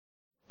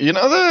Do you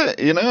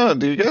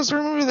guys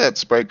remember that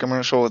Sprite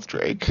commercial with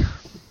Drake?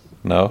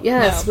 No.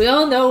 Yes, we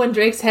all know when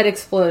Drake's head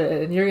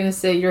exploded, and you're gonna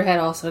say your head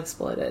also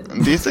exploded.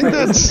 Do you think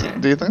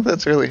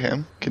that's really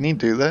him? Can he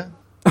do that?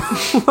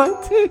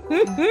 What?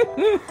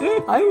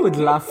 I would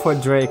love for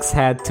Drake's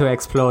head to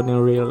explode in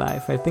real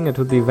life. I think it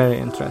would be very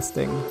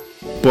interesting.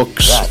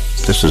 Books.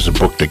 This is a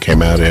book that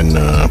came out in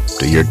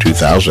the year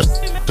 2000.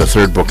 The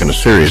third book in the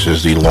series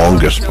is the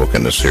longest book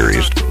in the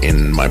series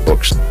in my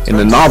books. In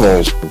the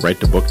novels, write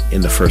the book in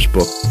the first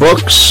book.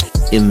 Books.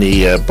 In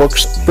the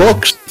books.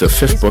 The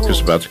fifth book is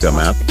about to come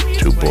out.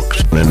 2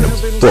 books. And in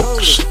the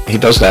books. He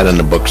does that in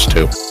the books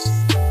too.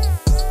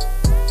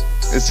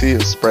 Is he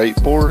a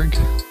Sprite Borg?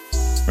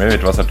 Maybe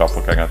it was a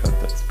doppelganger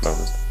that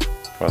exploded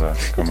for the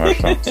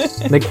commercial.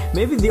 Like,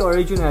 maybe the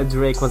original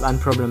Drake was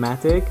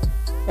unproblematic,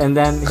 and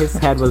then his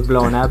head was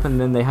blown up,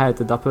 and then they hired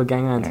the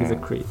doppelganger, and he's a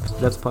creep.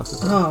 That's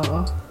possible.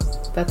 Oh,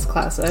 that's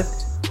classic.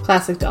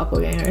 Classic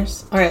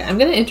doppelgangers. All right, I'm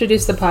going to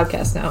introduce the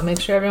podcast now.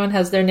 Make sure everyone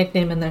has their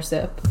nickname in their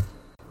sip.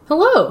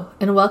 Hello,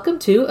 and welcome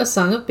to A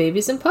Song of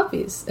Babies and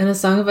Puppies, and A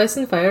Song of Ice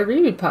and Fire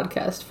reread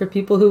podcast for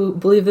people who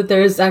believe that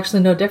there is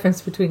actually no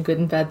difference between good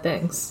and bad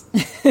things.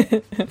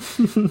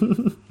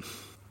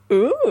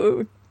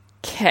 Ooh,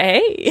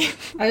 okay.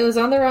 I was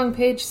on the wrong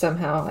page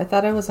somehow. I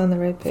thought I was on the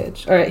right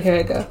page. All right, here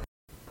I go.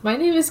 My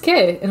name is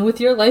Kay, and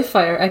with your life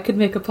fire, I could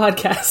make a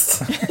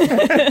podcast.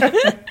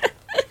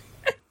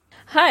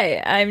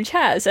 Hi, I'm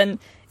Chaz, and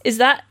is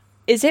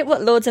it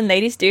what lords and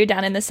ladies do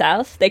down in the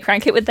south? They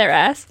crank it with their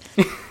ass?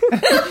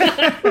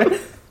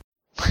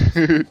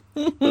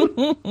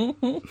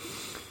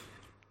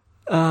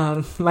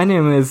 My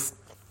name is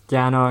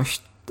Janosch.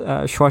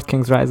 Short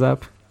Kings Rise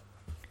Up.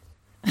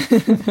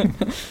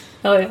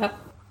 Oh yeah.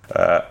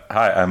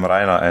 Hi, I'm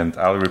Rainer, and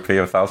I'll repay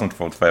your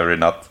 1,000-fold for every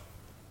nut.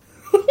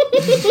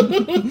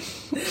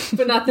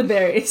 But not the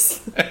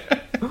berries.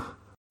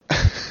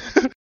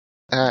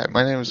 Hi,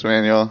 my name is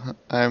Manuel.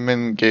 I'm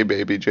in gay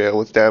baby jail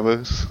with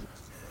Davos.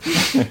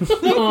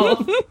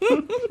 Oh.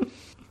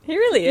 He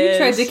really is. You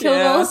tried to kill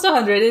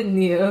Melisandre,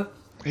 didn't you?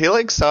 He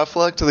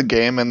soft-locked the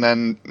game, and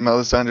then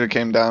Melisandre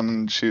came down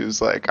and she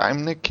was like,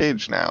 I'm Nick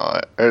Cage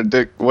now. Or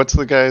Dick, what's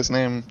the guy's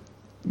name?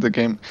 The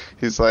game,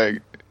 he's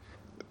like...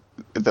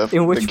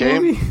 In which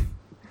movie?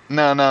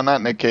 No,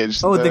 not Nick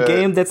Cage. Oh, the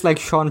game that's like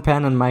Sean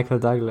Penn and Michael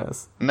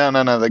Douglas. No,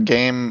 the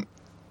game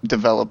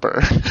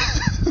developer.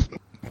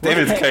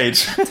 David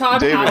Cage.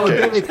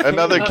 David Cage.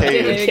 Another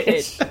Cage. David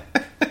Cage.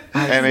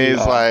 And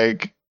he's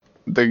like,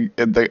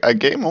 a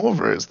game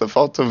over is the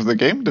fault of the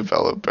game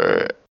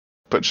developer.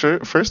 But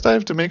first I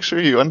have to make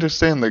sure you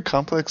understand the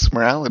complex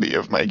morality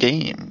of my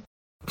game.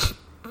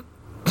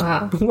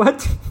 Wow.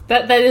 What?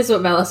 That is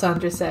what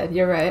Melisandre said.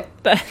 You're right.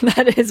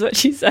 That is what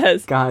she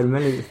says. God,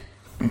 Mel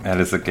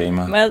is a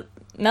gamer. Well,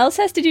 Mel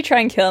says, "Did you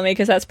try and kill me?"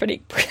 Because that's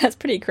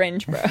pretty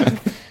cringe, bro.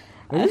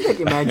 I'm just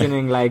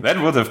imagining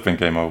that would have been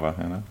game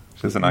over,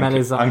 She's an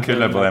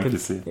unkillable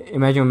NPC.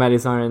 Imagine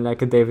Melisandre in a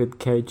David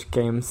Cage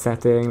game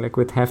setting,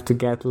 would have to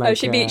get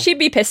she'd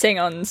be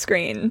pissing on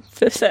screen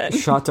for certain.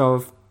 Shot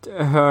of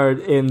her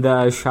in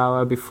the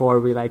shower before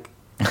we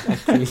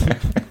actually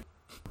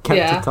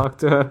get to talk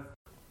to her.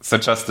 So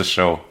just the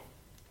show,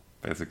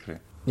 basically.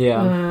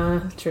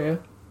 Yeah.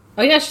 True.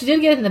 Oh yeah, she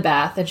did get in the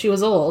bath, and she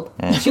was old.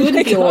 She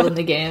wouldn't be old in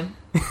the game.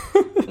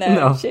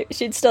 No.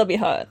 She'd still be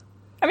hot.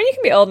 I mean, you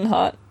can be old and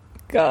hot.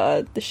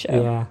 God, the show.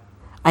 Yeah.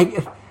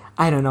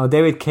 I don't know.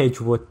 David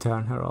Cage would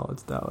turn her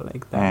old, though.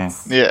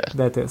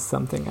 That is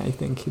something I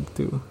think he'd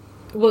do.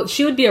 Well,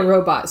 she would be a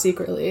robot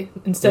secretly,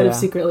 instead of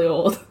secretly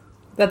old.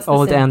 That's the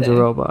old same and thing. a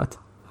robot.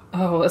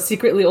 Oh, a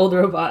secretly old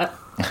robot.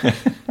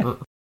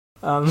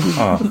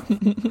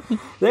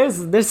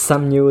 There's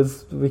some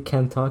news we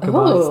can talk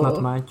about. It's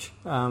not much.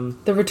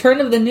 The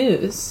return of the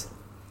news.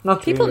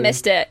 People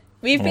missed it.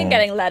 We've been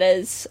getting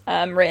letters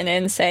written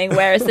in saying,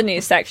 where is the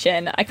news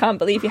section? I can't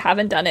believe you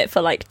haven't done it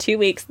for 2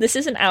 weeks. This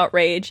is an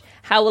outrage.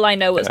 How will I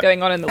know what's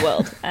going on in the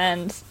world?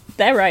 And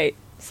they're right.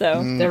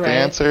 So they're right. The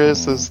answer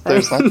is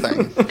there's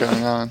nothing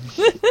going on.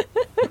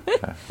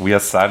 We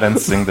are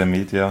silencing the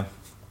media.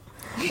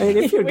 I mean,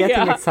 if you're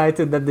getting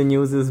excited that the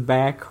news is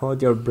back,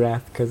 hold your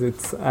breath, because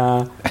it's...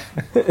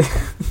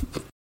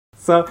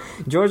 So,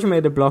 George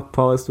made a blog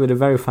post with a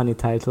very funny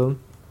title.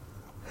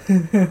 Go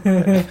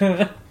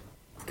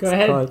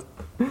ahead. Called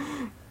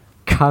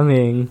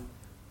Coming,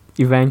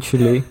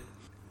 Eventually,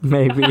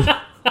 Maybe.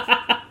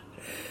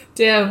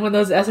 Damn, when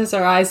those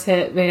SSRIs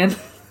hit, man.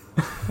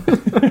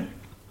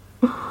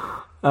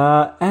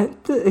 And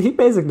he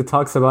basically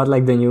talks about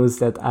the news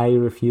that I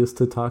refused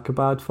to talk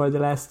about for the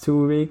last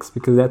 2 weeks,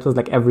 because that was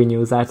every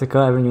news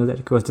article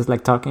was just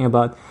talking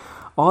about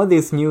all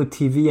these new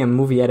TV and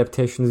movie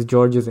adaptations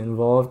George is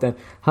involved, and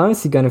how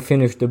is he gonna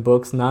finish the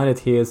books now that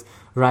he is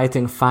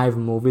writing 5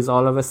 movies.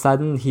 All of a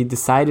sudden he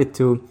decided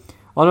to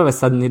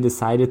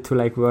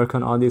work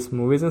on all these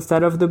movies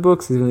instead of the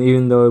books,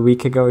 even though a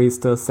week ago he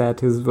still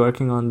said he's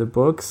working on the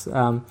books.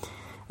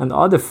 And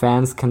all the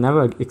fans can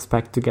never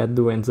expect to get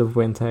the Winds of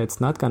Winter.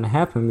 It's not going to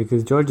happen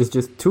because George is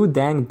just too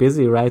dang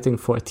busy writing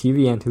for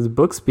TV and his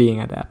books being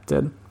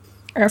adapted.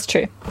 That's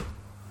true.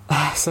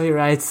 So he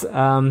writes,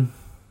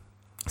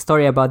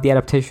 story about the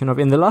adaptation of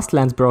In the Lost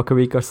Lands broke a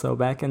week or so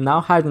back, and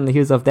now hard on the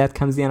heels of that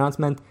comes the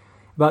announcement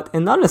about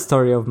another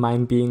story of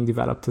mine being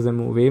developed as a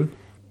movie,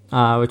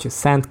 which is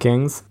Sand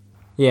Kings.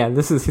 Yeah,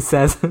 he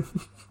says,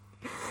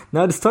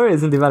 now the story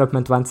is in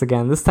development once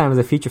again, this time as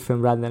a feature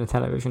film rather than a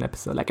television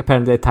episode. Like,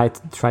 apparently they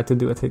tried to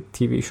do a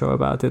TV show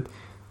about it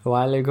a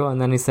while ago,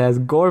 and then he says,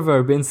 Gore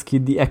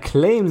Verbinski, the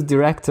acclaimed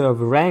director of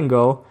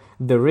Rango,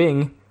 The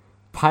Ring,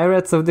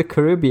 Pirates of the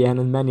Caribbean,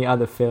 and many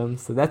other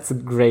films. So that's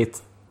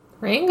great.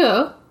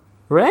 Rango?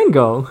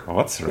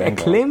 What's The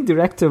Rango? acclaimed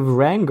director of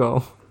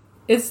Rango.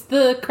 It's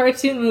the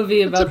cartoon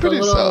movie about the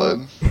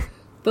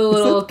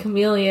little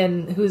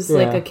chameleon who's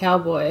like a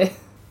cowboy.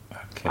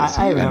 Okay,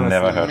 I've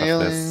never heard of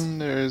this.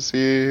 Chameleon, or is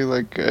he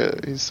like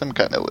he's some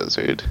kind of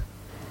lizard?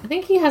 I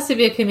think he has to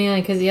be a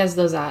chameleon because he has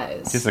those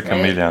eyes. He's a right?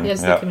 chameleon, He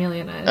has yeah. the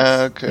chameleon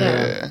eyes. Okay.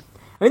 Yeah.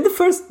 I mean, the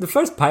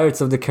first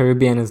Pirates of the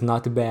Caribbean is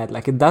not bad.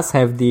 Like, it does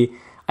have the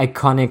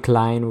iconic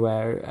line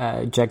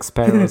where Jack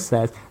Sparrow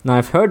says, "Now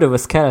I've heard of a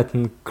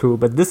skeleton crew,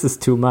 but this is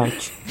too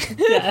much."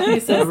 Yeah, he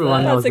says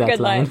Everyone that. knows That's a that good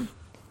line.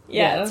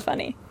 Yeah, Yeah. it's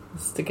funny.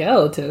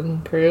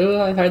 Skeleton crew,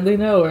 I hardly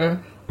know her.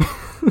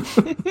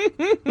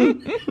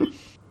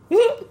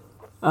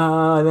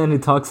 Then he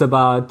talks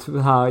about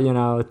how,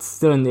 it's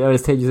still in the early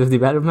stages of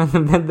development,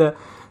 and then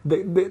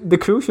the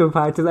crucial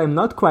part is I'm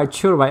not quite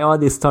sure why all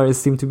these stories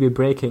seem to be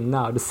breaking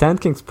now. The Sand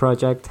Kings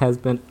project has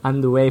been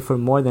underway for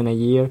more than a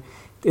year,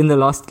 in the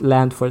Lost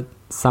Land for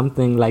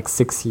something like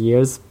 6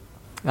 years.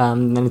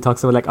 Then he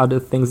talks about like other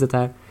things that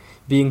are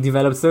being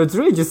developed. So it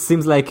really just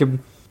seems like,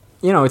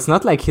 it's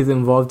not like he's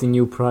involved in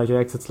new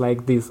projects. It's like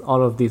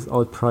all of these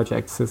old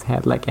projects he's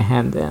had like a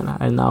hand in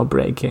are now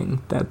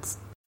breaking.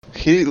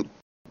 He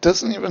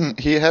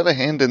had a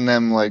hand in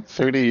them like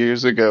 30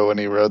 years ago when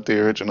he wrote the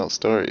original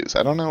stories.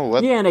 I don't know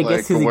what and I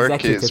guess his work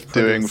executive he's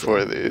doing producer.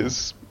 for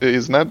these.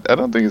 I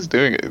don't think he's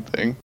doing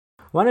anything.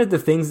 One of the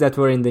things that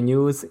were in the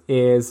news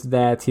is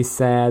that he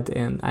said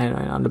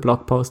on the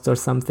blog post or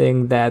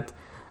something that,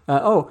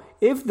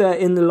 if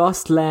In the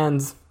Lost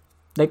Lands,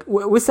 like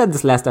we said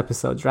this last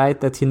episode, right?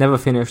 That he never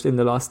finished In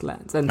the Lost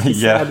Lands, and he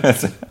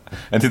said,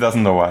 and he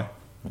doesn't know why.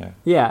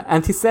 Yeah,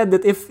 and he said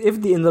that if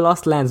the In the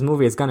Lost Lands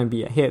movie is gonna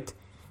be a hit,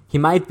 he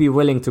might be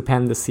willing to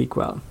pen the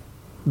sequel.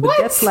 But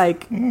What?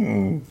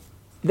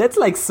 that's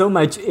like so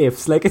much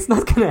ifs. Like, it's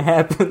not gonna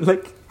happen.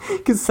 Like,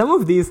 because some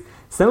of these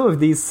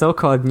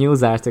so-called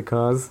news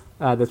articles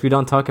that we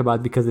don't talk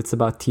about because it's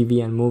about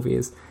TV and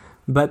movies,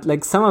 but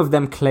like some of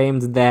them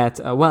claimed that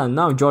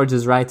now George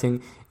is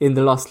writing In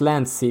the Lost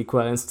Lands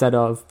sequel instead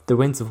of The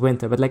Winds of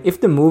Winter. But like,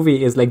 if the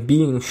movie is like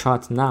being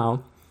shot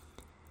now,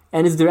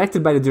 and it's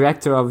directed by the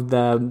director of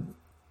the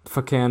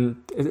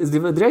it's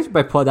directed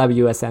by Paul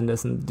W.S.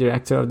 Anderson,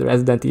 director of the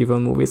Resident Evil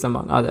movies,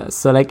 among others.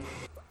 So like,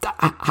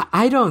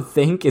 I don't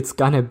think it's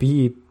gonna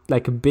be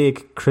like a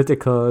big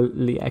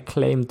critically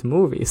acclaimed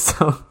movie.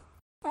 So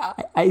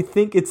I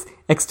think it's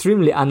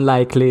extremely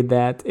unlikely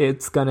that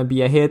it's gonna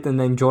be a hit, and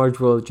then George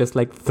will just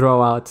like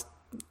throw out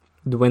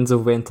The Winds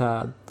of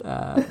Winter,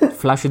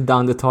 flush it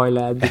down the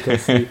toilet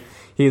because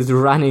he's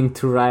running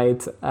to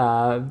write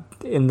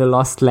In the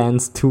Lost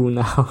Lands 2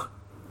 now.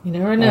 You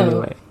never know.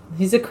 Anyway.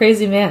 He's a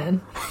crazy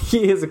man.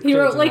 He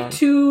wrote like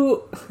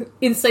 2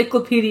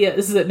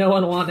 encyclopedias that no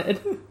one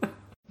wanted.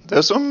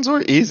 Those ones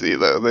were easy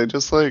though. They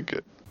just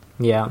like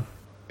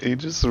he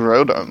just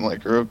wrote them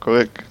like real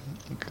quick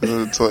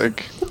because it's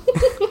like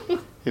he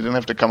didn't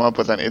have to come up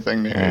with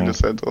anything new. He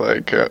just had to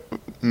like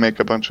make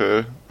a bunch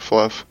of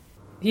fluff.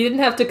 He didn't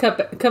have to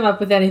come up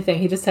with anything.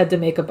 He just had to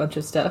make a bunch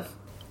of stuff.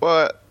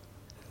 What?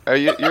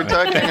 You're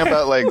talking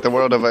about like The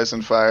World of Ice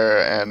and Fire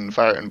and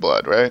Fire and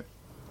Blood, right?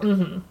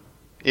 Mm-hmm.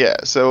 Yeah,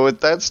 so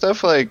with that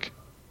stuff, like,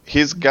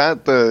 he's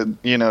got the,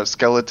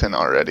 skeleton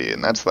already,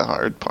 and that's the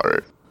hard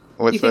part.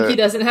 You think he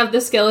doesn't have the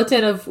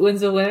skeleton of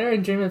Winds of Winter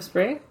and Dream of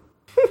Spring?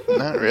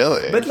 Not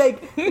really. But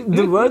like,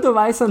 The World of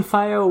Ice and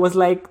Fire was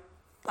like,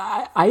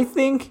 I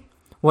think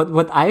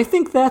what I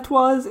think that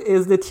was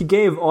is that he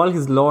gave all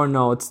his lore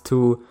notes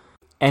to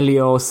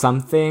Elio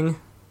something.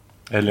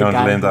 Elio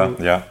and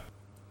Linda,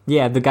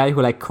 Yeah, the guy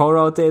who like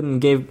co-wrote it and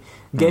gave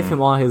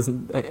him all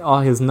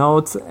his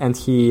notes, and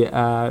he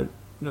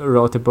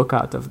wrote a book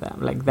out of them.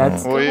 Like,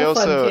 that's Well,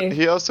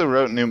 he also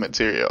wrote new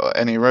material,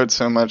 and he wrote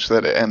so much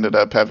that it ended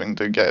up having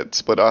to get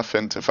split off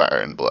into Fire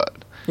and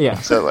Blood. Yeah.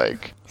 So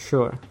like,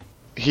 sure.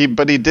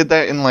 But he did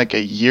that in like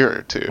a year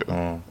or two.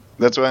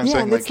 That's why I'm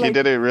saying like he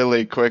did it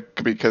really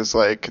quick because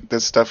like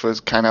this stuff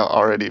was kind of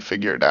already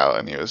figured out,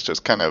 and he was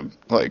just kind of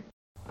like.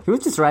 He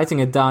was just writing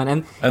it down,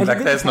 and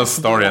like there's no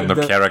story and no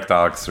character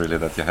arcs really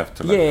that you have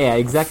to like. Yeah,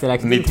 exactly.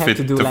 Like, he didn't have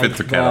to do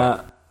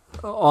like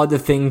all the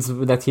things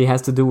that he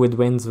has to do with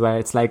Winds, where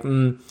it's like,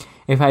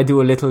 if I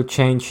do a little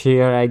change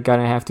here, I'm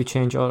gonna have to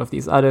change all of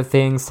these other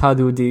things.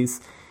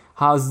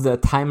 How's the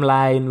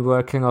timeline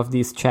working of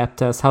these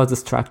chapters? How's the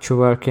structure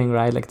working,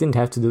 right? Like, didn't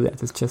have to do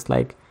that. It's just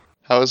like,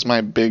 how is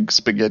my big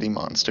spaghetti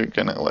monster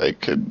gonna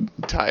like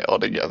tie all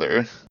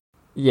together?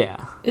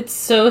 Yeah. It's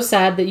so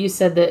sad that you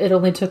said that it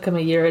only took him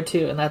a year or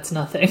two, and that's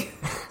nothing.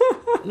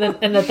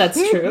 and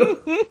that's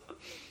true.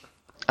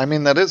 I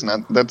mean,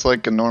 that's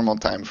like a normal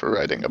time for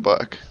writing a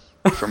book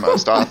for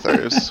most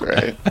authors,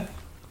 right?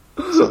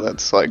 So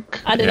that's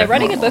like... I don't know,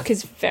 writing a book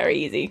is very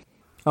easy.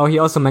 Oh, he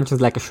also mentions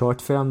like a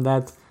short film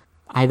that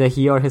either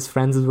he or his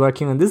friends is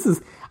working on. This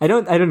is... I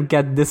don't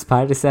get this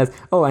part. It says,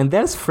 oh, and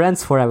there's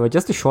Friends Forever,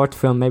 just a short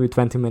film, maybe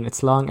 20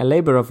 minutes long, a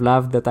labor of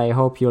love that I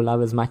hope you'll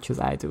love as much as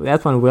I do.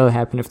 That one will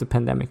happen if the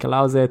pandemic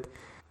allows it.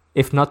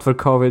 If not for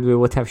COVID, we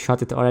would have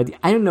shot it already.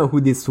 I don't know who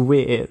this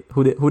we is.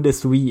 Who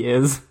this we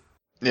is.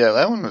 Yeah,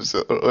 that one was a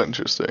little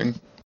interesting.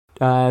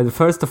 The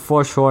first of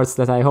 4 shorts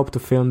that I hope to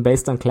film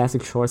based on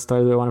classic short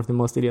stories by one of the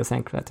most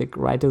idiosyncratic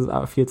writers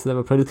our fields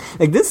ever produced.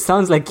 Like, this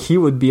sounds like he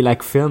would be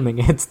like filming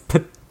it,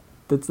 but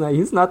that's not.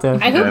 He's not a.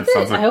 I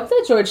hope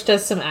that George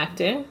does some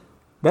acting.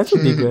 That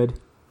would be good.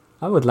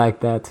 I would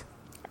like that.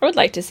 I would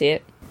like to see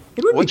it.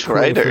 It would Which be cool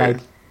writer? If, like,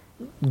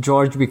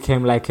 George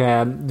became like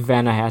a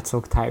Werner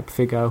Herzog type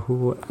figure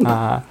who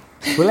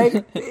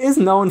like is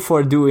known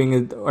for doing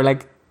it, or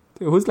like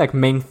whose like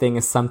main thing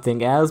is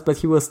something else, but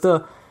he will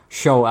still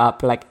show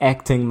up like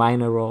acting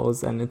minor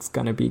roles, and it's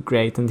gonna be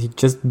great, and he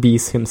just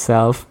bees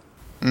himself.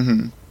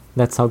 Mm-hmm.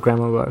 That's how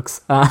grammar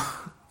works.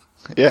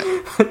 Yeah.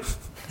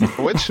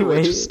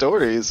 Which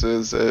stories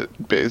is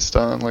it based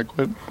on? Like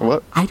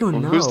what? I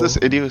don't know. Who's this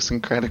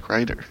idiosyncratic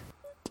writer?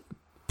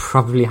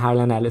 Probably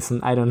Harlan Ellison.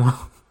 I don't know.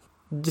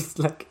 Just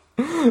like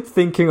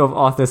thinking of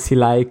authors he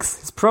likes.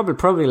 It's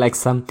probably like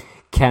some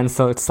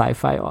cancelled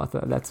sci-fi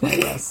author. That's my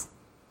guess.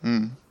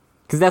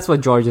 Because that's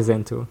what George is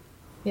into.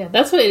 Yeah,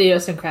 that's what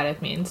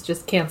idiosyncratic means.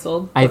 Just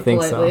cancelled. I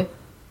think politely.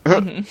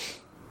 so.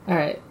 All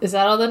right, is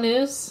that all the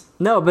news?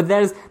 No, but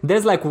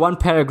there's like one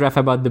paragraph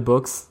about the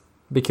books,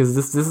 because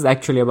this is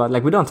actually about,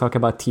 like, we don't talk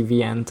about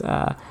TV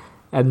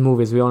and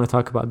movies. We only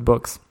talk about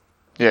books.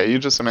 Yeah, you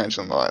just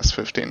imagined the last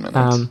 15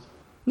 minutes.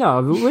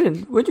 No, we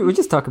didn't. We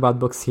just talk about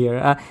books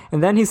here.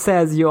 And then he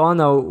says, you all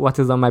know what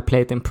is on my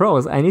plate in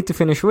prose. I need to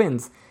finish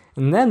Winds.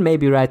 And then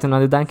maybe write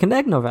another Duncan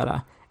Egg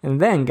novella. And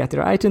then get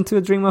right into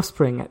A Dream of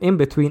Spring. And in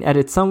between,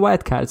 edit some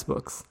Wildcards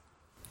books.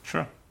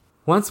 Sure.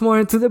 Once more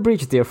into the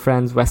breach, dear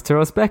friends.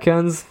 Westeros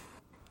beckons.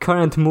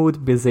 Current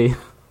mood, busy.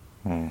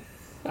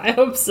 I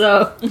hope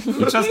so.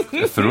 You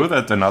just threw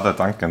that another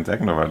Duncan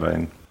Egg novella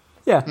in.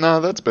 Yeah.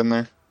 No, that's been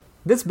there.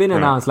 That's been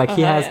announced. Like,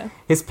 he has... Yeah.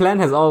 His plan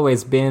has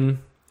always been...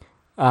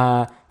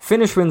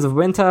 finish Winds of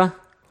Winter,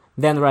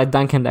 then write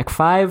Duncan Egg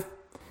 5,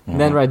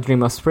 then write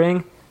Dream of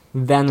Spring,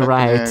 then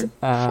write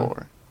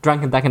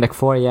Duncan Egg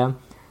 4, yeah.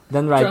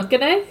 Then write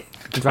Drunken Egg?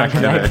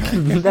 Drunken Egg.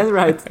 Then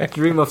write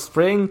Dream of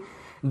Spring,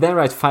 then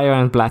write Fire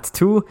and Blood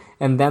 2,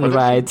 and then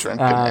write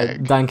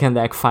Duncan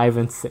Egg 5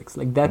 and 6.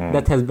 Like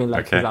that has been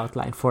like his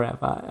outline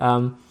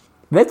forever.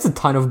 That's a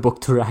ton of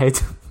book to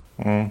write,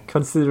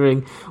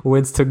 considering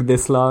Winds took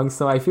this long.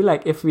 So I feel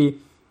like if we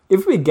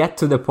get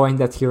to the point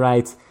that he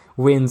writes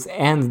Winds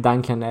and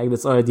Duncan Egg,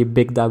 that's already a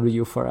big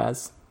W for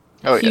us.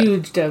 Oh, yeah.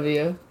 Huge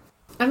W.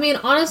 I mean,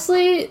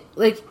 honestly,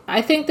 like,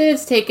 I think that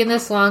it's taken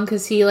this long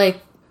because he,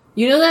 like,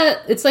 you know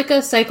that it's like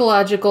a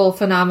psychological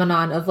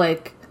phenomenon of,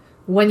 like,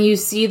 when you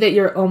see that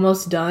you're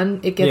almost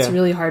done, it gets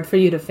really hard for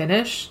you to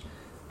finish.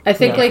 I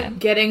think, like,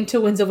 getting to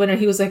Winds of Winter,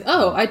 he was like,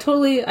 oh, I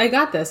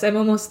got this. I'm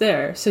almost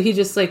there. So he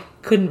just, like,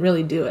 couldn't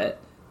really do it.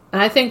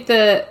 And I think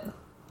that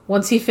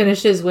once he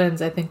finishes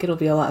Winds, I think it'll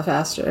be a lot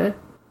faster.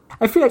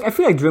 I feel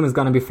like Dream is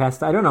gonna be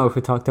faster. I don't know if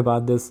we talked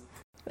about this.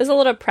 There's a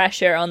lot of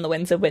pressure on the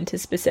Winds of Winter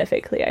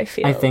specifically, I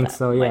feel. I think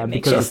so, yeah.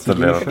 Because it's a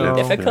little bit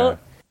difficult.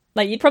 Yeah.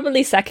 Like, you'd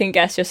probably second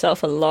guess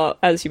yourself a lot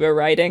as you were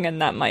writing,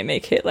 and that might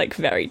make it, like,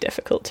 very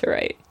difficult to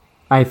write.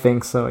 I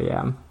think so,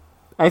 yeah.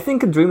 I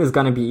think Dream is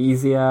gonna be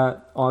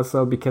easier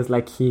also because,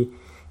 like, he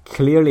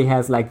clearly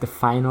has, like, the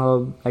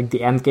final, like,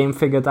 the end game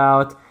figured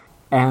out,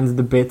 and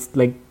the bits,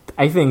 like,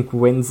 I think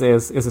Winds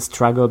is a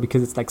struggle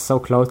because it's, like, so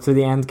close to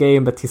the end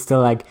game, but he's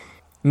still, like,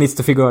 needs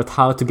to figure out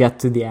how to get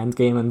to the end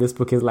game, and this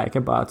book is like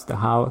about the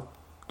how,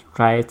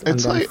 right?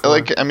 It's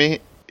like I mean,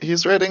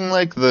 he's writing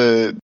like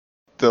the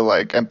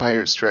like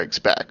Empire Strikes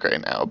Back right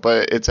now,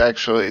 but it's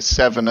actually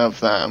 7 of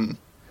them,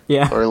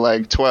 or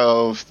like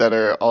 12 that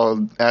are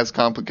all as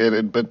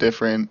complicated but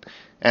different,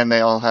 and they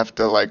all have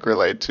to like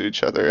relate to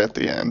each other at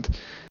the end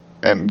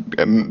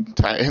and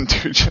tie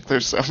into each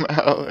other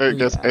somehow. I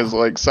guess as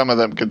like some of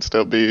them could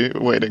still be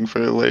waiting for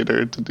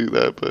later to do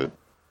that, but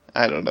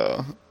I don't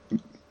know.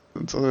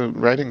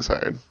 Writing's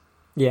hard.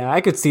 Yeah, I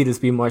could see this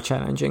be more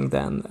challenging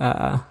than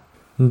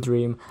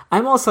Dream.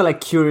 I'm also like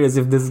curious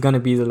if this is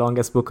gonna be the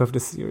longest book of the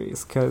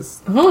series,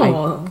 because the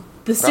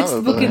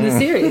 6th book in the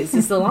series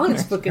is the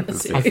longest book in the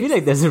series. I feel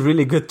like there's a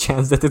really good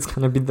chance that it's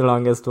gonna be the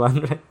longest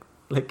one, right?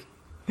 Like,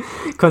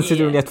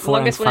 considering that 4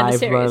 and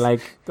 5 were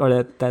like,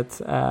 or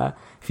that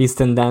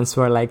Feast and Dance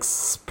were like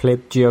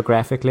split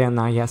geographically, and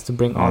now he has to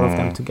bring all of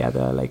them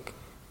together. Like,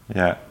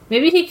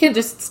 maybe he can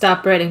just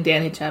stop writing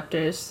Dany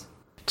chapters.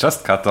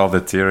 Just cut all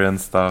the Tyrion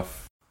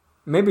stuff.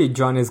 Maybe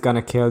Jon is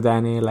gonna kill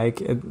Dany,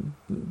 like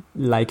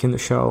in the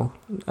show,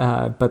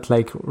 but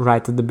like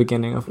right at the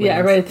beginning of Winds. Yeah,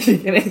 right at the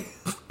beginning.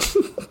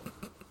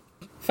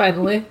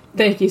 Finally.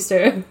 Thank you,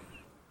 sir.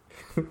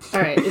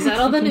 Alright, is that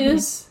all the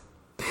news?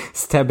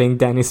 Stabbing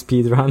Danny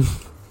speedrun.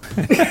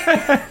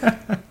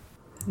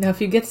 Now,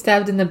 if you get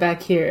stabbed in the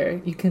back here,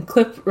 you can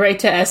clip right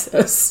to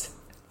Essos.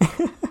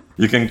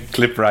 You can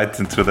clip right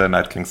into the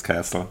Night King's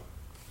castle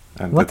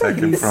and What are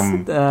attack him these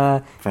from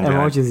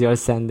emojis you're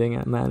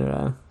sending,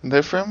 Manuel?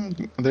 They're from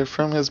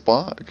his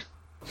blog.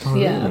 Oh,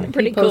 Yeah, really?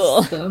 Pretty he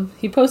posts them.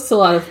 He posts a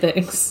lot of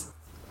things.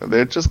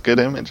 They're just good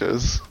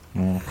images.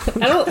 I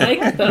don't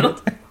like them.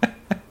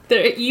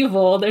 They're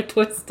evil. They're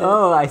twisted.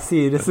 Oh, I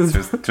see. This is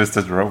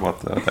Twisted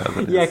Robot.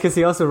 yeah, because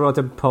he also wrote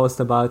a post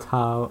about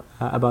how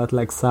about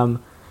like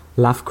some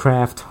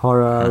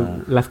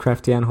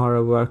Lovecraftian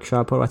horror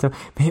workshop or whatever.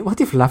 Man, what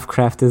if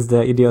Lovecraft is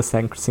the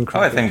idiosyncratic? Oh,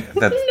 I think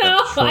that. No,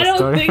 I don't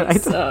story, think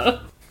right? so.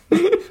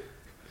 It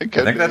I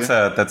could think be.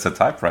 that's a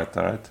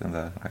typewriter, right? In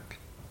the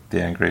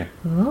the angry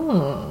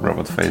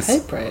robot face.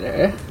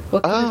 Typewriter.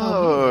 What could it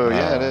all be?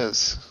 Yeah, it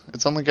is.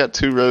 It's only got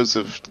 2 rows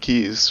of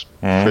keys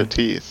for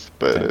teeth,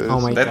 but Oh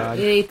my That-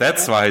 god.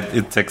 That's why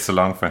it takes so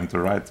long for him to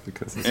write,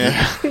 because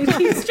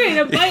He's trying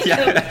to bite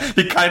them.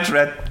 he can't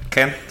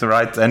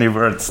write any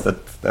words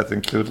that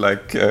include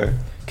like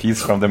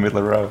keys from the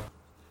middle row.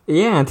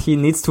 Yeah, and he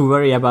needs to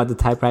worry about the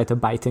typewriter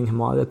biting him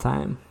all the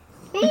time.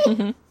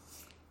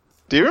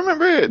 Do you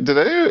remember?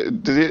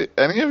 Did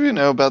any of you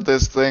know about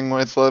this thing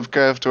with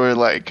Lovecraft, where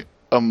like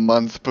a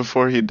month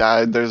before he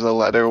died, there's a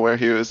letter where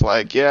he was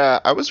like, "Yeah,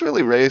 I was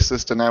really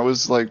racist, and I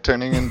was like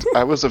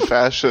I was a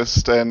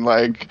fascist, and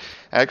like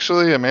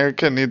actually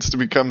America needs to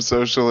become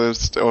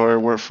socialist, or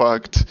we're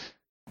fucked."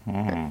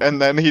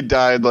 And then he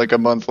died like a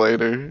month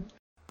later.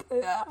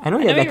 I know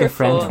he had know like you a were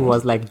friend who informed.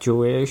 was like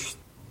Jewish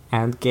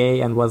and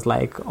gay and was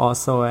like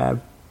also a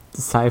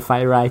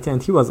sci-fi writer,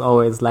 and he was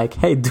always like,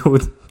 "Hey,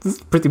 dude, this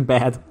is pretty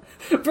bad."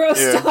 Bro,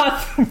 Yeah.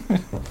 stop.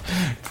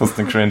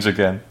 Posting cringe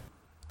again.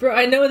 Bro,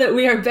 I know that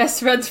we are best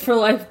friends for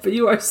life, but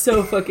you are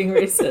so fucking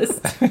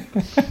racist.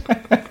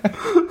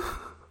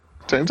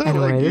 Turns out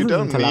Anyway, like this you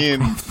don't isn't a need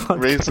Lovecraft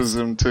podcast.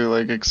 racism to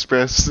like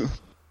express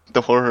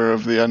the horror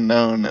of the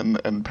unknown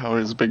and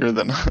powers bigger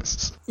than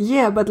us.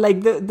 Yeah, but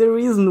like the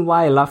reason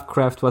why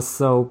Lovecraft was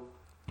so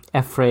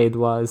afraid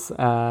was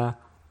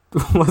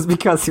was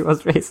because he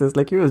was racist.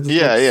 Like he was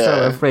just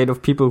so afraid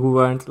of people who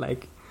weren't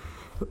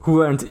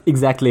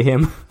exactly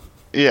him.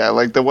 Yeah,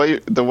 like the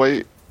white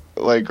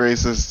like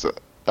racist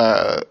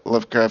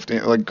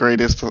Lovecraftian like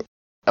greatest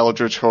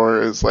eldritch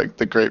horror is like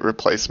the great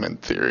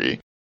replacement theory.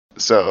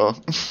 So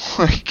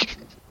like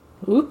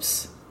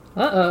Oops.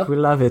 Uh-oh. We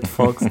love it,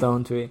 folks,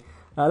 don't we?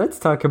 Let's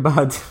talk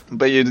about.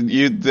 but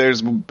you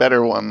there's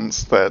better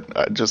ones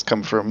that just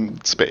come from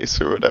space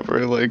or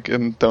whatever, like,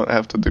 and don't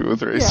have to do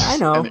with race. Yeah, I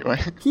know. Anyway.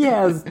 He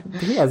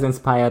has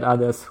inspired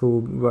others who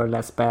were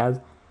less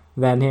bad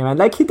than him, and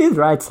like he did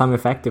write some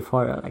effective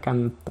horror. Like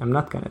I'm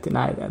not gonna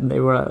deny that they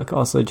were like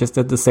also just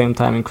at the same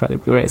time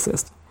incredibly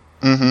racist.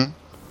 Mm-hmm.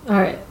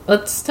 All right,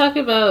 let's talk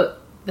about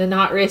the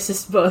not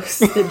racist books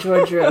that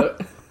George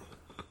wrote.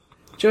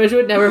 George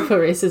would never put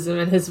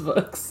racism in his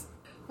books.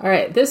 All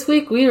right, this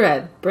week we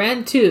read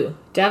Brand 2,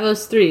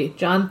 Davos 3,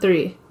 John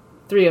 3.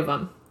 3 of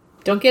them.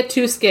 Don't get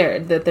too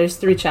scared that there's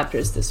 3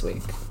 chapters this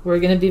week. We're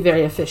going to be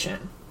very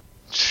efficient,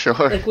 Sure.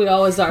 like we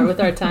always are with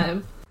our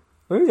time.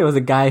 Maybe there was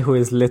a guy who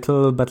is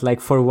little, but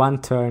like for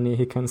one turn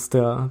he can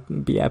still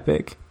be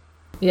epic.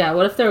 Yeah,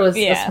 what if there was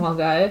Yeah. a small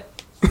guy?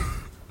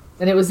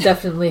 And it was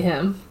definitely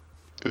him.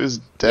 It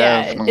was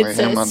Yeah, definitely it's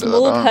him a under the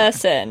small thumb.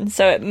 person,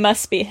 so it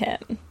must be him.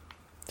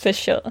 For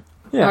sure.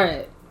 Yeah. All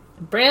right,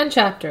 Bran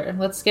chapter.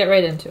 Let's get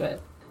right into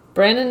it.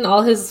 Bran and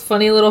all his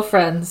funny little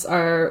friends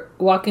are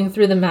walking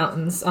through the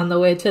mountains on the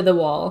way to the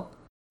wall.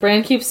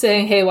 Bran keeps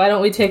saying, "Hey, why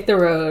don't we take the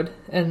road?"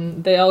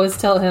 And they always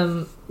tell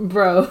him,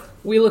 "Bro,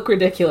 we look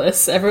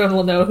ridiculous. Everyone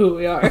will know who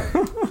we are."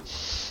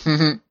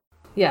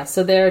 Yeah,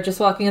 so they're just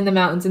walking in the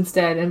mountains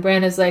instead. And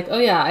Bran is like, "Oh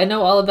yeah, I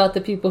know all about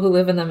the people who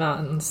live in the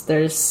mountains.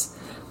 There's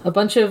a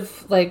bunch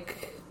of,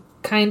 like,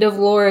 kind of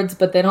lords,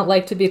 but they don't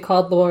like to be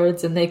called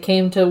lords. And they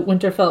came to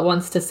Winterfell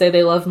once to say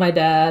they love my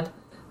dad.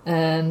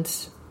 And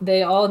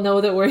they all know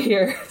that we're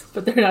here,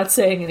 but they're not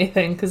saying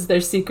anything because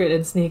they're secret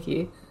and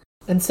sneaky."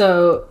 And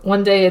so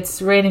one day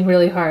it's raining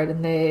really hard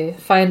and they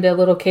find a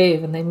little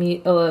cave and they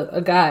meet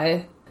a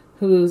guy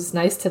who's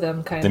nice to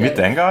them, kind They of. meet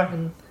the guy?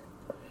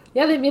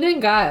 Yeah, they meet a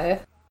guy.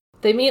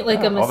 They meet like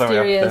a all the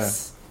way up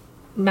mysterious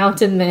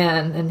mountain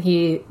man, and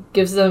he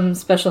gives them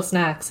special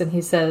snacks, and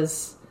he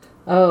says,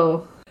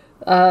 "Oh,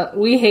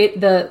 we hate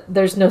that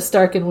there's no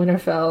Stark in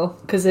Winterfell,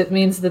 because it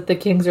means that the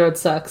King's Road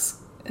sucks,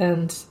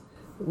 and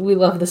we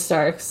love the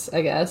Starks,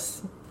 I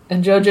guess."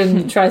 And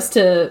Jojen tries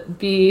to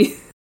be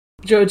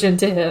Jojen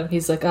to him.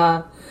 He's like,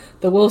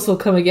 "The wolves will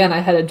come again, I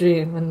had a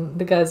dream." And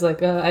the guy's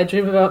like, "I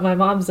dream about my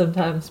mom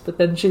sometimes, but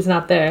then she's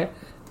not there."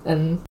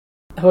 And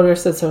Hodor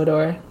says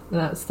Hodor, and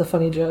that's the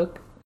funny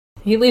joke.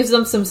 He leaves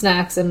them some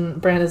snacks,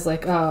 and Bran is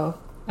like, "Oh,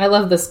 I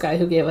love this guy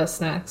who gave us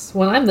snacks.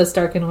 When I'm the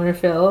Stark in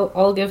Winterfell,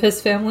 I'll give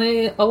his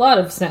family a lot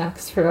of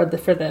snacks for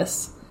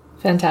this."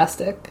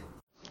 Fantastic.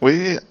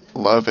 We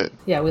love it.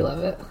 Yeah, we love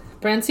it.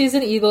 Bran sees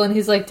an eagle, and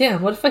he's like,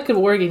 "Damn, what if I could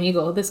warg an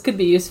eagle? This could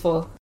be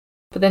useful."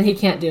 But then he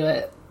can't do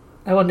it.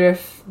 I wonder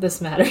if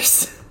this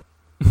matters.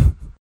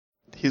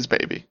 He's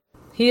baby.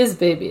 He is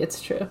baby,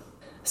 it's true.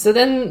 So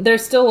then they're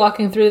still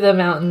walking through the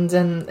mountains,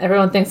 and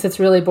everyone thinks it's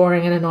really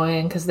boring and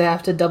annoying because they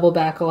have to double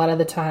back a lot of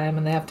the time,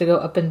 and they have to go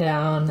up and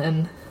down,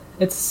 and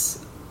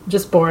it's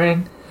just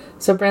boring.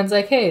 So Bran's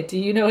like, hey, do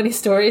you know any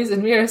stories?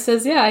 And Mira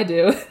says, yeah, I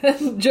do.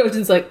 And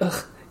Jojen's like,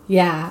 ugh,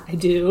 yeah, I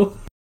do.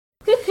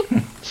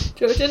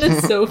 Jojen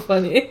is so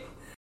funny.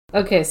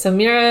 Okay, so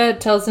Mira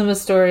tells him a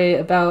story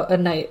about a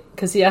knight,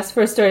 because he asked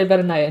for a story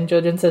about a knight, and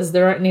Jojen says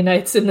there aren't any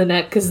knights in the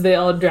net because they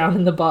all drown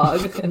in the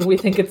bog, and we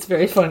think it's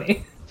very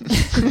funny.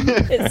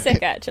 It's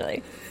sick,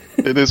 actually.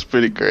 It is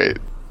pretty great.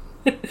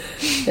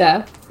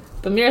 Yeah.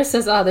 But Mira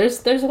says,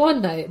 there's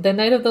one knight, the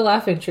Knight of the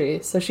Laughing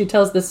Tree. So she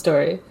tells this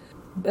story.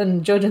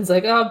 And Jojen's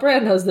like,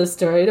 Bran knows this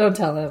story, don't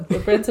tell him.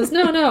 But Bran says,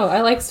 no, I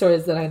like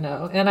stories that I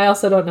know. And I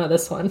also don't know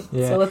this one.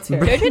 Yeah. So let's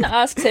hear it. Jojen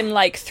asks him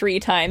like 3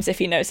 times if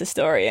he knows the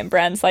story, and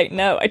Bran's like,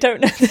 no, I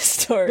don't know this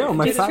story. No,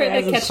 my father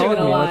hasn't told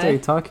me. What are you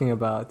talking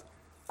about?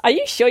 Are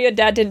you sure your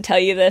dad didn't tell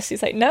you this?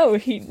 He's like, no,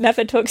 he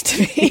never talks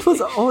to me. It was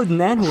old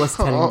Nan who was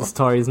telling the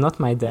stories, not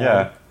my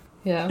dad.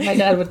 Yeah, my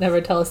dad would never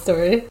tell a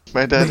story.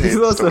 My dad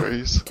hates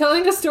stories.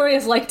 Telling a story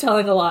is like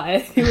telling a lie.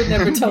 He would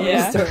never tell me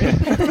a story.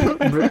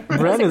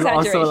 Bran is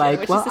also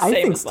like, well, I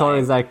think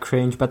stories are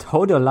cringe, but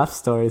Hodor loves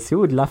stories. He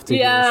would love to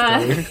hear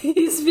a story.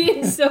 He's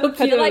being so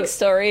cute. Hodor likes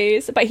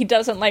stories, but he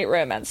doesn't like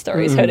romance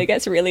stories. Hodor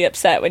gets really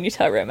upset when you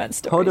tell romance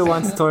stories. Hodor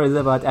wants stories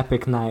about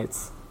epic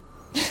knights.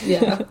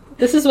 Yeah,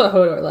 this is what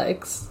Hodor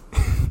likes.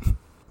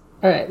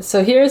 Alright,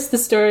 so here's the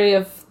story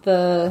of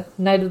the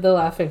Knight of the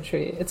Laughing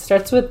Tree. It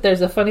starts with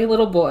there's a funny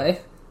little boy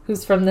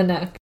who's from the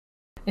Neck,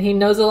 and he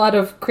knows a lot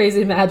of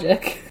crazy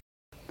magic.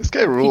 This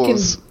guy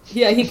rules.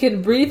 He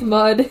can breathe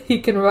mud,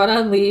 he can run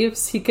on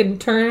leaves, he can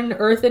turn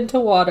earth into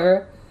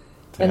water,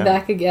 and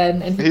back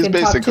again, and he can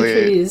talk to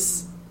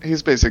trees.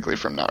 He's basically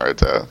from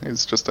Naruto.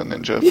 He's just a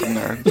ninja from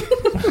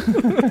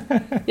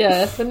Naruto.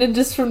 Yeah, the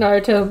ninjas from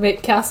Naruto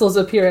make castles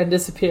appear and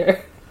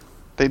disappear.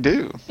 They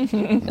do.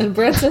 And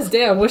Bran says,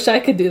 damn, wish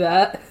I could do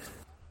that.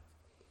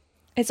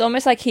 It's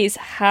almost like he's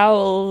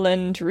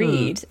Howland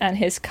Reed, and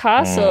his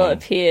castle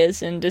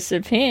appears and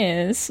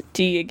disappears.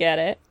 Do you get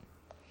it?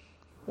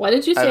 Why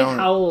did you say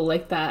howl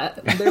like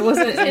that? There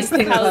wasn't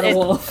anything about a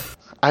wolf.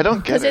 I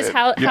don't get it. Because it's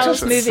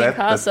Howl's moving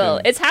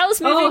castle. It's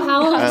Howl's moving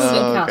castle. Howl's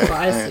moving castle,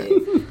 I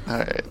see.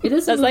 Alright. It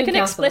is That's like an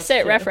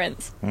explicit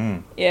reference.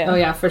 Yeah. Oh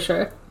yeah, for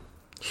sure.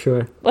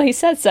 Sure. Well, he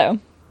said so.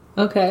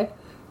 Okay.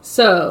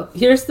 So,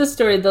 here's the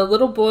story. The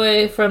little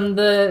boy from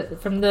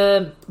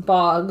the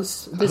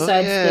bogs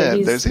decides that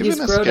he's there's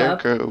even a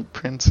scarecrow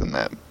prince in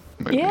that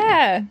movie.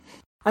 Yeah.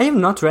 I have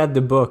not read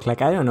the book.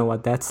 Like, I don't know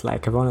what that's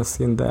like. I've only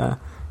seen the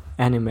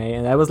anime.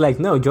 And I was like,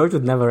 no, George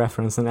would never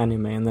reference an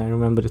anime. And I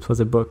remembered it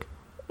was a book.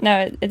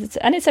 No,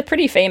 it's a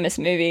pretty famous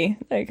movie.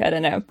 Like, I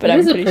don't know. But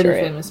I'm pretty sure it is a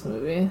pretty famous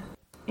movie.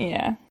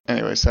 Yeah.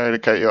 Anyway, sorry to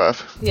cut you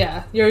off.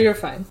 Yeah, you're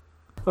fine.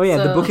 Oh yeah,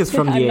 the book is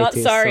from the 80s, not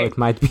sorry. so it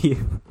might be...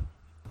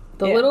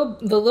 The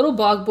little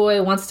bog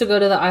boy wants to go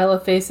to the Isle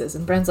of Faces,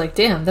 and Bran's like,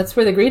 damn, that's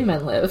where the green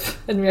men live.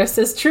 And Mira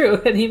says,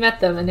 true, and he met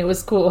them, and it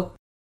was cool.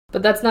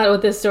 But that's not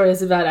what this story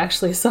is about,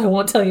 actually, so I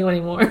won't tell you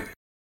anymore.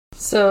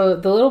 So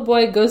the little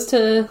boy goes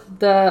to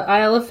the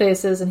Isle of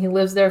Faces, and he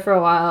lives there for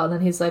a while, and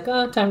then he's like,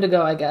 oh, time to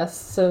go, I guess.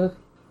 So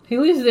he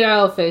leaves the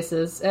Isle of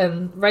Faces,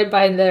 and right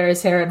by there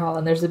is Harrenhal,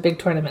 and there's a big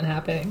tournament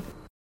happening.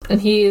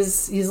 And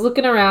he's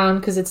looking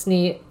around, because it's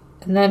neat,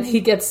 and then he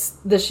gets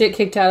the shit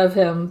kicked out of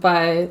him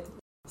by...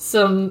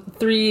 some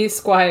 3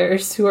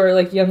 squires who are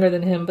like younger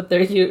than him, but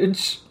they're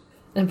huge.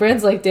 And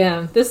Bran's like,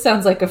 damn, this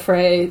sounds like a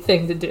Frey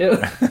thing to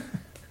do.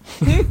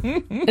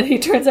 And he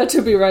turns out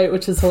to be right,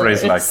 which is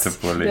hilarious. Frey's like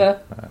to bully. Yeah.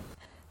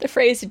 The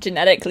Frey's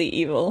genetically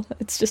evil.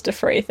 It's just a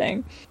Frey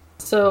thing.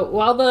 So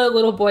while the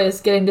little boy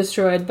is getting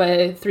destroyed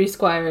by 3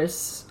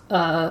 squires,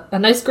 a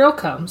nice girl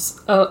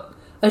comes.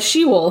 A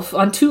she-wolf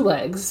on 2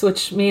 legs,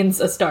 which means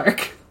a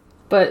Stark.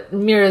 But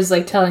Mira's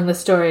like telling the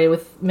story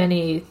with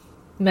many...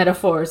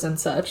 metaphors and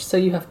such, so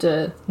you have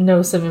to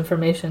know some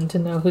information to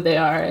know who they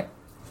are.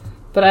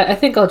 But I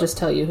think I'll just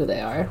tell you who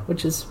they are,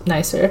 which is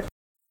nicer.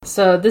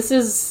 So this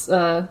is,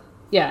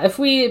 if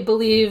we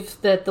believe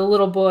that the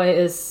little boy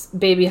is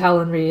baby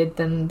Howland Reed,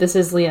 then this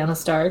is Lyanna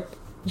Stark.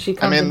 She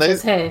comes and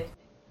says, hey.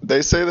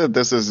 They say that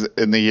this is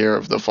in the year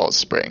of the false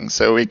spring,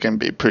 so we can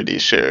be pretty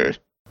sure.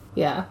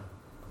 Yeah.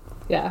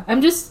 Yeah,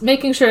 I'm just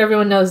making sure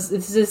everyone knows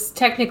this is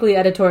technically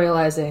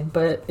editorializing,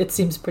 but it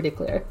seems pretty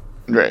clear.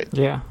 Right.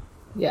 Yeah.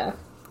 Yeah.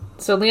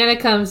 So Lyanna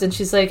comes and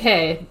she's like,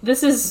 hey,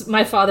 this is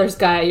my father's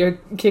guy you're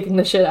kicking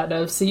the shit out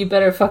of, so you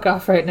better fuck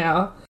off right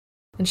now.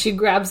 And she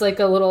grabs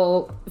like a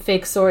little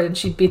fake sword and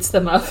she beats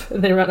them up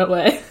and they run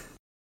away.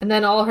 And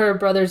then all her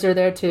brothers are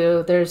there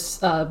too.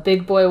 There's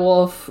Big Boy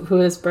Wolf,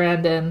 who is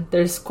Brandon.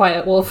 There's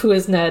Quiet Wolf, who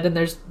is Ned. And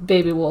there's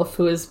Baby Wolf,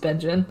 who is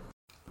Benjen.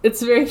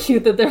 It's very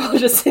cute that they're all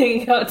just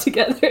hanging out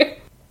together.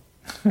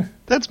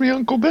 That's me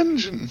Uncle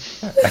Benjen.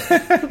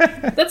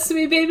 That's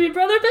me baby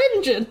brother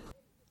Benjen.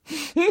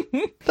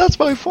 That's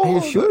my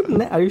fault.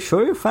 Are you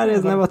sure your father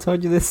has never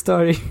told you this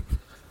story?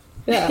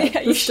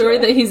 Yeah, the story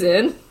that he's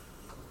in.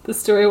 The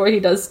story where he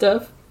does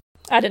stuff.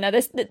 I don't know.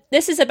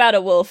 This is about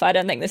a wolf. I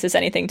don't think this has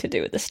anything to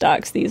do with the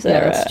Starks. These are...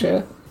 that's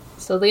true.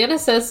 So Lyanna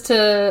says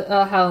to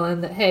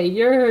Howland that, hey,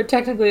 you're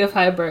technically of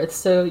high birth,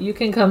 so you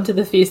can come to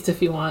the feast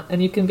if you want,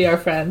 and you can be our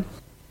friend.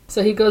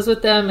 So he goes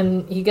with them,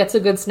 and he gets a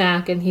good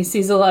snack, and he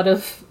sees a lot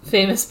of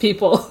famous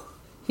people.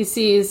 He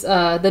sees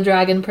the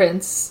Dragon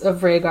Prince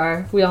of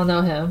Rhaegar. We all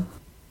know him.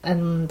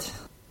 And,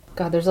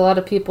 God, there's a lot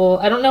of people.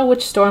 I don't know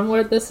which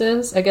Stormlord this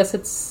is. I guess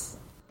it's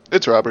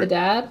Robert. The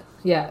dad?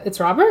 Yeah, it's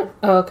Robert?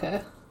 Oh,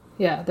 okay.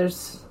 Yeah,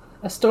 there's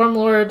a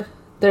Stormlord.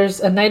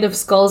 There's a Knight of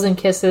Skulls and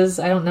Kisses.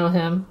 I don't know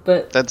him,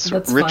 but that's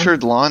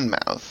Richard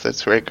Lawnmouth.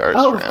 That's Rhaegar's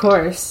friend. Of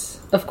course.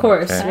 Of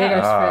course. Okay.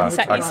 Rhaegar's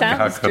friend. He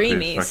sounds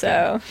dreamy,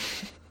 so...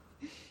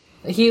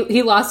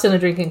 He lost in a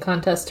drinking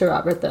contest to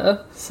Robert,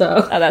 though,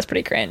 so... Oh, that's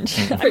pretty cringe.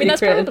 I mean, that's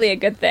probably a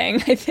good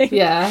thing, I think.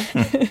 Yeah.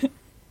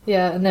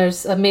 Yeah, and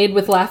there's a maid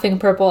with laughing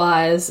purple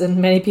eyes,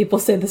 and many people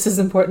say this is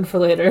important for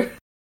later.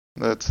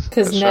 That's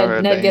because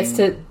Ned gets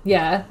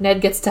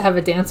to have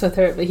a dance with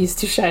her, but he's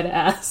too shy to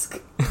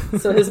ask.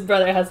 So his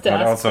brother has to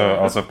ask.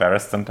 Also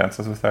Barristan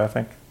dances with her, I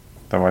think.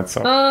 The white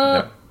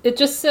sword. It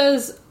just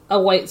says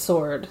a white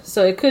sword,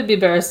 so it could be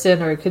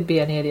Barristan or it could be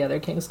any of the other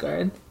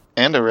Kingsguard.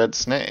 And a red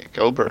snake,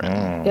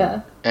 Oberyn.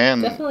 Yeah,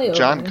 and definitely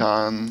Jon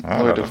Con,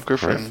 Lord of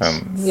Griffins.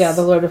 Yeah,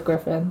 the Lord of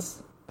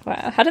Griffins.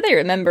 Wow, how do they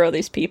remember all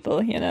these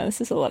people? You know,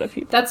 this is a lot of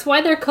people. That's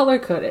why they're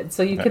color-coded,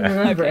 so you can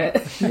remember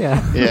it.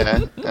 Yeah.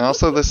 Yeah, and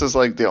also this is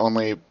like the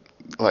only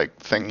like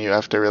thing you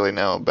have to really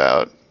know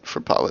about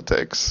for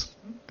politics.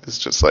 It's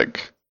just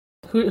like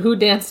who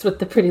danced with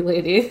the pretty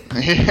lady.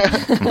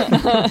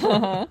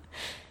 Yeah.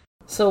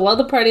 So while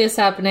the party is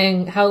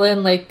happening,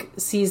 Howland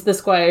sees the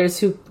squires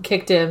who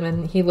kicked him,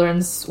 and he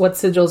learns what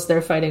sigils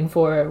they're fighting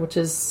for, which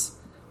is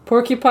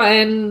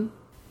Porcupine,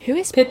 who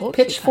is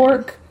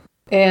Pitchfork,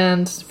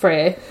 and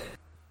Frey.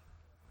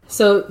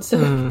 So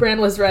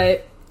Bran was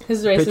right.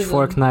 His racism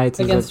Pitchfork Knight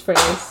against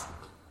Frey's.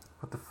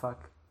 What the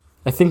fuck?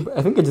 I think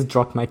I just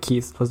dropped my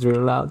keys. It was really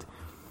loud.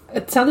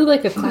 It sounded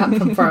like a clap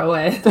from far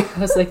away. I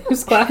was like,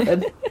 "Who's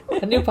clapping?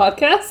 A new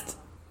podcast?"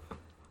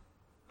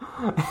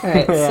 All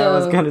right, Yeah, so I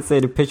was gonna say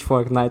the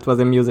Pitchfork Knight was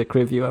a music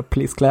reviewer.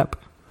 Please clap.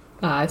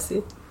 Ah, I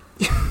see.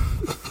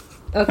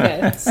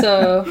 Okay,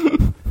 so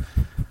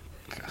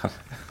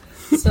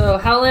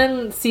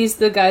Howland sees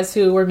the guys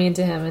who were mean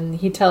to him, and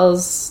he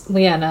tells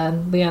Lyanna,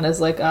 and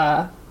Lyanna's like,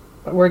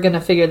 we're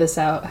gonna figure this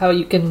out, how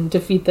you can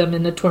defeat them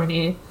in a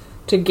tourney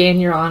to gain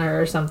your honor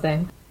or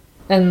something.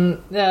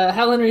 And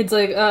Howland reads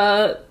like,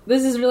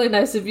 this is really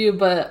nice of you,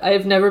 but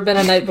I've never been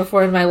a knight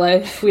before in my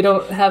life. We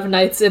don't have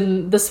knights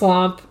in the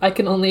swamp. I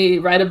can only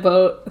ride a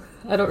boat.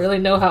 I don't really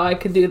know how I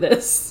could do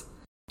this.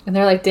 And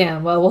they're like,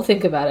 damn, well, we'll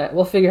think about it.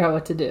 We'll figure out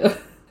what to do.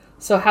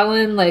 So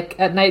Howland,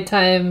 at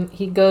nighttime,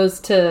 he goes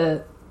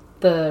to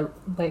the,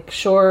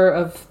 shore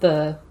of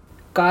the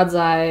God's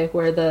Eye,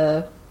 where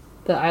the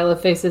Isle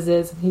of Faces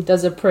is, and he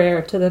does a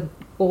prayer to the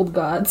old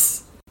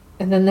gods.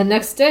 And then the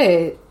next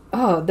day,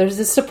 there's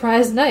this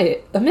surprise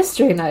knight, a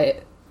mystery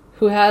knight,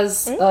 who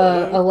has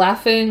a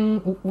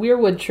laughing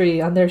weirwood tree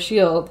on their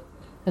shield.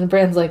 And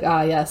Bran's like,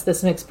 yes,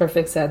 this makes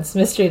perfect sense.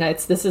 Mystery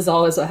knights, this is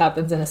always what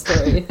happens in a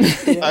story.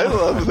 I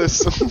love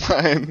this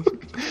line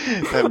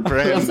that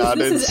Bran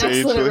nodded This is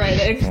excellent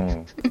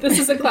writing. This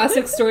is a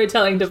classic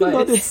storytelling device.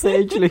 Nodded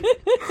sagely.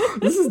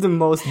 This is the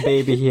most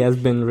baby he has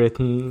been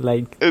written,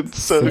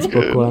 it's so since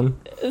good. book one.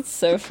 It's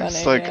so funny.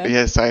 It's like,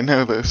 yes, I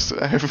know this.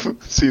 I've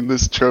seen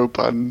this trope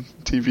on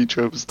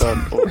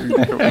TVtropes.org.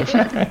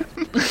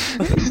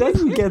 He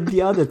doesn't get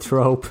the other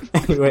trope,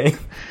 anyway.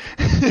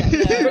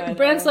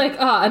 Bran's like,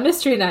 a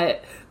mystery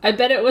knight. I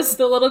bet it was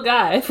the little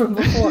guy from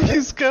before.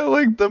 He's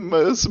got the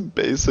most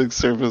basic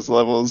surface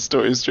level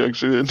story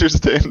structure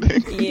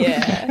understanding.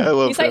 Yeah, I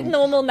love he's him.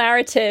 Normal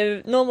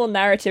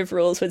narrative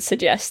rules would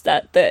suggest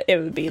that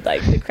it would be the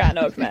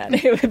Cranog man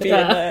who would be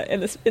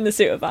in the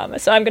suit of armor.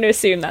 So I'm going to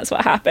assume that's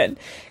what happened.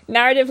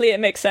 Narratively, it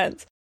makes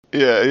sense.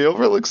 Yeah, he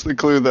overlooks the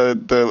clue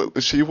that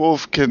the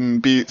she-wolf can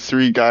beat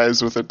 3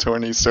 guys with a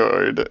tourney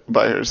sword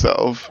by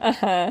herself.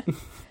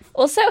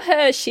 Also,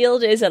 her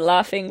shield is a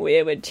laughing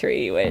weirwood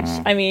tree, which,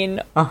 I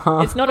mean,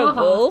 it's not a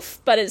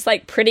wolf, but it's,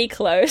 pretty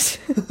close.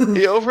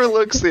 He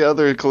overlooks the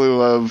other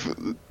clue of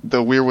the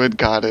weirwood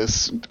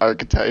goddess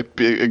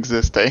archetype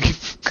existing.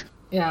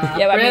 Yeah,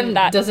 I Bran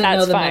mean, doesn't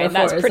know the fine.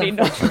 That's metaphors, pretty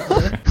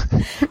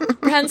normal.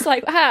 Bran's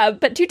like,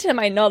 but due to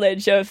my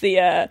knowledge of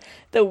the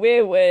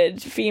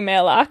weirwood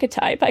female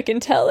archetype, I can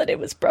tell that it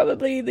was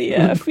probably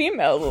the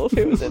female wolf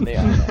who was in the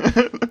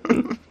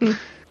armor.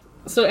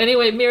 So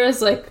anyway, Mira's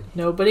like,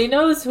 nobody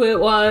knows who it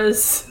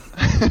was.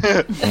 Who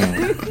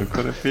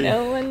could it be?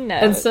 No one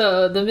knows. And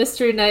so the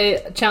mystery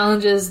knight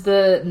challenges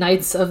the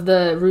knights of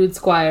the rude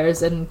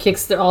squires and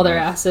kicks all their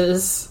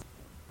asses.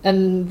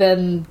 And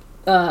then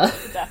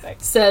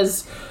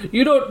says,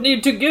 you don't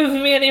need to give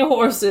me any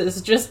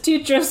horses. Just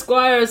teach your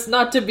squires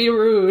not to be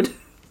rude.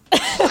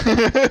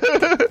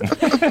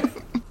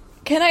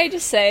 Can I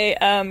just say,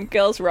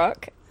 girls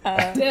rock?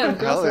 Damn,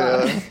 girls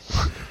rock.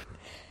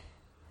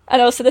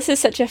 And also, this is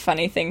such a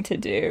funny thing to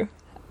do.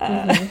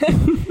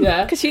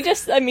 Yeah. Because she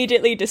just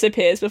immediately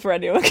disappears before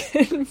anyone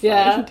can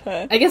find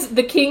her. I guess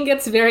the king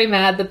gets very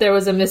mad that there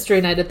was a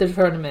mystery night at the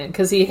tournament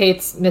because he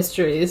hates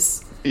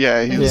mysteries.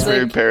 Yeah, he's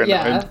very paranoid.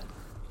 Yeah,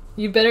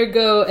 you better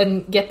go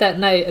and get that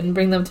knight and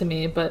bring them to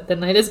me, but the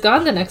knight is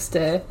gone the next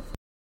day.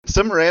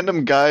 Some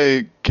random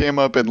guy came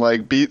up and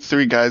like beat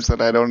 3 guys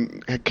that I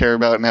don't care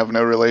about and have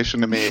no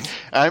relation to me.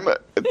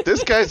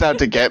 This guy's out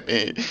to get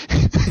me.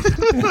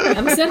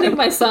 I'm sending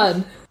my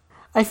son.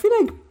 I feel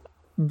like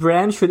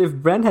Bran should, if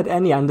Bran had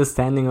any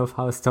understanding of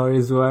how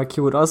stories work,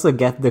 he would also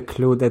get the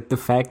clue that the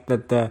fact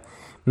that the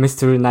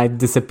Mystery Knight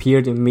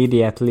disappeared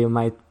immediately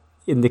might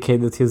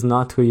indicate that he's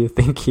not who you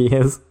think he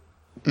is.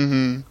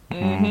 Yeah,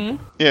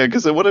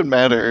 because it wouldn't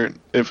matter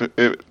if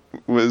it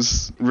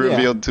was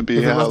revealed to be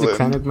if Howland. It was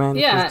the Krennic man,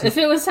 if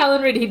it was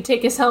Howland Reed, he'd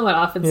take his helmet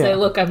off and say,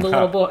 "Look, I'm the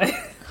little boy."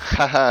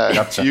 Haha,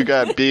 gotcha. You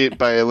got beat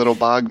by a little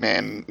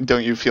bogman.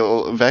 Don't you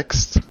feel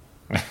vexed?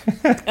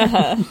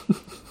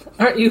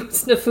 Aren't you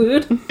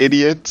Snafood?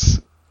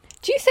 Idiots.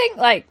 Do you think,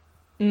 like,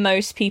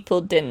 most people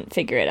didn't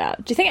figure it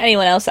out? Do you think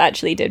anyone else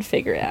actually did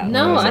figure it out?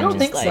 No, I don't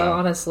think so,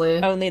 honestly.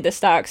 Only the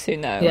Starks who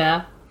know.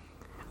 Yeah.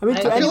 I mean,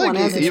 I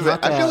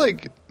feel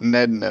like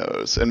Ned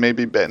knows, and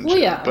maybe Benji. Well,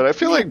 yeah. But I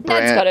feel like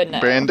know.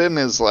 Brandon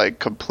is, like,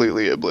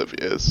 completely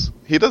oblivious.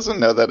 He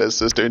doesn't know that his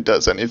sister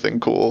does anything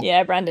cool.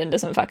 Yeah, Brandon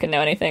doesn't fucking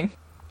know anything.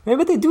 Yeah,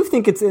 but I do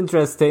think it's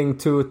interesting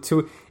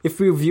to if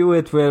we view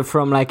it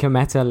from, like, a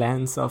meta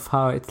lens of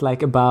how it's,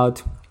 like,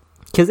 about...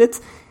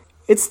 Because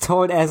it's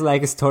told as,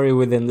 like, a story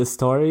within the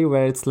story,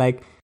 where it's,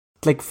 like,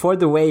 for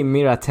the way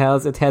Mira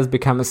tells, it has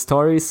become a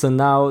story, so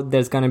now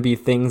there's gonna be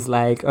things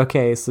like,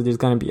 okay, so there's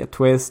gonna be a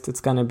twist, it's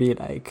gonna be,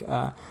 like,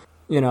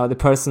 the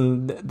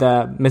person,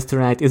 the Mr.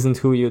 Knight isn't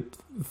who you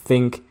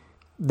think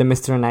the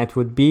Mr. Knight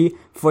would be.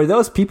 For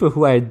those people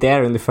who are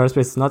there in the first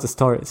place, it's not a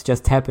story, it's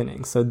just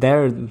happening, so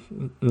they're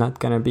not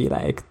gonna be,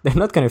 like, they're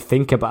not gonna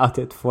think about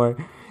it for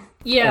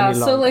Yeah,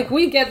 so, like,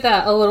 we get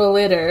that a little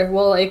later.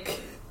 Well, like...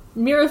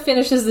 Mira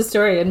finishes the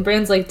story, and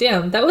Bran's like,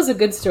 damn, that was a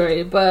good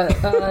story, but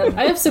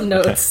I have some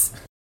notes.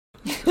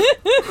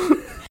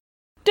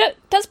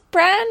 Does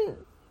Bran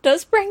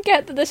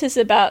get that this is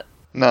about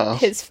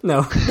his...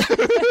 No.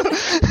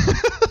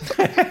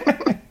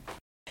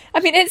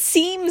 I mean, it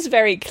seems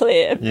very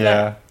clear.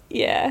 Yeah.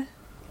 Yeah.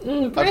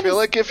 I feel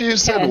like if you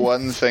said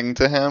one thing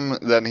to him,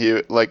 then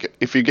he, like,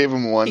 if you gave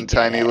him one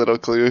tiny little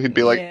clue, he'd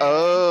be like,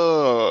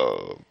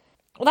 oh...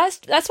 Well,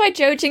 that's why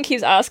Jojen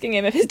keeps asking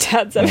him if his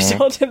dad's ever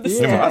told him the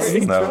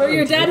story. Well,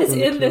 your dad is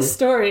in this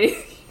story.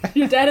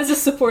 Your dad is a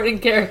supporting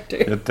character.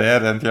 Your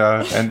dad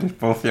and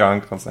both your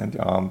uncles and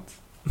your aunt.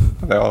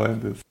 They're all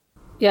in this.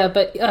 Yeah,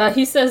 but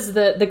he says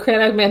that the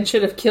Cranach man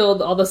should have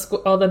killed all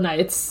the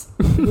knights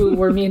who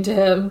were mean to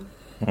him,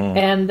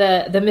 and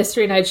the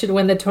Mystery Knight should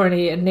win the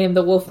tourney and name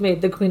the Wolf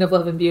Maid the Queen of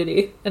Love and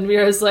Beauty. And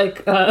Mira's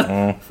like,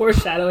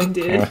 foreshadowing,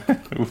 dude.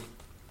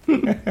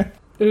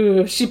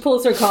 Ooh, she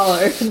pulls her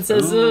collar and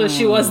says, "Ooh,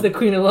 she was the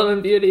Queen of Love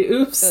and Beauty.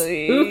 Oops.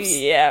 Oops."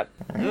 Yeah.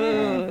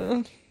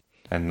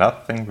 And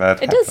nothing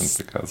bad happened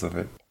because of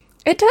it.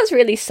 It does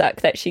really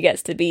suck that she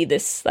gets to be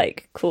this,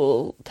 like,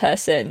 cool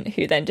person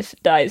who then just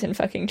dies in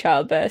fucking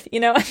childbirth. You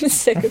know, I'm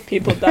sick of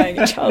people dying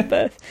in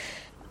childbirth.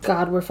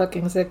 God, we're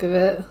fucking sick of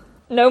it.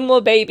 No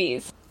more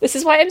babies. This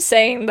is why I'm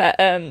saying that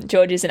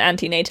George is an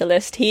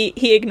anti-natalist.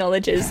 He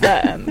acknowledges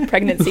that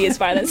pregnancy is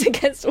violence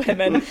against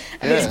women,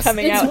 and he's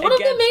coming out against pregnancy. It's one of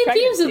the main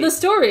themes of the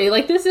story.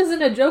 Like, this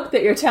isn't a joke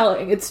that you're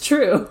telling. It's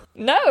true.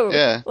 No.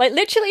 Yeah. Like,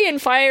 literally in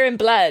Fire and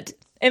Blood,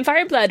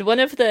 one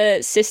of the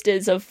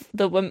sisters of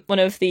one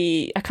of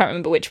the, I can't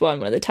remember which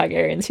one of the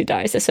Targaryens who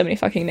dies, there's so many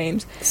fucking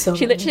names.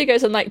 She literally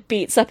goes and, like,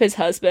 beats up his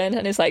husband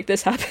and is like,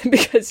 this happened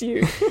because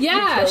you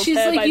she's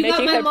like, you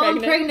got my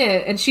mom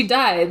pregnant and she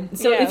died.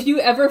 So if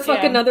you ever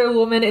fuck another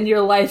woman in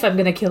your life, I'm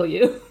gonna kill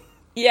you.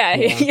 Yeah,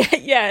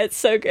 it's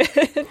so good.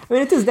 I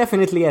mean, it is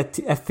definitely a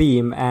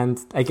theme, and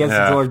I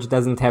guess George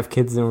doesn't have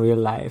kids in real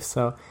life,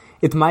 so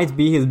it might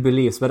be his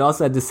beliefs, but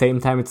also at the same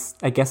time,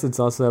 I guess it's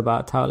also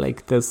about how,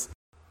 like, this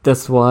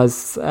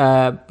was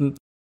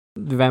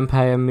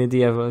vampire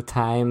medieval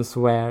times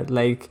where,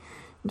 like,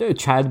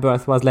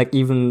 childbirth was, like,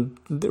 even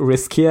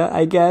riskier,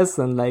 I guess,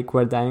 and, like,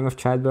 where dying of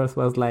childbirth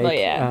was, like...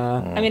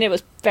 I mean, it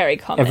was very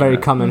common. A very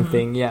common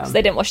thing, yeah. So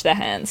they didn't wash their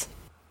hands.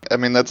 I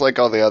mean, that's like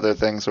all the other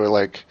things where,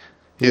 like,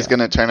 he's going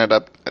to turn it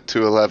up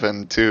to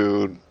 11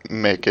 to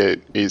make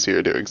it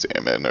easier to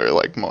examine or,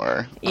 like,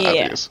 more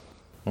obvious.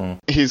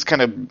 He's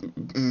kind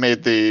of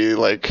made the,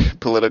 like,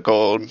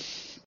 political...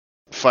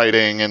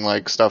 fighting and,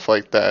 like, stuff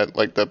like that,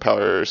 like the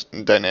power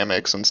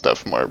dynamics and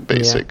stuff more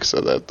basic so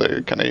that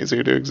they're kind of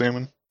easier to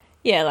examine.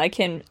 Yeah, like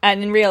in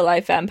real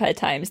life vampire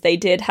times, they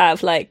did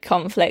have, like,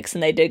 conflicts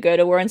and they did go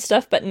to war and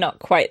stuff, but not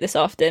quite this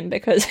often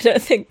because I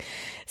don't think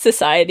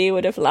society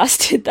would have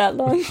lasted that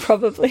long,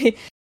 probably.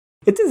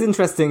 It is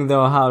interesting,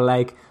 though, how,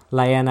 like,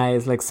 Lyanna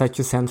is, like, such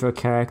a central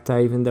character,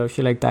 even though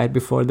she, like, died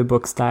before the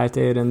book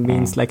started and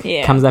means, like,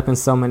 comes up in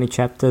so many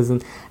chapters.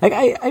 And, like,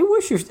 I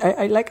wish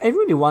I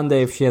really wonder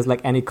if she has,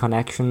 like, any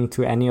connection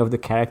to any of the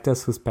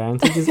characters whose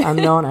parentage is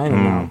unknown. I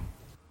don't know.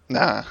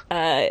 Nah.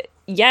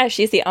 Yeah,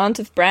 she's the aunt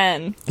of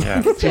Bran.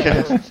 Yeah.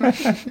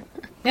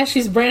 Yeah,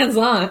 she's Bran's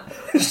aunt.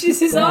 She's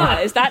his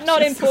aunt. Is that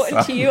not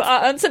important to you?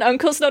 Are aunts and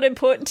uncles not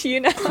important to you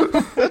now?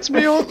 That's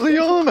me Aunt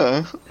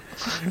Liana.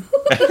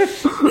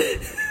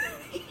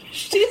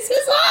 She's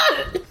his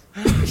aunt.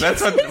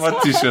 That's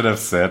what you should have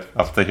said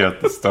after you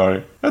heard the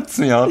story. That's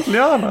me Aunt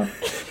Liana.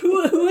 Who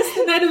was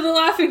the Knight of the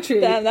Laughing Tree?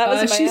 Damn, that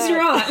was my she's aunt.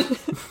 your aunt.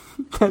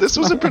 This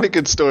was a pretty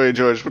good story,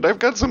 George, but I've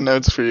got some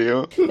notes for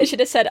you. They should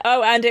have said,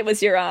 "Oh, and it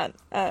was your aunt."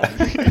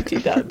 2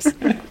 dubs.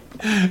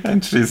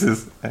 And she's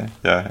his aunt.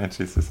 Yeah, Aunt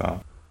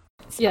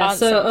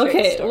so, centric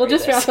okay, story, we'll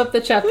just this. wrap up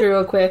the chapter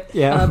real quick.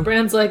 Yeah.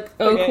 Bran's like,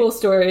 oh, Okay. cool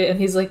story. And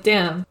he's like,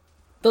 damn,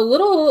 the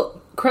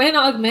little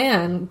Crynog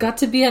man got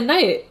to be a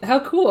knight. How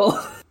cool.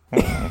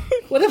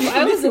 What if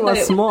I was a It was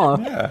knight?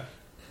 small. Yeah.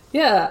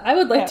 Yeah, I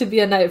would like to be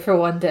a knight for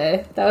one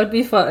day. That would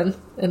be fun.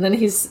 And then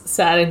he's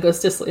sad and goes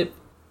to sleep.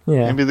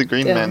 Yeah. Maybe the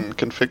green Yeah. men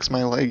can fix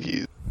my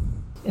leggies.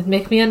 And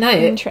make me a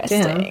knight.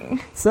 Interesting.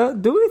 So,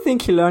 do we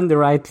think he learned the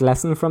right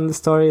lesson from the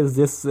story? Is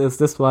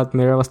this what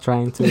Mira was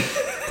trying to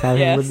tell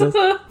him with this?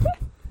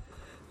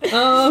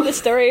 The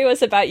story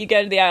was about you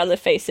go to the Isle of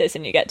Faces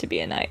and you get to be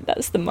a knight.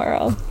 That's the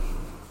moral.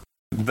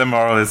 The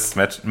moral is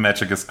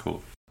magic is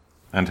cool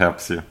and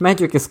helps you.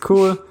 Magic is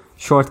cool.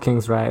 Short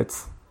King's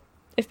rights.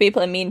 If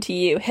people are mean to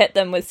you, hit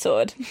them with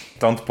sword.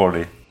 Don't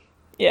bully.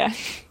 Yeah.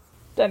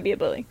 Don't be a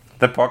bully.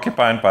 The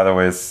porcupine, by the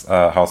way, is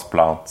house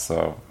plant,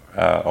 so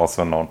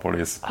also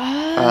non-bullies.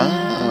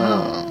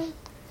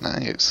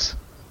 Nice.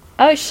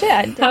 Oh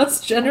shit.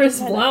 House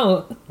Generous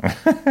Blount.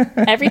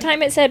 Every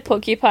time it said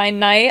Porcupine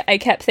Knight, I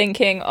kept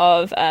thinking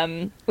of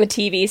the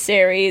TV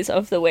series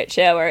of The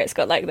Witcher where it's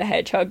got like the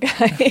hedgehog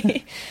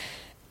guy.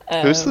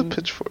 Who's the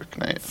pitchfork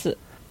knight?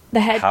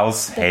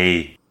 House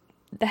hay.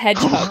 The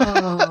hedgehog.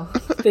 Oh,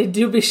 they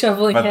do be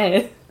shoveling But-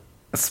 hay.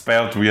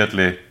 Spelled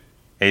weirdly.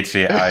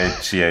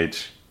 Haigh.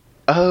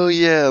 Oh,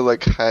 yeah,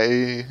 like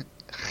high.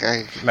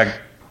 Like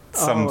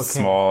some okay.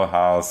 small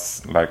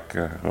house, like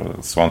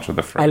swan through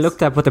the phrase. I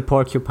looked up what a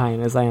porcupine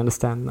is. I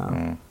understand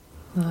now.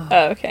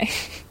 Oh, okay.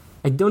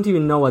 I don't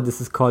even know what this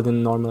is called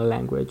in normal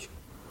language.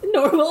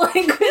 Normal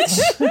language.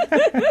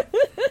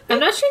 I'm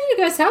not sure you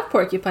guys have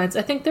porcupines.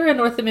 I think they're a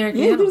North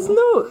American Yeah,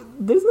 animal.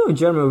 there's no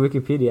German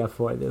Wikipedia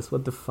for this.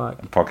 What the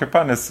fuck?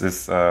 Porcupine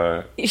is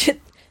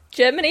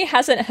Germany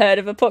hasn't heard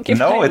of a porcupine.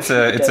 no, it's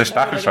a Don't know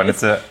Stachelschwein.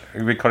 what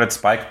it We call it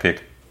spike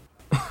pig.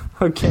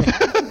 Okay.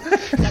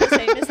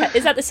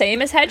 is that the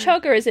same as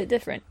hedgehog or is it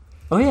different?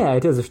 Oh yeah,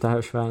 it is a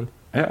Stachelschwein.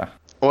 Yeah.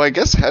 Well, I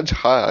guess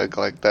hedgehog,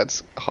 like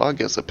that's hog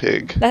is a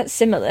pig. That's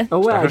similar. Oh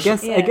well, I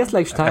Yeah. guess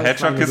like A Stachelschwein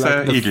hedgehog is like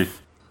an the eagle.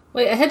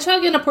 Wait, a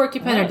hedgehog and a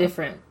porcupine are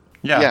different.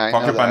 Yeah, Yeah, I know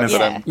porcupine that, is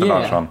but the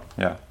large Yeah. one.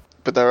 Yeah.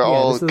 But they're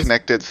all this is-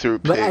 connected through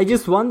pig. But I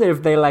just wonder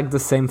if they like the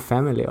same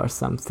family or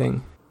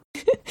something.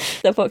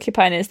 The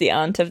porcupine is the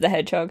aunt of the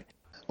hedgehog.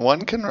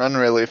 One can run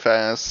really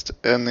fast,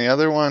 and the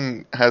other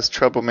one has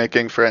trouble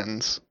making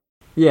friends.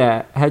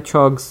 Yeah,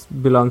 hedgehogs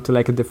belong to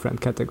like a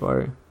different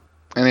category.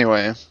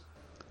 Anyway,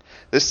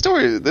 this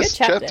chapter.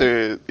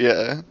 chapter,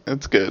 yeah,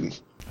 it's good.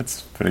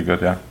 It's pretty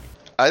good, yeah.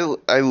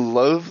 I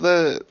love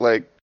the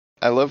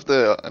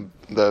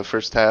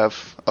first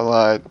half a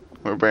lot,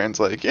 where Bran's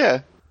like, yeah,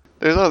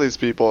 there's all these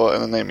people,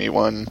 and then they meet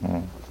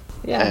one.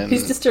 Yeah, And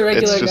he's just a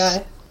regular it's just-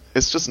 guy.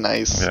 It's just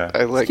nice. Yeah.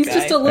 I like He's it.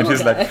 just a And little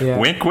he's guy. like, Yeah.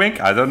 wink,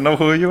 wink, I don't know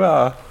who you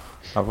are.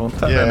 I won't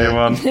tell Yeah.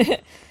 anyone.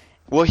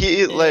 Well,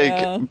 he Yeah.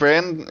 like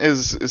Bran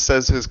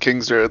says his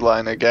King's Road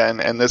line again,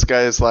 and this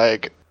guy is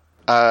like,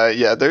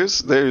 yeah,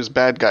 there's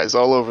bad guys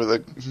all over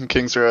the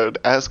King's Road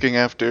asking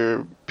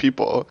after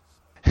people.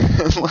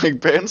 And like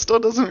Bran still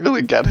doesn't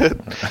really get it,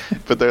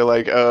 but they're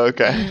like, oh,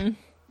 okay.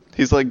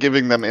 He's like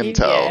giving them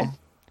intel. Yeah.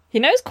 He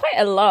knows quite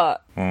a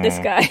lot, this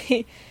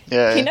guy.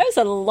 Yeah. He knows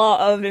a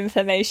lot of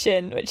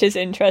information, which is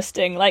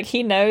interesting. Like,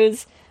 he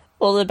knows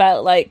all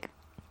about, like,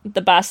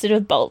 the bastard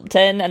of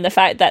Bolton and the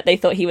fact that they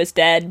thought he was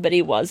dead, but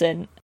he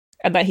wasn't.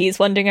 And that he's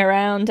wandering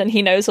around. And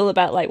he knows all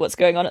about, like, what's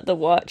going on at the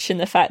Watch and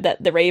the fact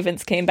that the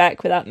Ravens came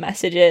back without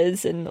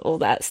messages and all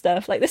that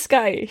stuff. Like, this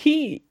guy,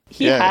 he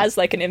has,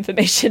 like, an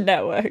information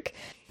network.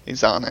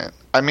 He's on it.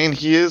 I mean,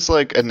 he is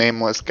like a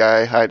nameless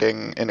guy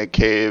hiding in a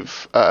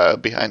cave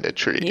behind a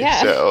tree.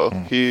 Yeah. So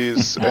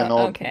he's an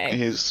old. okay.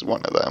 He's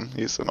one of them.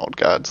 He's an old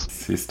god.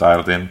 He's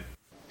dialed in.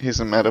 He's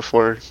a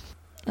metaphor.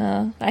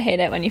 I hate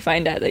it when you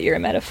find out that you're a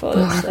metaphor.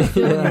 It's like,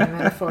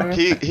 Metaphor.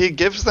 He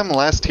gives them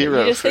last hero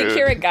you just food. think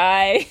you're a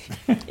guy.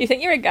 You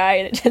think you're a guy,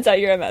 and it turns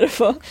out you're a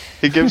metaphor.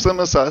 He gives them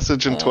a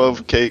sausage and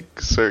 12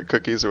 cakes or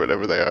cookies or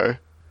whatever they are.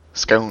 Oh,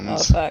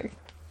 Scones. fuck.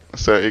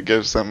 So he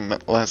gives them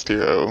last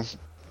hero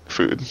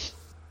food.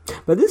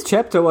 But this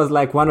chapter was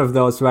like one of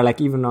those where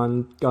like even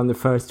on the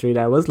first read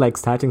I was like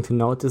starting to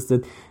notice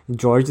that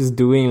George is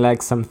doing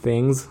like some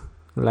things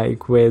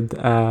like with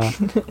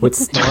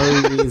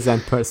stories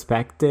and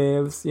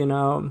perspectives, you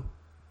know,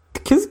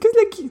 because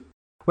like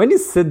when you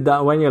sit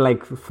down, when you're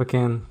like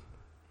fucking,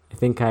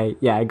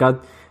 I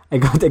got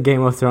a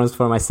Game of Thrones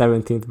for my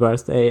 17th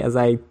birthday, as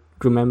I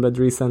remembered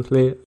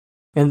recently,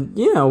 and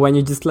you know when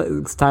you just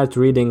like, start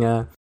reading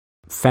a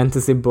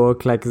fantasy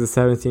book, like as a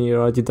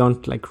 17-year-old, you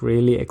don't like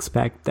really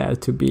expect there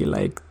to be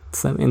like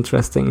some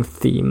interesting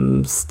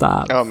theme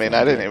stuff. Oh, I mean,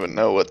 I didn't even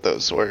know what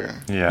those were.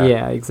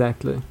 Yeah,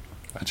 exactly.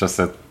 I just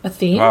said, a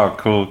theme. Wow,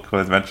 cool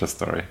adventure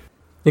story.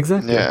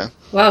 Exactly. Yeah.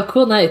 Wow,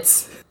 cool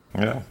nights.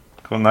 Yeah,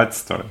 cool night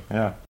story.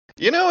 Yeah.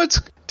 You know,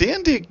 it's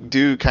D&D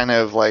do kind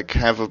of like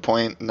have a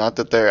point, not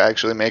that they're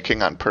actually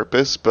making on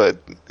purpose, but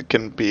it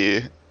can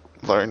be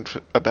learned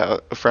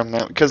about from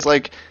them. Because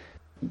like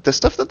the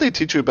stuff that they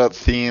teach you about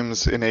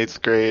themes in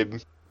 8th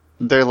grade,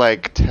 they're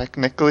like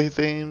technically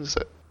themes,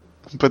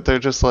 but they're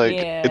just like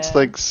it's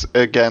like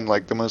again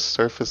like the most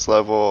surface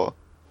level.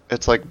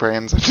 It's like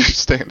Bran's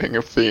understanding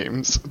of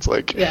themes. It's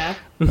like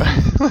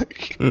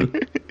like,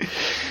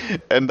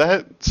 and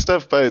that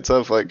stuff by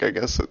itself, like I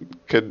guess it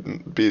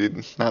could be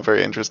not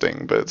very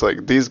interesting, but it's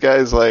like these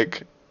guys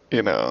like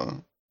you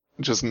know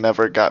just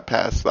never got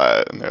past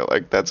that, and they're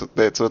like that's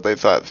what they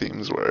thought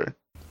themes were.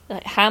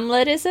 Like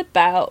Hamlet is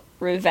about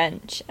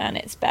revenge, and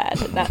it's bad.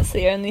 That's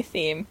the only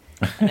theme,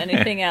 and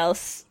anything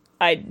else,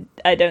 I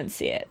don't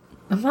see it.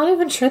 I'm not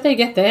even sure they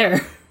get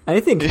there.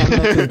 I think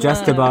Hamlet is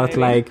just about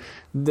like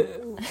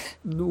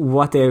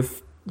what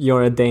if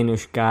you're a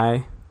Danish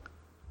guy?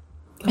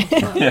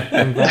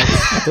 And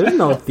there's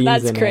no themes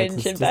That's in cringe it.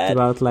 It's and just bad.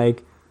 about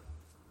like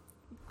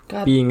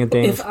God, being a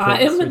Danish if I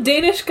am a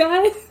Danish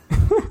guy?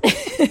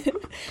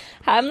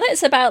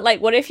 Hamlet's about like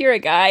what if you're a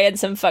guy and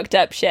some fucked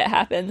up shit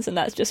happens, and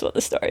that's just what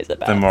the story's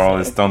about. The moral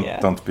is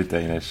don't be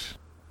Danish.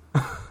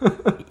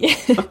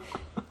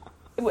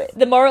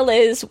 The moral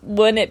is,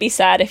 wouldn't it be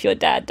sad if your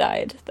dad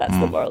died? That's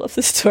the moral of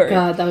the story.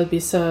 God, that would be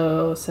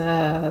so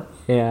sad.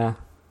 Yeah.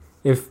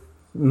 If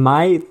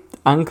my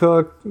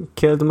uncle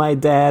killed my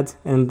dad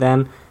and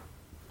then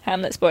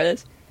Hamlet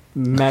spoilers.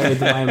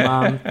 married my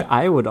mom,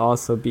 I would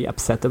also be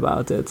upset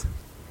about it.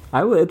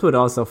 It would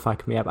also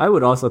fuck me up. I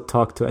would also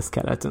talk to a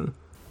skeleton.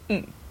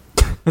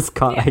 It's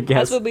called, I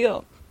guess. That's what we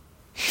all.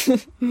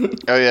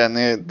 Oh yeah, and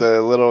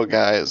the little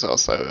guy is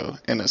also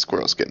in a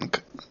squirrel skin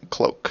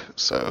cloak,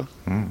 so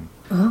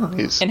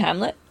he's In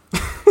Hamlet?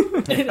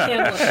 In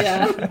Hamlet,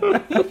 yeah.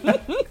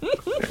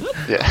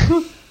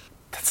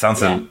 That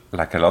sounds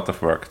like a lot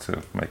of work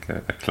to make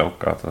a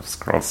cloak out of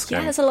squirrel skin.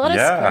 Yeah, there's a lot of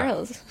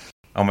squirrels.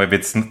 Or maybe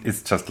it's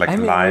just like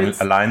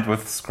aligned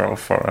with scroll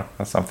fur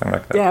or something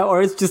like that. Yeah,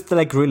 or it's just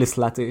like really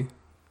slutty.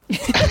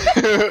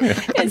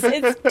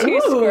 It's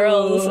 2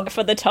 squirrels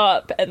for the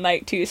top and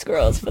like 2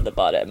 squirrels for the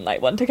bottom,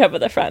 like one to cover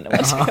the front and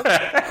one to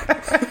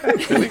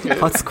cover.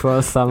 Hot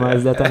Squirrel Summer,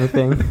 is that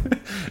anything?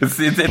 It's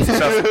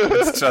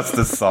just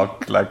a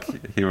sock like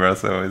he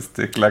wears always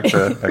stick like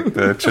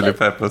the chili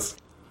peppers.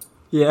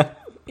 Yeah.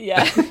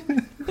 Yeah.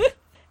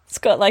 It's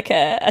got like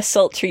a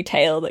sultry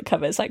tail that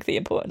covers like the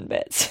important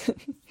bits.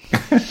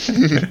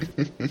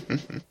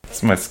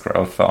 It's my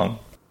scroll thong.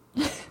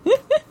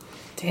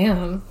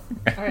 Damn.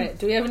 All right.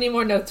 Do we have any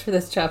more notes for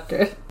this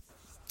chapter?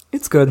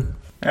 It's good.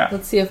 Yeah.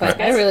 Let's see if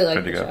I really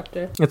like the good.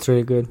 chapter. It's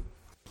really good.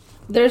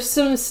 There's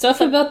some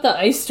stuff about the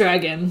ice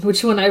dragon,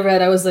 which when I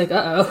read, I was like,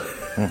 uh-oh.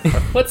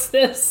 What's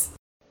this?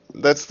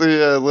 That's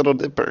the Little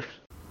Dipper.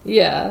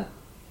 Yeah.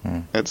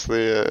 It's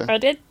the I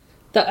did.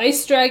 The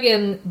ice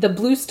dragon, the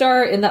blue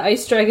star in the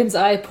ice dragon's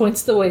eye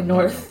points the way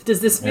north.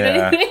 Does this mean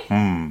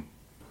anything?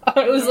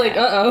 I was like,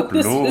 uh-oh,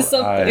 this Blue is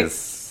something.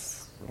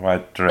 eyes,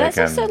 white dragon. That's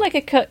also like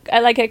it's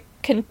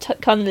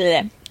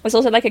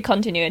also like a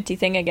continuity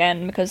thing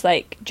again, because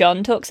like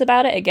John talks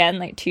about it again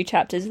like 2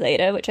 chapters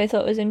later, which I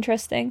thought was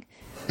interesting.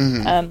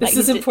 This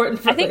is important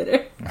for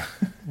later.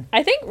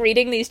 I think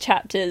reading these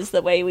chapters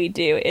the way we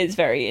do is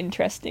very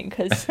interesting,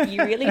 because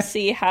you really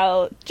see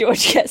how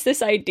George gets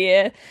this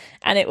idea,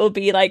 and it will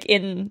be like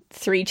in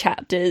 3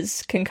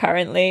 chapters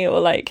concurrently, or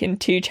like in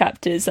 2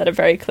 chapters that are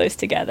very close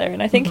together.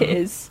 And I think it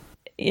is,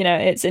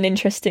 it's an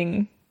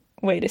interesting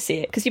way to see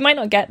it, because you might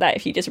not get that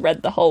if you just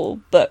read the whole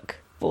book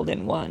all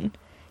in one.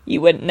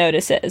 You wouldn't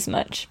notice it as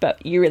much,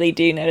 but you really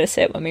do notice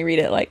it when we read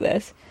it like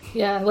this.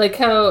 Yeah, like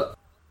how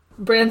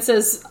Bran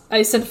says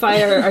ice and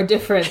fire are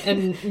different,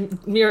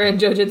 and Mira and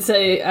Jojen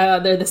say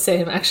they're the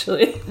same,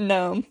 actually.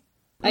 No.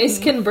 Ice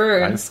can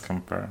burn. Ice can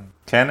burn.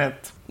 Can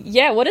it?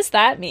 Yeah, what does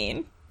that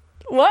mean?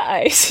 What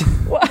ice?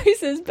 What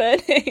ice is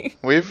burning?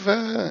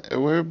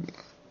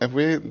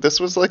 This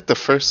was like the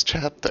first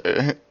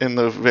chapter in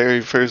the very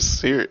first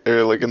series,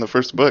 or like in the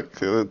first book.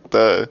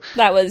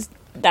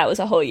 That was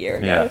a whole year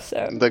ago,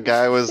 so... The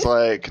guy was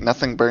like,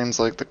 nothing burns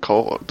like the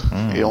cold.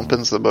 He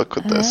opens the book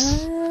with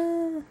this.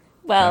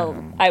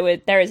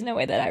 There is no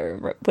way that I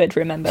would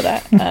remember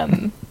that.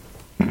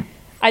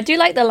 I do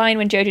like the line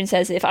when Jojen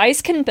says, if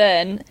ice can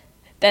burn,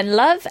 then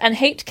love and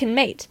hate can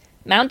mate.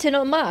 Mountain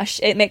or marsh,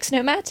 it makes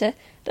no matter.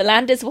 The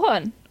land is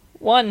one.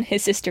 One,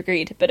 his sister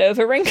agreed, but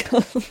over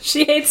wrinkle.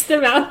 She hates the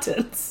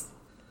mountains.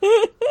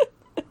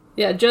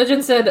 Yeah,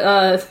 Jojen said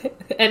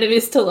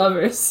enemies to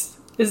lovers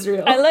is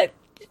real.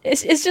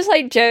 It's just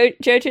like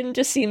Jojen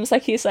just seems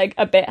like he's like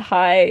a bit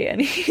high,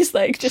 and he's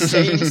like just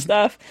saying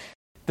stuff.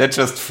 They're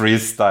just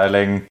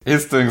freestyling.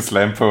 He's doing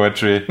slam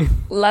poetry.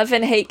 Love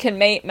and hate can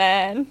mate,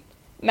 man.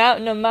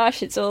 Mountain or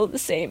marsh, it's all the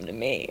same to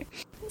me.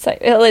 It's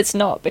like, well, it's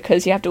not,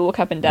 because you have to walk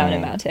up and down a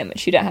mountain,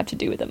 which you don't have to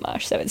do with a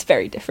marsh, so it's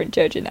very different,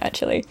 Jojen,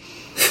 actually.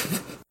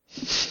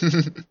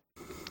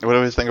 What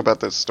do we think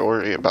about this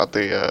story about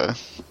the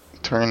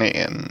attorney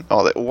and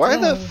all that? Why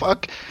the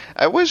fuck?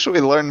 I wish we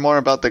learned more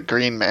about the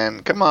Green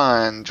Man. Come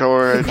on,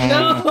 George.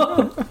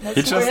 No!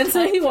 He just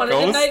he wanted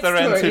a goes night there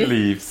and he story.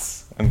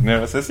 leaves. And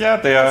Mira says, yeah,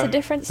 they are. It's a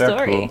different they're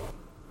story. Cool.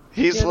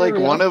 He's like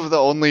one of the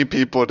only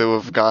people to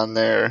have gone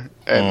there,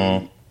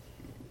 and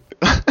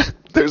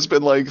there's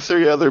been like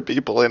 3 other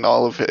people in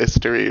all of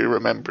history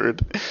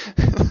remembered.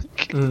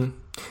 Do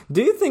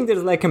you think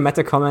there's like a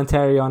meta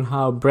commentary on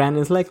how Bran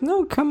is like,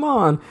 no, come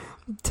on,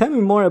 tell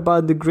me more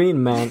about the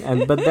Green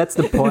Man, but that's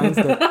the point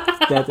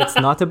that it's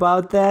not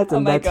about that,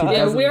 and that he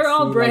doesn't we're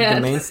all see, Bran. like,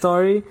 the main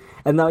story.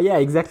 And now, yeah,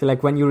 exactly.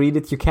 Like when you read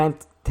it, you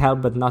can't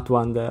help but not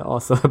wonder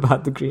also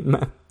about the Green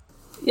Man.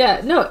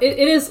 Yeah, no, it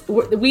is.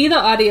 We, the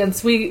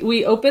audience,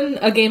 we open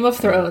a Game of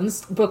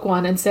Thrones book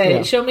 1 and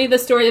say, show me the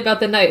story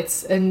about the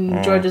knights.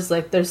 And George is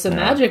like, there's some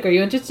magic. Are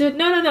you interested?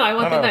 No, I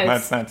want the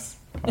knights. Nice.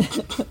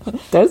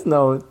 There's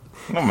no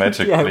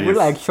magic, yeah, please. we're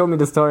like, show me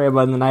the story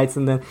about the knights,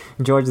 and then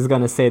George is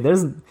gonna say,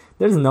 there's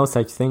no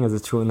such thing as a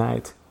true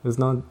knight. There's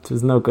no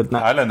good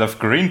knight. Island of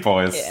Green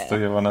Boys. Yeah. Do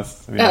you want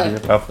to hear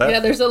about that? Yeah,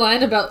 there's a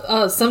line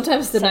about,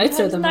 sometimes the knights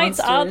are the Knights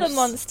monsters. are the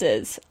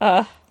monsters.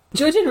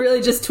 Jojen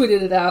really just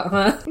tweeted it out,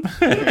 huh?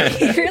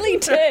 He really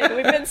did.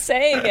 We've been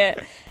saying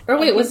it. Or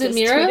wait, He was it just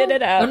Mira? tweeted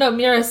it out. Oh no,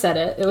 Mira said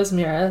it. It was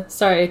Mira.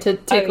 Sorry to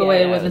take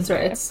away it women's was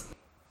Mira. rights.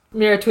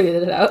 Mira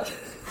tweeted it out.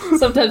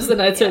 Sometimes the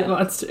knights are the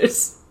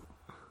monsters.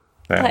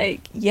 Yeah.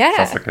 Like,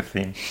 yeah. Sounds like a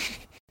theme.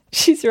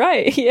 She's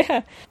right,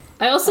 yeah.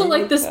 I also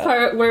like this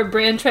part where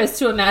Bran tries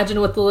to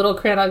imagine what the little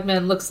Crannog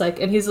man looks like,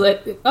 and he's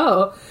like,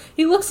 oh,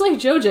 he looks like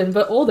Jojen,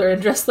 but older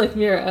and dressed like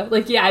Mira.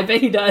 Like, yeah, I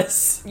bet he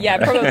does. Yeah,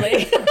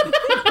 probably.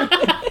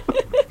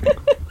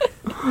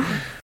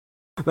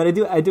 But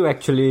I do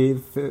actually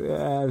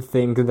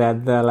think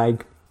that the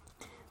like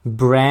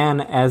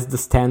Bran as the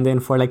stand-in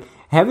for like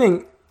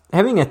having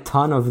a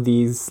ton of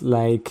these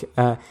like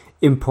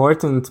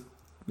important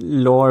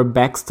lore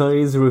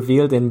backstories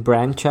revealed in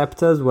Bran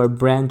chapters, where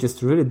Bran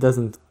just really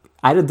doesn't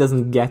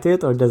get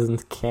it or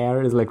doesn't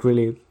care, is like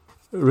really,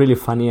 really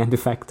funny and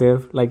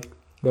effective. Like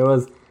there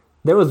was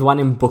one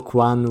in book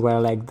 1 where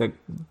like the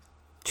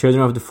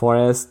Children of the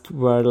Forest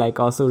were like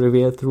also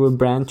revealed through a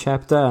Bran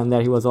chapter, and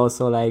there he was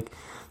also like,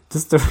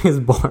 this story is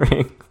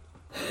boring.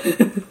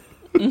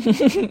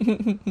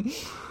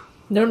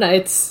 No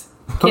knights.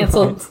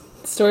 Cancelled.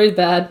 Story's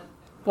bad.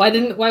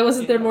 Why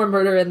wasn't there more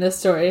murder in this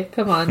story?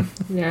 Come on,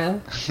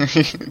 Mira.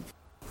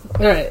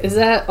 Alright, is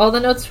that all the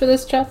notes for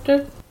this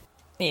chapter?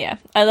 Yeah.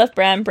 I love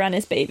Bran. Bran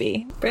is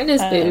baby. Bran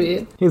is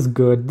baby. He's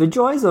good. The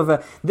joys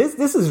of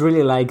this is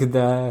really like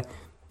the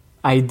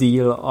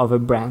ideal of a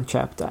Bran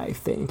chapter, I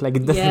think. Like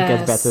it doesn't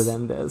get better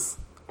than this.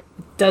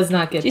 Does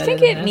not get Do you better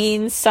think than it this.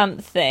 means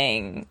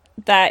something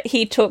that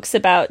he talks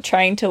about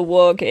trying to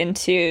walk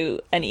into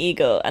an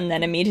eagle, and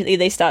then immediately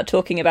they start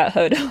talking about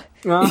Hodor?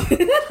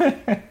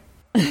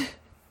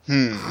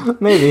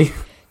 Maybe.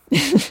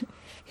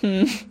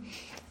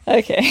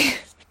 Okay.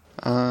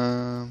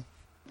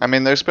 I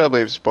mean, there's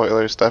probably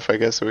spoiler stuff, I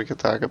guess, that we could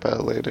talk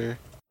about later.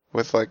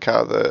 With, like,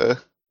 how the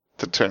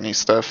tourney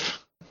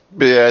stuff.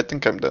 But yeah, I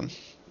think I'm done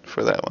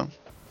for that one.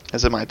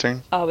 Is it my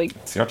turn?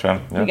 It's your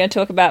turn. Yeah. We're going to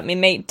talk about me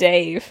mate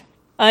Dave.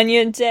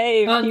 Onion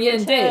Dave.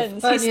 Onion Dave.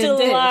 He's Onion still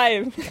Dave.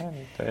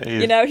 alive.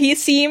 Dave. You know, he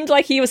seemed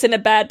like he was in a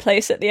bad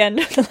place at the end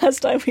of the last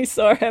time we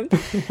saw him.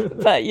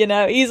 But, you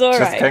know, he's alright.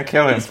 Just can't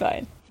kill him. He's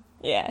fine.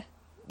 Yeah.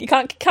 You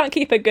can't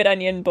keep a good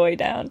onion boy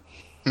down.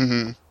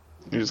 Mm-hmm.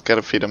 You just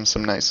gotta feed him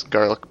some nice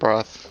garlic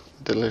broth.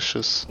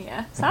 Delicious.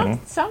 Yeah.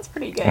 Sounds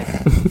pretty good.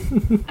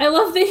 I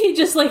love that he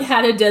just like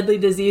had a deadly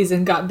disease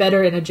and got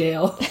better in a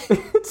jail.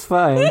 It's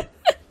fine.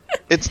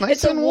 It's nice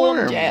It's a and warm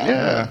warm. jail.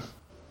 Yeah.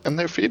 And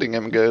they're feeding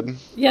him good.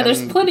 Yeah, there's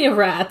And plenty of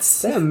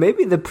rats. Yeah,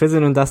 maybe the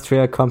prison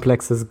industrial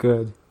complex is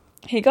good.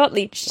 He got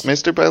leeched.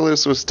 Mr.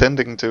 Bylus was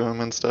tending to him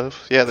and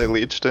stuff. Yeah, they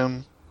leeched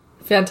him.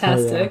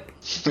 Fantastic.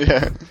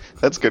 Yeah,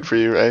 that's good for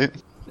you, right?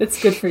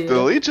 It's good for you.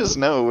 The leeches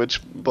know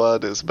which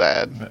blood is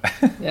bad.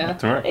 Yeah.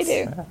 It works.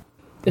 They do.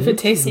 If it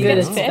tastes You good, get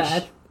it's fish.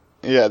 bad.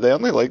 Yeah, they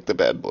only like the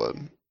bad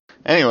blood.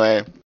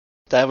 Anyway,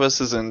 Davos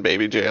is in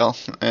baby jail,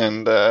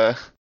 and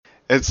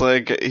it's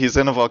like he's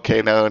in a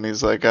volcano, and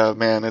he's like, oh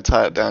man, it's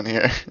hot down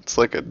here. It's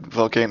like a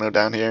volcano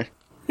down here.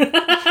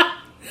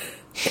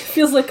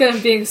 Feels like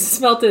I'm being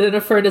smelted in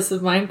a furnace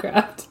of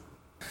Minecraft.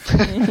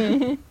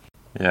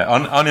 Yeah,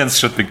 onions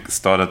should be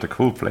stored at a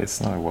cool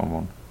place, not a warm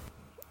one.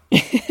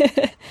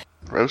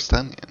 Roast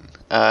onion.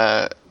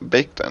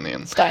 Baked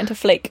onion. Starting to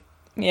flake.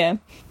 Yeah.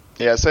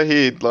 Yeah, so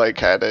he like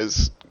had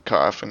his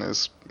cough and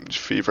his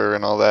fever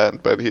and all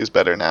that, but he's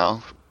better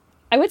now.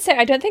 I would say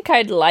I don't think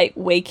I'd like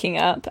waking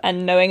up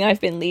and knowing I've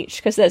been leeched,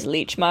 because there's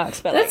leech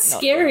marks. But That's like, not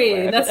scary.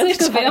 everywhere. That's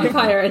like a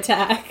vampire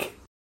attack.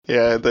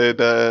 Yeah, they'd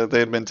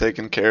been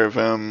taking care of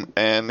him,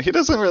 and he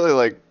doesn't really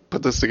like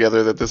put this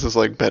together that this is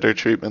like better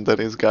treatment that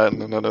he's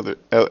gotten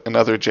in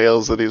other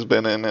jails that he's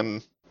been in,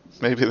 and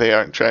maybe they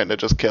aren't trying to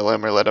just kill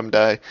him or let him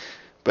die,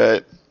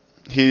 but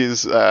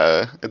He's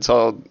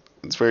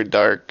it's very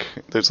dark.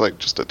 There's like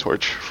just a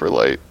torch for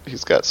light.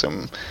 He's got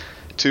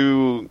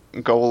two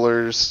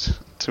goalers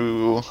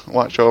to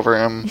watch over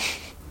him.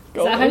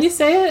 Is that how you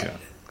say it? Yeah.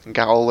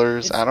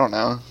 Gowlers, I don't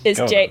know. It's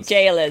jailers.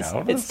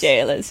 Gowlers? It's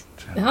jailers.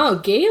 Oh,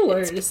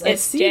 gaylers.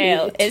 It's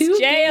jail. It's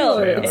jail.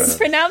 It's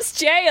pronounced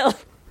jail.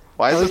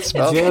 Why is it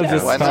spelled Jail like that?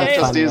 just Why not spelled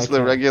just funny, use like the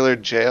that. regular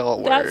jail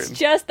word?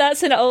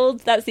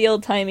 That's the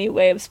old timey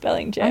way of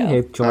spelling I jail.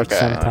 hate George Okay,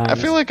 sometimes. I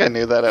feel like I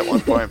knew that at one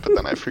point, but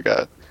then I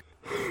forgot.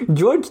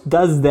 George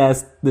does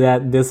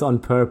this on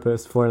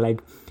purpose for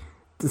like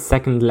the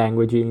second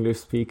language English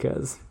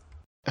speakers.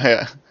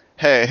 Yeah.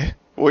 Hey,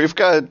 we've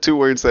got two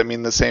words that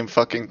mean the same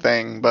fucking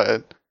thing,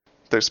 but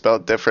they're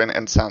spelled different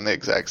and sound the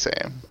exact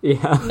same.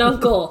 Yeah.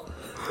 Nuncle.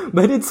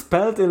 But it's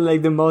spelled in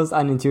like the most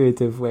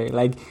unintuitive way.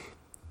 Like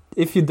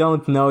if you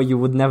don't know, you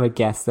would never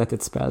guess that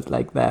it's spelled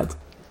like that.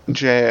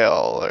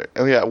 Jail.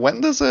 Oh yeah,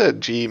 when does a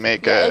G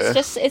make a...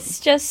 It's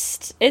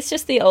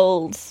just the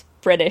old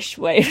British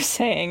way of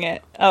saying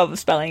it, of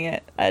spelling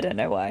it. I don't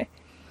know why.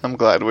 I'm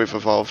glad we've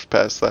evolved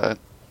past that.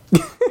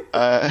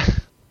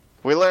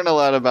 We learn a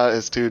lot about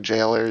his two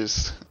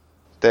jailers.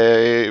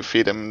 They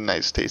feed him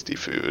nice, tasty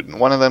food.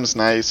 One of them's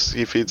nice.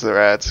 He feeds the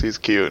rats. He's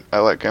cute. I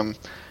like him.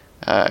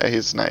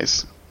 He's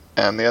nice.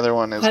 And the other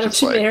one is Why don't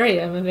just you like... marry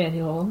him,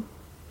 Emmanuel?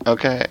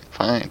 Okay,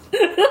 fine.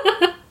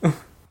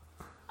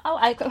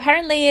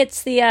 Apparently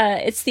it's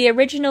the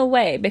original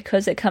way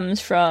because it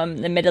comes from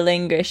the Middle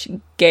English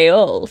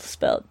Gaol,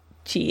 spelled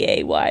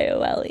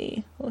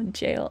Gayole, or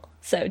jail.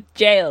 So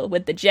jail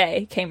with the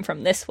J came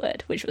from this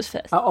word, which was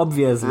first.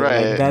 Obviously,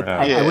 Right, like that.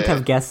 right. I would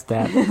have guessed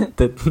that.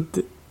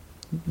 that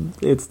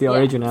it's the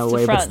original it's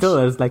way, but French. still,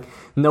 there's like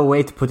no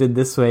way to put it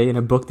this way in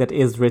a book that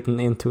is written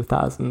in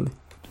 2000.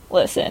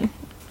 Listen,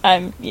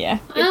 yeah.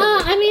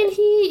 I mean,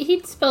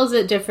 he spells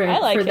it different I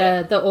like for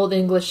it. the Old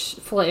English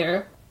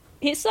flair.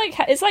 It's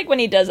like when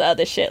he does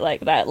other shit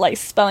like that, like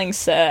spelling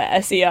Sir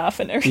S-E-R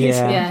for no reason.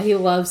 Yeah. Yeah, he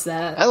loves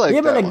that. I like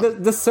Yeah, that but like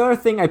one. the Sir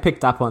thing, I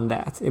picked up on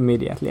that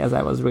immediately as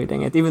I was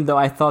reading it, even though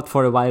I thought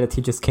for a while that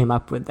he just came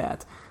up with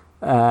that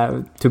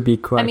to be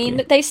quirky. I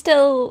mean, they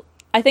still...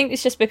 I think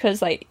it's just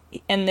because, like,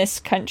 in this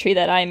country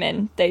that I'm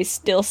in, they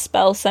still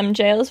spell some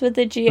jails with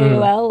the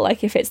G-A-O-L.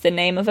 Like, if it's the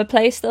name of a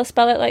place, they'll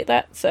spell it like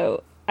that.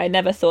 So I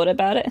never thought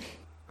about it.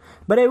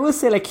 But I will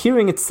say, like,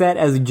 hearing it said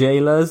as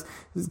jailers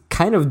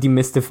kind of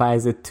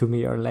demystifies it to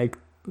me, or like,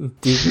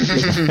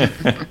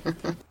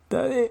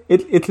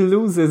 it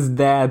loses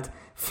that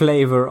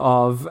flavor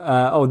of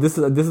this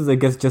is I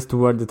guess just a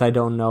word that I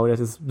don't know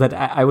that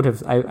I would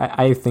have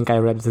I think I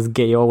read it as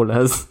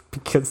gayolas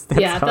because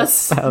that's how it's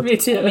spelled. Me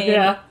too. I mean,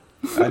 yeah,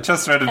 I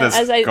just read it as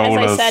As I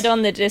goalless said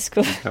on the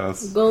Discord.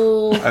 because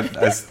goal. I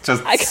just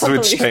I can't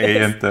switched believe A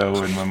this. and the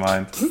O in my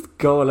mind.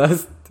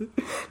 Goalless.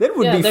 That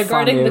would Yeah, be they're funny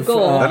guarding the if,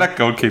 goal. They're like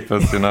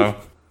goalkeepers, you know.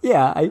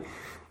 yeah,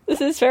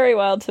 This is very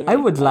wild to me. I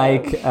would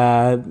like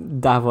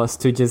Davos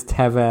to just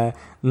have a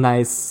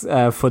nice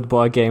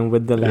football game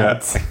with the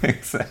lads. Yeah,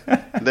 exactly.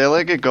 They're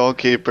like a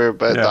goalkeeper,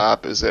 but Yeah. the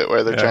opposite,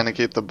 where they're Yeah. trying to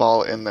keep the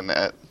ball in the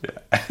net.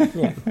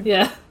 Yeah.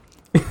 Yeah.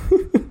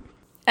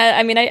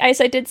 I mean, as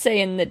I did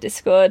say in the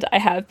Discord, I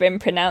have been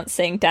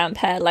pronouncing damp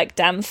hair like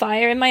damn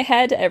fire in my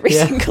head every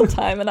Yeah. single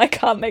time, and I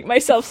can't make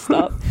myself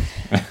stop.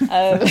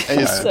 I used to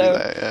do So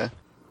that, yeah.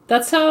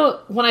 That's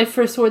how, when I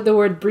first heard the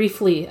word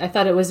briefly, I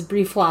thought it was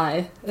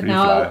briefly. And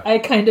now Briefly. I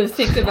kind of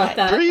think about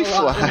that a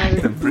lot. when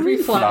I-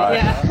 Briefly.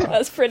 yeah.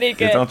 that's pretty You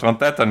good. don't want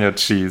that on your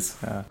cheese.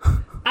 Yeah.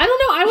 I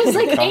don't know, I was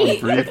like Can't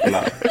 8. breathe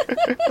like.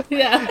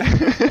 Yeah.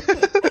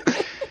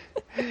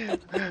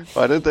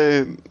 Why did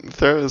they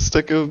throw a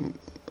stick of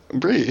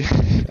brie?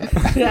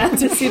 Yeah,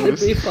 to see the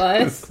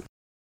briefly.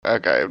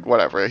 Okay,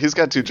 whatever. He's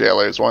got two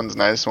jailers. One's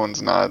nice,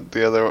 one's not.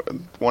 The other,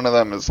 one of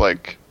them is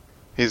like,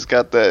 he's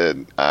got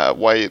the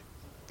white,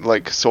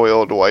 like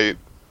soiled white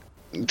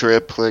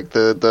drip, like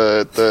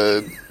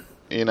the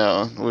you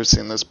know, we've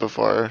seen this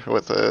before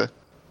with a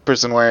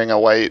person wearing a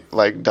white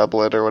like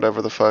doublet or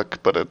whatever the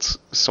fuck, but it's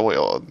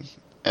soiled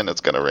and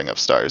it's got a ring of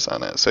stars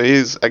on it. So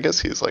I guess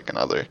he's like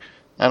another.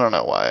 I don't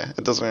know why.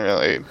 It doesn't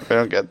really. We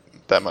don't get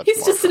that much. He's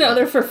more just from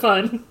another him. for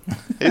fun.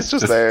 He's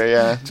just there,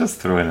 yeah. Just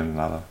throw in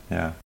another.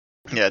 Yeah.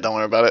 Yeah, don't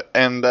worry about it.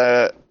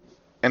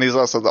 And he's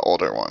also the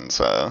older one,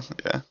 so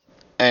yeah.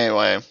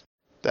 Anyway,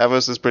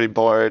 Davos is pretty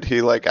bored.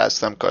 He like asks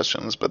them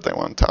questions, but they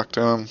won't talk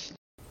to him.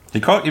 He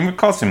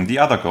calls him the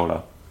other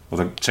goaler or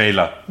the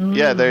jailer.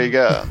 Yeah, there you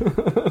go.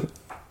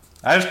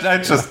 I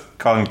just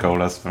call him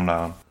goalers from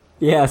now on.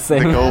 Yeah,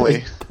 same. The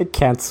goalie. I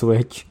can't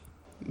switch.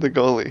 The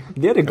goalie.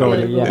 The other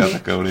goalie, Yeah. yeah. The other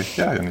goalie.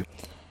 Yeah, you need-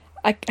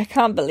 I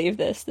can't believe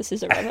this. This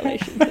is a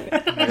revelation to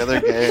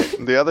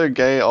me. The other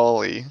gay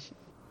Ollie.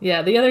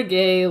 Yeah, the other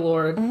gay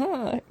lord.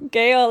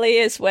 Gay Ollie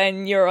is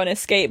when you're on a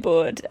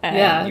skateboard and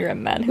Yeah. you're a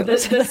man who The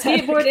lives with a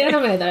skateboard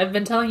anime that I've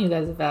been telling you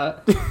guys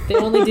about. They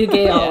only do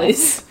gay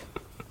ollies.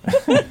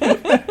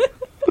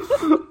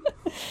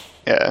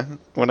 Yeah.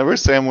 Whenever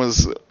Sam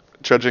was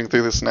trudging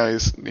through the snow,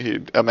 he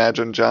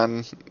imagined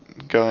John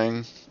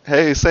going,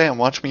 "Hey Sam,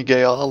 watch me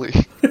gay Ollie."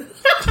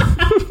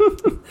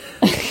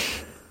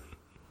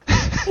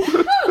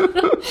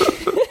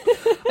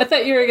 I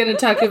thought you were going to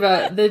talk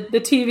about the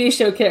TV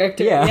show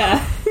character.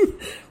 Yeah.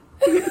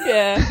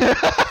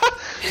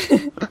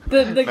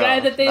 The guy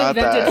that they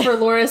invented for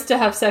Loris to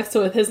have sex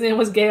with, his name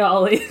was Gay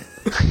Ollie.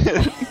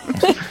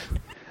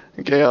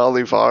 Gay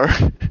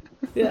Olivar.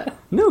 Yeah.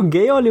 No,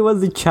 Gay Ollie was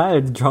the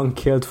child John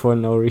killed for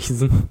no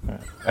reason.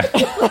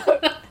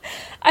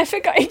 I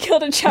forgot he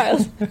killed a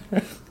child.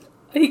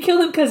 He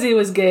killed him because he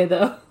was gay,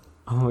 though.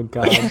 Oh my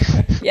god.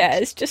 Yeah,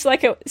 it's just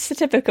like it's a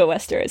typical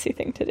Westerosi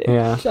thing to do.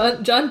 Yeah.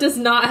 John does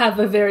not have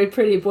a very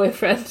pretty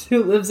boyfriend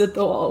who lives at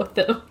the wall with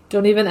him.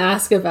 Don't even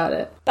ask about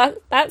it.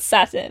 That's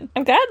satin.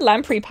 I'm glad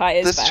Lamprey Pie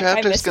is this back.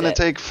 chapter's going to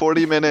take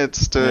 40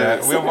 minutes to...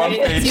 Yeah, we're one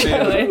page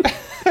in.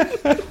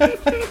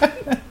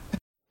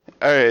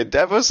 Alright,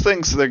 Davos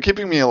thinks they're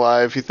keeping me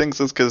alive. He thinks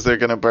it's because they're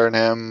going to burn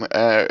him,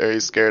 or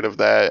he's scared of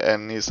that,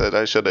 and he said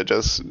I should have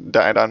just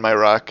died on my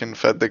rock and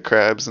fed the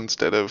crabs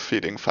instead of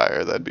feeding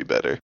fire. That'd be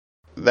better.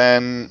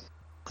 Then,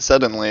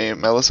 suddenly,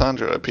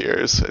 Melisandre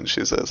appears, and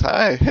she says,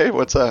 hi, hey,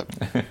 what's up?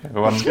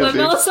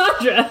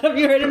 Melisandre, have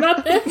you heard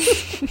about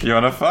this? You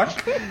wanna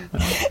fuck?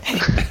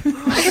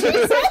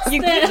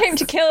 You came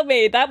to kill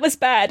me. That was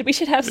bad. We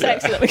should have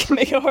sex so that we can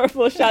make a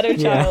horrible shadow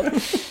child.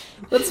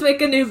 Let's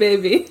make a new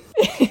baby.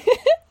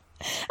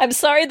 I'm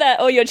sorry that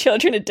all your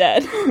children are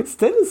dead.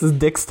 Stannis'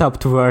 dick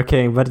stopped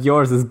working, but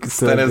yours is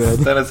so good.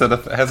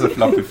 Stannis has a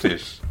floppy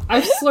fish.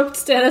 I've slurped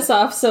Stannis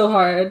off so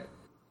hard.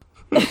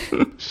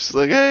 She's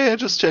like, hey,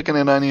 just checking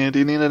in on you. Do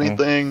you need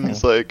anything?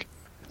 He's like,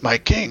 my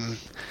king,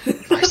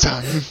 my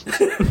son,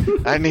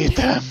 I need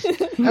them.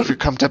 Have you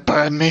come to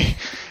burn me?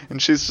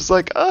 And she's just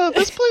like, oh,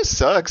 this place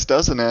sucks,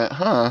 doesn't it?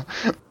 Huh?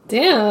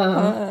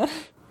 Damn.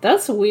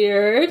 That's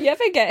weird. You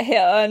ever get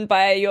hit on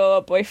by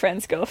your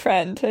boyfriend's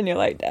girlfriend and you're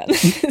like, damn,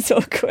 it's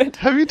awkward.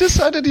 Have you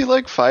decided you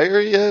like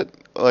fire yet?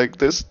 Like,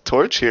 this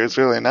torch here is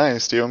really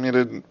nice. Do you want me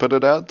to put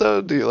it out,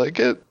 though? Do you like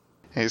it?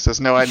 And he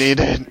says, no, I need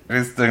it.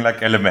 He's doing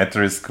like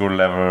elementary school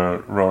level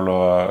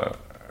roller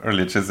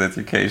religious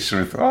education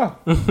with,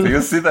 do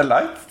you see the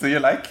light? Do you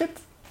like it?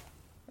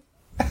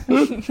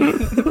 And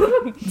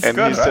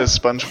good, he says,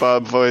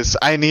 SpongeBob voice,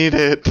 I need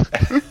it.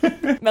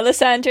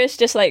 Melisandre's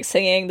just like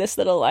singing this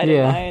little line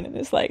of mine and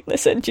it's like,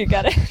 listen, do you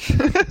get it?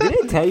 Did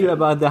I tell you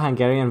about the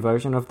Hungarian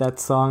version of that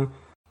song?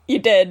 You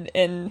did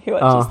in Who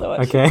Watches the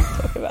Watch. Okay.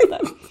 Talk about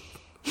that.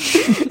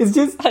 It's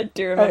just I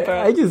do remember.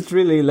 I just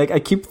really like. I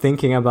keep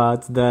thinking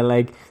about the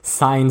like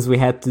signs we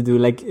had to do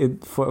like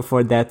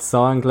for that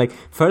song. Like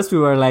first we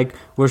were like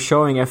we're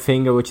showing a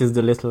finger, which is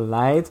the little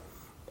light.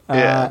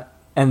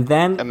 And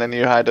then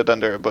you hide it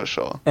under a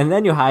bushel. And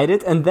then you hide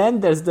it, and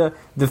then there's the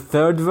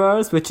third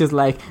verse, which is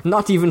like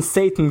not even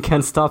Satan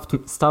can stop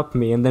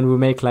me. And then we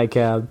make like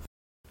a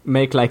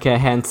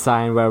hand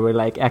sign where we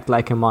like act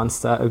like a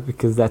monster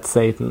because that's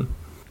Satan.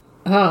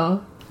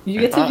 Oh. You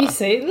get to be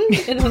Satan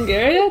in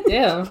Hungary?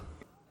 Damn.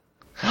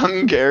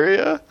 Hungary?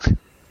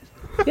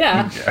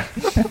 Yeah.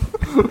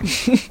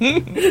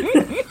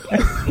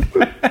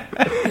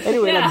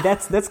 Anyway, like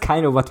that's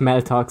kind of what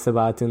Mel talks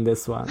about in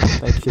this one.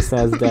 Like she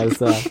says there's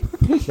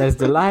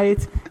the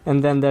light,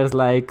 and then there's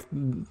like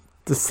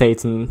the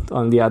Satan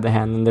on the other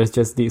hand, and there's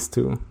just these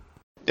two.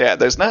 Yeah,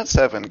 there's not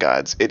 7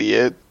 gods,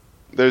 idiot.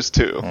 There's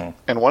 2.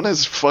 And one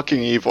is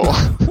fucking evil.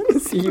 One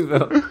is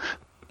evil.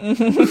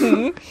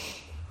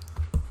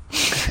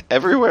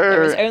 Everywhere.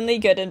 There is only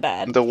good and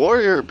bad. The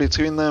warrior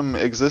between them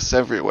exists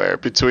everywhere.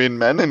 Between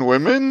men and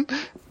women,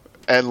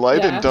 and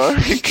light and dark.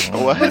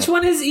 What? Which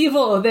one is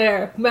evil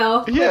there,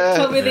 Mel?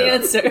 Tell me the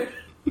answer.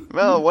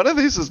 Mel, one of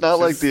these is not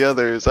like the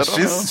others. I don't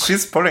know.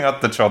 She's pulling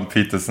out the John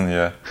Peterson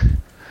here.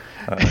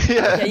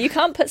 Yeah, you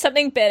can't put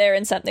something bitter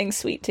and something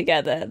sweet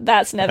together.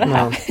 That's never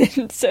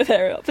happened. So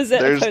they're opposite.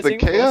 There's the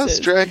Chaos forces.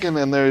 Dragon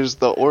and there's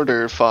the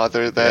Order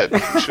Father that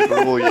should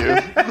rule you.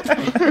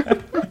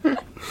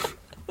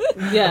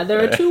 Yeah,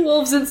 there are 2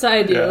 wolves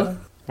inside you.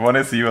 One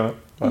is evil,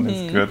 one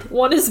is good.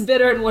 One is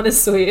bitter and one is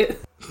sweet.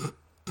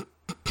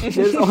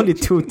 There's only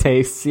 2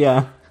 tastes,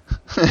 yeah.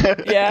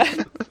 Yeah.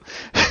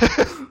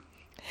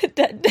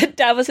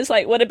 Davos is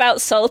like, what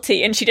about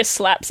salty? And she just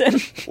slaps him.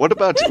 What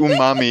about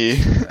umami?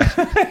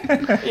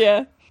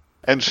 Yeah.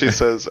 And she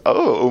says,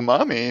 oh,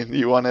 umami,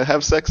 you want to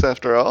have sex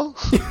after all?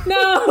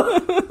 No!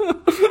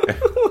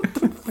 What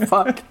the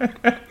fuck?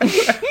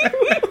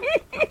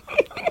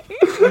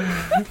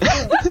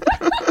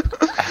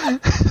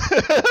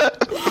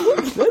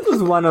 That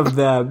was one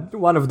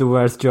of the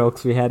worst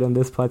jokes we had on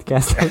this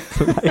podcast.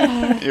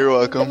 You're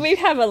welcome. We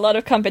have a lot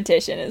of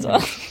competition as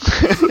well.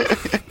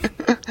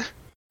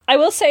 I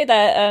will say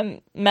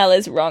that Mel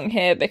is wrong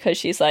here because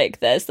she's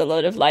like, there's the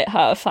Lord of Light,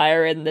 Heart of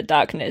Fire, and the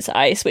Darkness,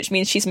 Ice, which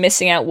means she's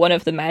missing out one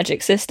of the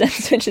magic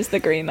systems, which is the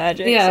green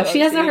magic. Yeah, so she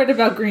hasn't heard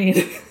about green.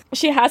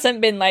 She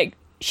hasn't been like,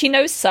 she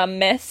knows some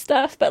myth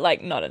stuff, but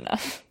like not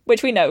enough.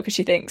 Which we know because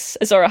she thinks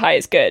Azor Ahai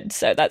is good,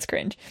 so that's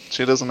cringe.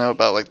 She doesn't know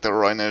about like the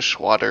Rhoynish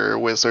water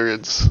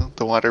wizards,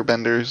 the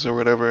waterbenders or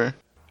whatever.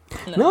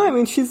 No, I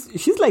mean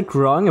she's like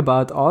wrong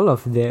about all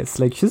of this.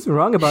 Like she's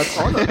wrong about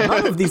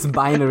none of these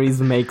binaries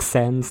make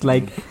sense.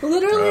 Like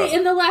literally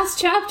in the last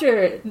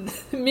chapter,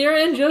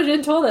 Mira and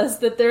Jojen told us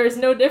that there is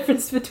no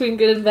difference between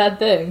good and bad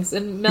things,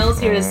 and Mel's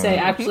here to say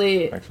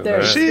actually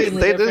they're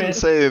extremely they different. didn't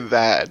say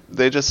that.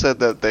 They just said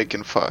that they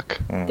can fuck.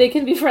 They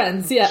can be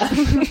friends, yeah.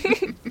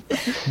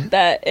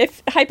 That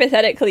if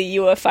hypothetically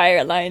you were fire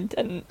aligned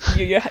and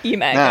you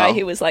met a guy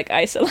who was like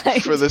ice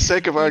aligned, for the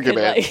sake of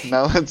argument,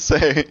 now let's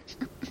say.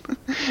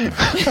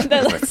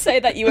 Then let's say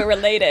that you were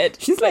related.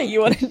 She's like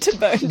you wanted to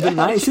bone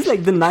down. She's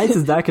like the night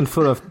is dark and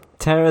full of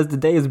terrors. The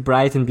day is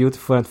bright and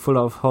beautiful and full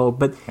of hope.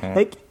 But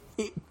like,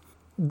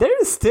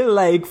 there is still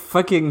like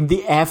fucking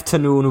the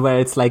afternoon where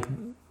it's like,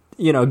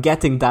 you know,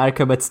 getting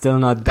darker but still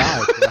not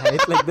dark,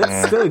 right? Like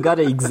that's still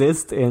gotta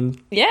exist in.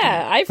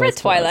 Yeah, I've read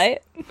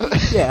Twilight.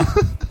 Yeah,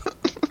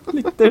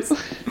 like, there's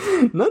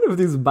none of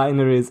these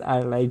binaries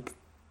are like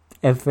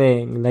a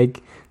thing.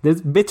 Like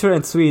there's bitter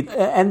and sweet,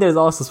 and there's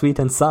also sweet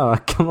and sour.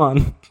 Come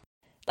on.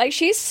 Like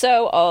she's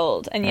so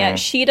old, and yet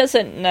she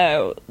doesn't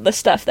know the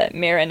stuff that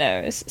Mira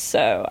knows.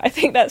 So I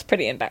think that's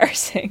pretty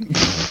embarrassing.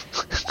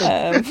 It's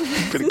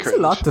a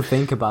lot to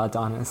think about,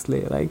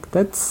 honestly. Like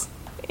that's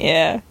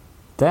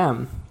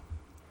damn.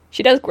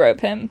 She does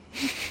grope him.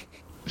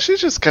 She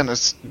just kind of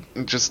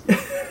just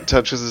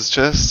touches his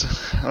chest.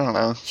 I don't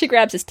know. She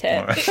grabs his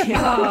tit.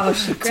 Oh,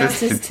 she grabs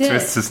his tit.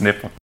 Twists his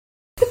nipple.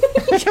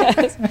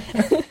 Yes.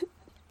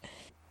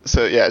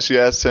 So yeah, she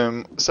asked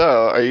him,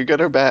 so are you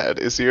good or bad?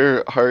 Is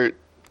your heart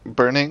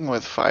burning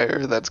with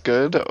fire that's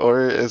good,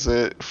 or is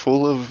it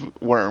full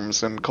of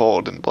worms and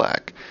cold and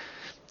black?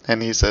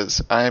 And he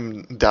says,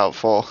 I'm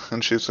doubtful.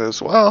 And she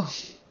says, well,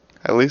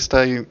 at least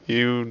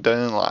you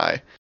didn't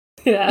lie.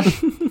 Yeah.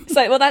 It's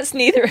like, well, that's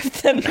neither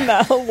of them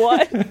now.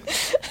 What?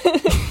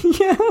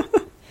 Yeah.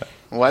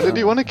 Why did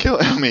you want to kill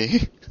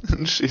me?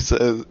 And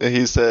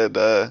he said,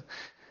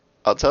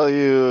 I'll tell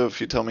you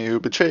if you tell me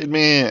who betrayed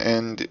me.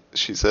 And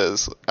she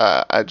says,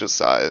 I just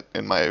saw it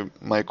in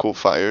my cool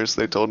fires.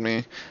 They told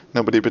me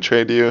nobody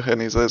betrayed you.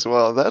 And he says,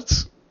 well,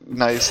 that's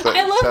nice. That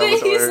I love Salvador...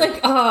 that he's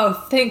like,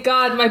 oh, thank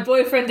God my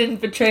boyfriend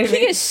didn't betray me.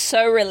 He is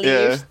so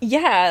relieved.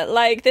 Yeah,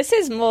 like, this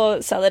is more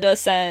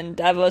Salados and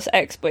Davos'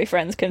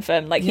 ex-boyfriends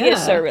confirmed. Like, he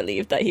is so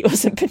relieved that he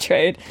wasn't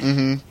betrayed.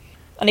 Mm-hmm.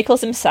 And he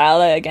calls him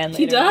Sala again.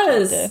 He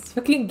does.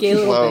 Fucking gay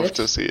little Love bitch.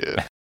 to see it.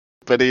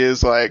 But he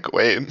is like,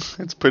 wait,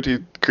 it's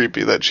pretty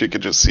creepy that she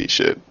could just see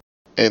shit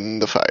in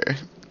the fire.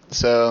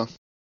 So,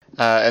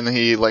 and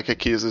he, like,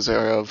 accuses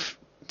her of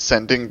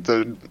sending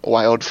the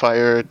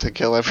wildfire to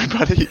kill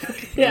everybody.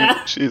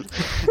 Yeah.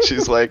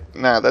 She's like,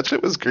 nah, that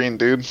shit was green,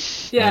 dude.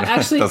 Yeah,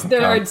 actually,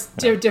 there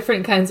are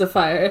different kinds of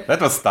fire. That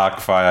was dark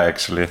fire,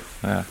 actually.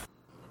 Yeah.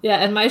 Yeah,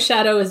 and my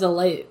shadow is a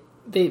light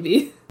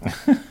baby.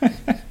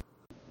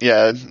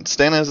 Yeah,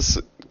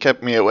 Stannis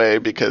kept me away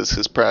because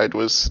his pride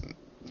was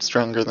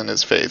stronger than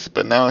his faith,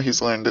 but now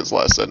he's learned his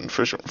lesson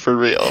for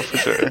real, for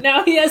sure.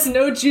 Now he has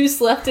no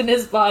juice left in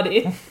his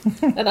body,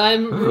 and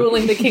I'm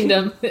ruling the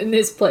kingdom in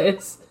his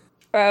place.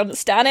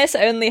 Stannis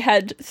only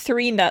had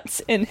 3 nuts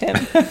in him,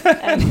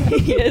 and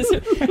he is,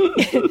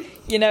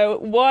 you know,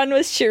 one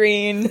was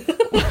Shireen,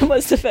 one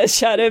was the first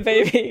shadow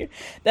baby,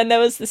 then there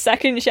was the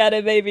second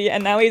shadow baby,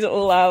 and now he's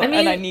all out,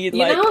 and I need,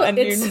 like, a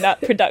new nut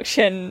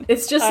production.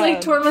 It's just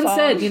like Tormund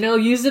said, you know,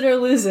 use it or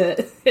lose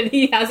it, and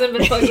he hasn't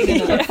been fucking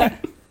enough. Yeah.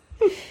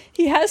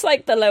 He has,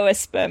 like, the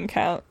lowest sperm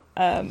count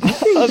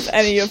of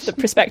any of the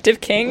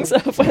prospective kings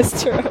of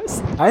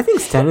Westeros. I think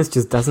Stannis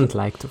just doesn't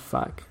like to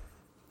fuck.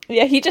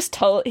 Yeah, he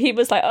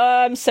was like,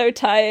 oh, I'm so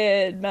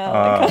tired, Mel,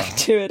 I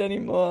can't do it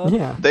anymore.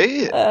 Yeah.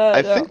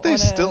 I think they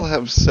still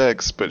have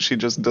sex, but she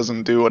just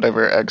doesn't do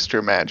whatever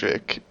extra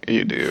magic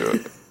you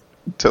do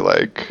to,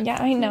 like...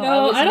 Yeah, I know.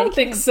 No, I don't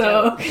think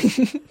so.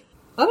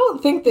 I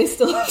don't think they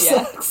still have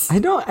sex. I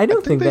don't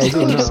think they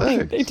do. I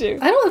think they do.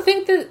 I don't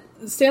think that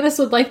Stannis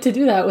would like to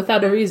do that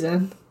without a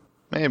reason.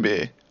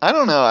 Maybe. I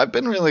don't know. I've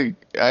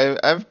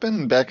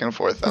been back and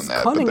forth on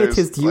that. Calling it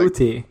his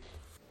duty. Like,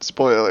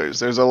 spoilers.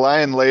 There's a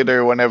line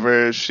later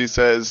whenever she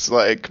says,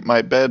 like,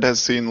 my bed has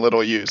seen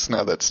little use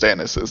now that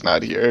Stannis is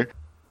not here.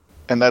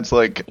 And that's,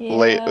 like,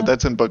 late.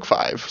 That's in book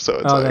 5, so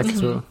it's like... that's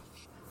true.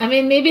 I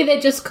mean, maybe they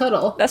just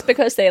cuddle. That's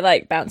because they,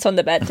 like, bounce on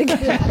the bed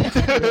together.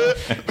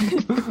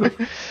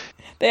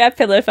 They have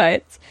pillow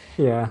fights.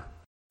 Yeah.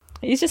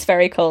 He's just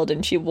very cold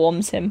and she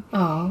warms him.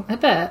 Oh, I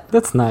bet.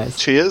 That's nice.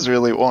 She is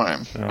really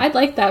warm. Yeah. I'd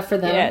like that for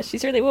them. Yeah,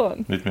 she's really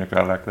warm. Meet me a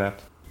girl like that.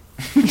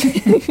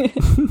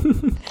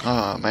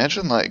 Oh,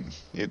 imagine, like,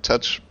 you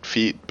touch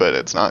feet, but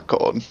it's not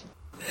cold.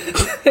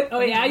 Oh,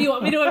 yeah? You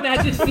want me to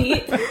imagine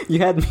feet? You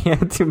had me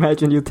to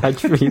imagine you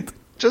touch feet.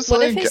 Just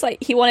what if it's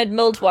like he wanted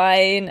mulled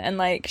wine and,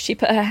 like, she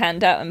put her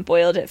hand out and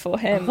boiled it for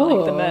him,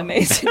 like the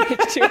mermaids who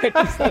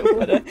just like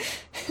water.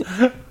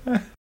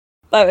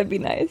 That would be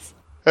nice.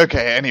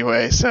 Okay,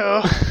 anyway,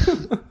 so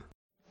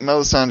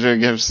Melisandre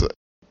gives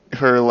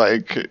her,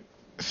 like,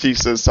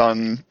 thesis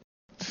on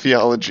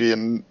theology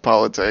and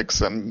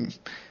politics and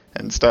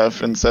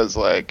stuff, and says,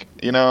 like,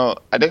 you know,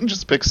 I didn't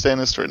just pick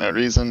Stannis for no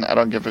reason. I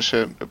don't give a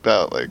shit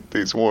about, like,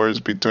 these wars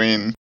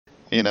between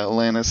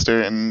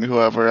Lannister and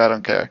whoever, I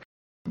don't care.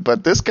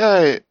 But this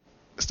guy,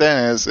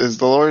 Stannis, is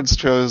the Lord's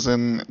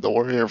chosen, the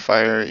warrior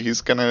fire.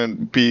 He's gonna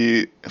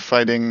be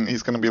fighting,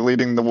 he's gonna be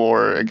leading the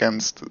war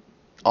against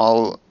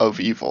all of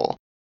evil.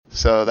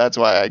 So that's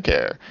why I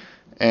care.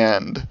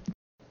 And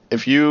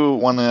if you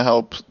want to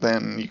help,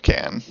 then you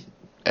can.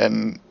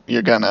 And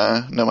you're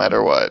gonna, no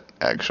matter what,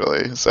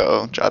 actually.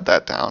 So jot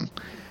that down.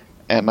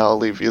 And I'll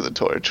leave you the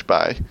torch.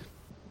 Bye.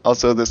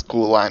 Also, this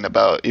cool line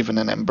about even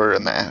an ember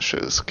in the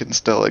ashes can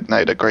still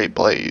ignite a great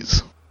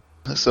blaze.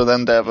 So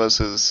then Davos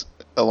is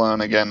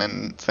alone again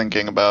and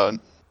thinking about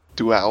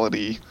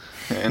duality.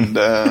 And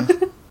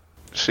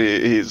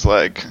he's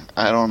like,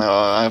 I don't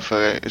know,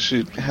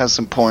 she has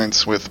some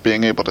points with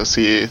being able to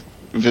see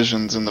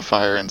visions in the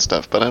fire and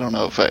stuff, but I don't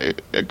know if I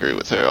agree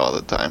with her all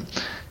the time.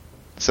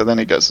 So then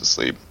he goes to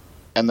sleep.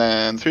 And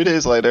then 3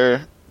 days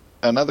later,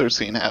 another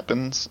scene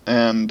happens,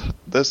 and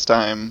this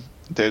time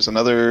there's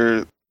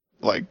another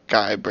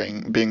guy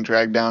being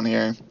dragged down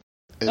here.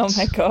 Oh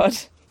my god.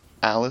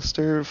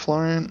 Alistair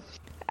Florent?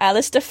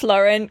 Alistair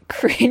Florent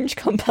cringe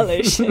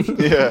compilation.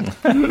 Yeah.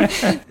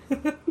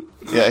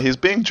 Yeah, he's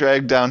being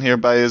dragged down here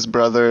by his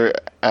brother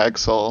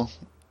Axel.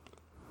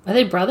 Are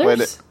they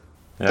brothers?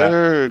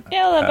 They're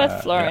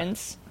both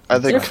Florents. Are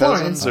they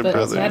cousins or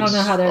brothers? I don't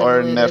know how they're or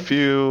related.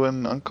 Nephew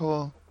and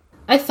uncle?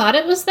 I thought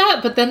it was that,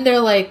 but then they're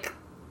like,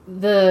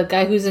 the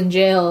guy who's in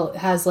jail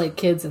has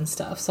kids and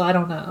stuff, so I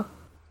don't know.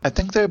 I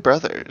think they're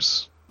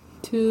brothers.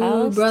 Two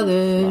Alistair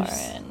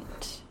brothers.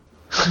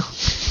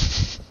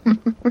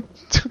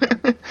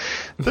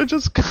 It's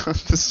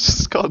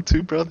just called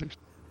Two Brothers.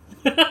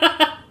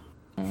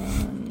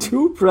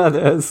 Two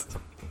brothers.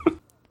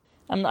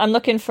 I'm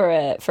looking for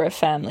a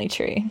family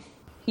tree.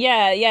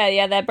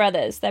 Yeah, they're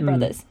brothers. They're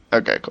brothers.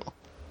 Okay, cool.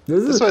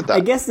 I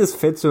guess this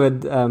fits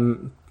with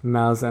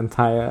Mel's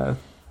entire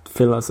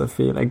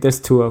philosophy. There's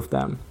two of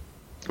them.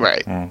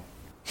 Right.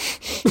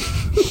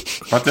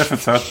 What if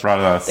it's her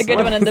brothers? The good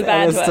one and the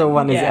bad one. So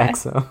one is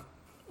Axel.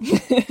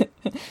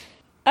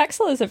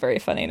 Axel is a very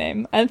funny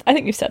name. I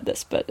think you've said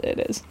this, but it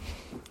is.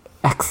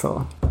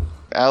 Axel.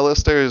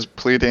 Alistair is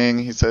pleading.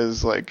 He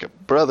says,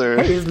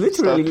 brother. Hey, it's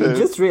literally, you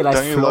just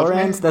realized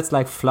Florence, that's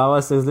like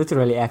flowers, is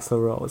literally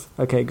Axl Rose.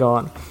 Okay, go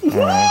on.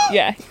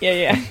 Yeah.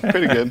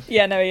 Pretty good.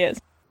 Yeah, no, he is.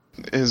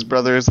 His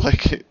brother is,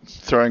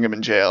 throwing him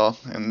in jail,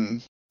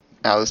 and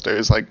Alistair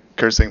is,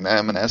 cursing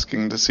them and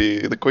asking to see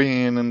the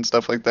queen and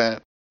stuff like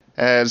that.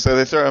 And so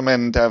they throw him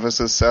in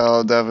Davos'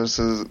 cell. Davos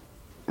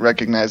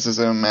recognizes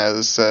him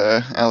as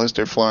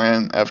Alistair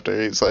Florent after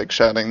he's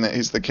shouting that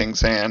he's the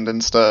King's Hand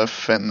and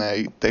stuff, and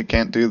they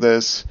can't do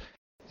this.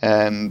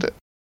 And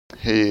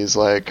he's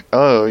like,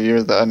 "Oh,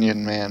 you're the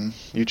Onion Man.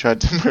 You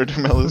tried to murder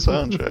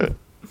Melisandre."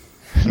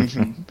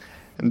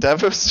 And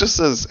Davos just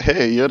says,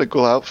 "Hey, you had a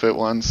cool outfit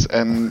once."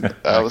 And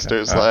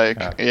Alistair's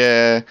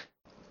 "Yeah,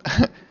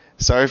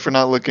 sorry for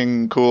not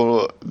looking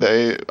cool.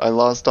 I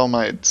lost all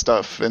my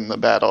stuff in the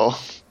battle.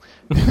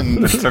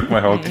 They took my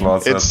whole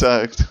closet. It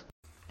sucked."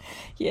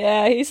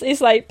 Yeah,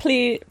 he's like,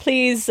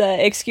 please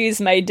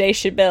excuse my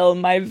Deshabille.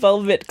 My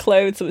velvet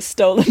clothes were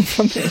stolen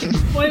from me.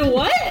 Wait,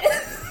 what?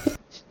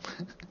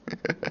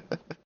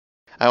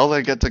 All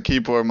I get to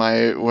keep were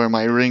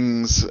my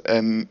rings,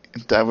 and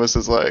Davos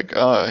is like,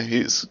 "Oh,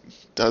 he's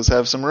does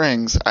have some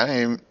rings. I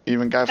ain't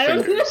even got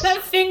fingers." I don't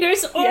have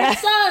fingers or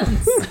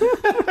sons.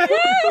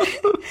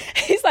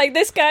 He's like,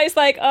 this guy's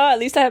like, "Oh, at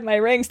least I have my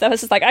rings."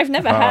 Davos is like, "I've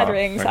never had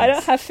rings. I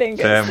don't have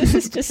fingers." Damn. This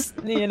is just,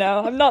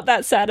 I'm not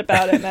that sad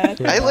about it, man.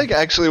 I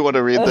actually want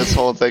to read this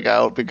whole thing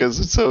out because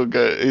it's so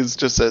good. It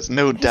just says,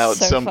 "No doubt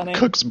some funny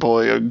cook's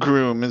boy or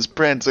groom is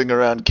prancing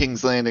around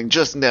King's Landing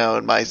just now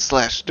in my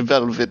slashed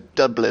velvet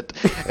doublet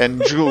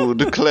and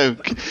jeweled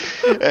cloak.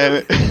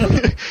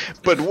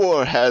 But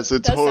war has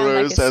its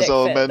horrors, as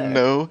all men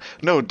know.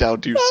 No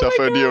doubt you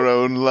suffered your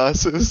own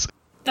losses."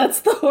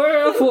 That's the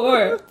horror of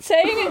war.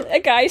 Saying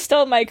a guy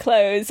stole my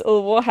clothes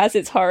or war has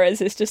its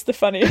horrors is just the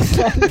funniest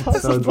line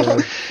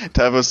possible.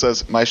 Davos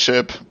says, "My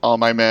ship, all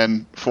my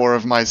men, 4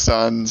 of my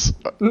sons."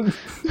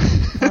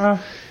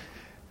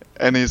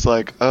 And he's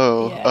like, he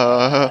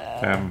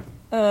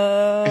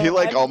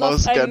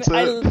almost gets it.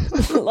 I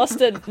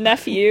lost a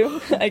nephew,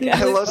 I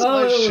guess. I lost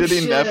my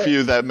shitty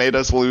nephew that made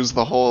us lose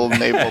the whole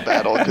naval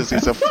battle because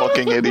he's a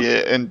fucking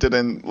idiot and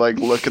didn't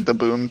look at the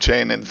boom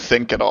chain and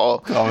think at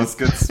all. Always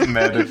gets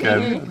mad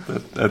again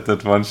at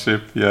that one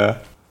ship, yeah.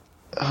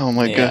 Oh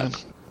my god.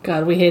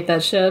 God, we hate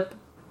that ship.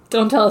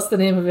 Don't tell us the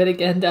name of it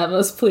again,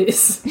 Davos,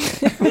 please.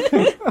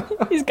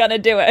 He's gonna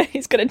do it.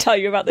 He's gonna tell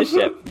you about the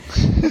ship.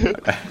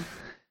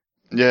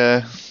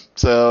 Yeah,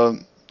 so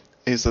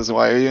he says,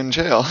 "Why are you in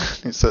jail?"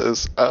 He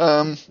says,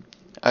 I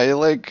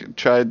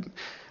tried,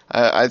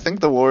 I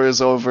think the war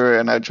is over,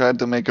 and I tried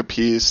to make a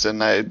peace,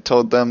 and I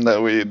told them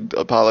that we'd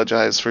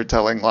apologize for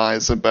telling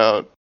lies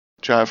about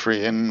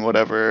Joffrey and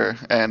whatever,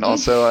 and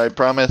also I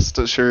promised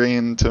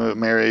Shireen to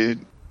marry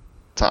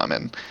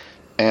Tommen."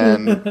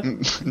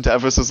 And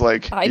Davos is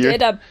like, I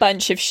did a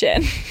bunch of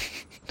shit.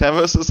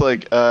 Davos is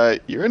like,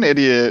 "You're an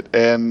idiot,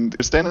 and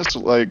Stannis,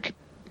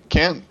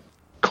 can't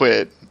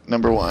quit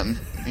Number one,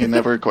 he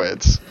never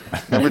quits.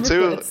 Number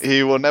two,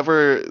 he would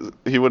never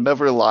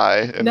lie,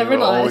 and he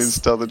will always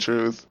tell the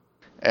truth.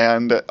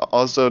 And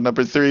also,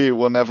 number three,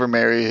 will never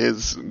marry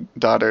his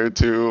daughter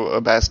to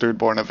a bastard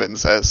born of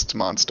incest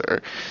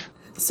monster.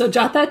 So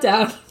jot that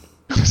down.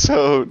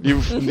 So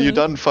you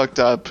done fucked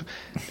up,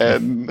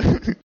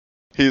 and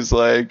he's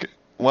like,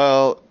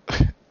 well,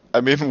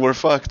 I mean, we're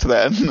fucked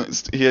then.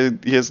 He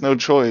has no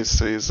choice.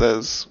 So he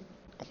says,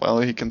 well,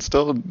 he can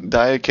still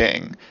die a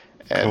king.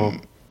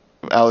 And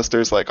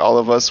Alistair's like, all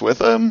of us with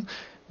him?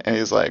 And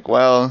he's like,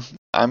 well,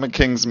 I'm a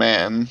king's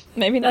man.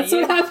 Maybe not. That's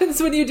what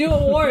happens when you do a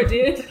war,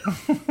 dude.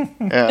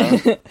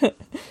 Yeah.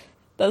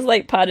 That's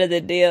like part of the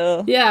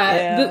deal.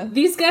 Yeah.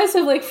 These guys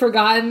have like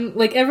forgotten,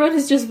 like everyone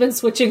has just been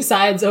switching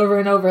sides over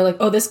and over. Like,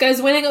 oh, this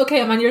guy's winning?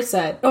 Okay, I'm on your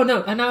side. Oh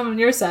no, and now I'm on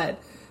your side.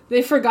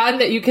 They've forgotten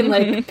that you can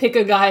like pick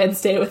a guy and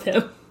stay with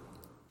him.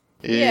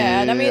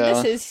 Yeah, and I mean,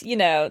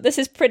 this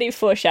is pretty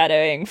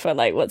foreshadowing for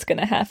like what's going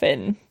to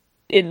happen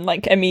in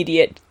like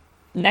immediate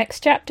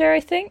next chapter, I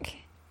think.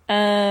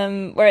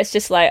 Where it's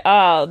just like,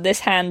 oh, this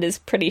hand is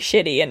pretty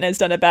shitty and has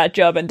done a bad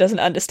job and doesn't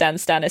understand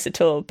Stannis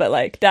at all. But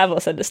like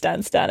Davos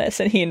understands Stannis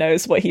and he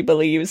knows what he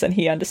believes and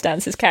he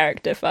understands his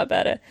character far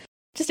better.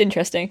 Just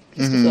interesting.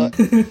 Just a thought.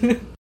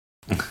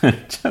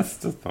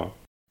 Just a thought.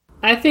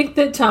 I think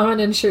that Tommen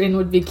and Shireen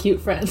would be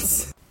cute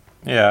friends.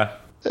 Yeah.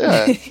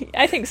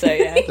 I think so,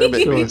 yeah. They're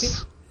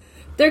babies.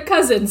 They're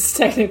cousins,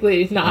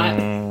 technically,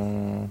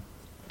 not.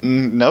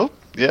 Nope.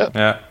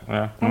 Yeah.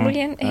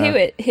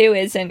 Who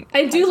isn't?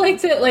 I do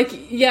like that,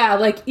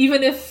 like,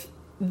 even if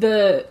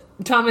the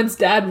Tommen's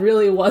dad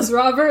really was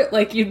Robert,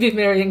 like, you'd be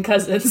marrying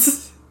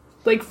cousins.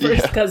 Like,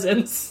 first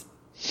cousins.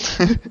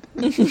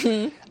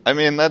 I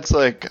mean, that's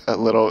like, I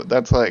don't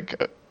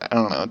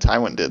know,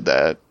 Tywin did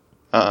that.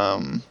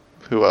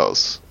 Who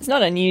else? It's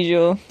not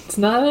unusual. It's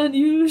not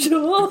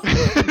unusual.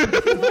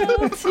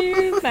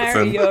 To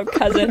marry your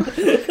cousin.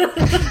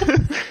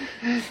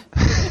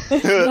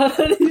 It's not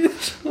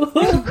unusual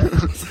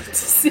to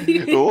see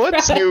me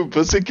What's cry. new,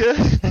 pussycat?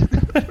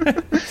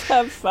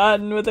 Have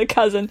fun with a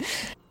cousin.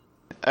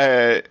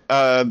 Alright,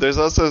 there's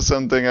also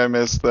something I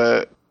missed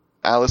that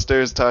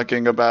Alistair's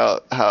talking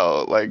about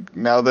how, like,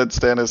 now that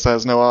Stannis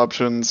has no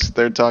options,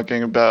 they're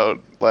talking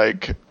about,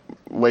 like,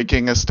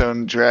 waking a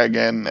stone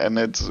dragon and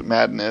its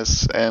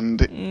madness, and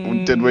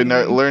did we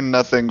learn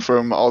nothing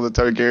from all the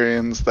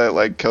Targaryens that,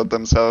 like, killed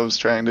themselves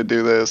trying to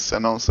do this?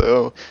 And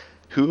also,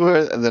 who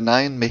are the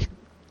nine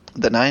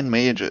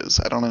mages?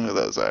 I don't know who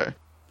those are.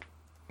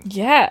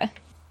 Yeah,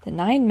 the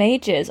 9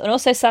 mages. And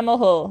also Summer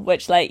Hall,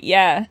 which, like,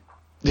 yeah.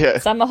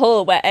 Summer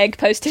Hall, where Egg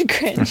posted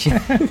cringe.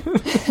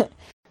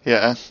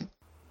 Yeah,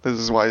 this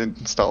is why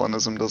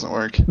Stalinism doesn't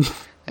work.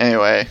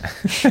 Anyway.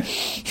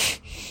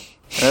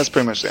 That's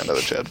pretty much the end of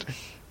the chapter.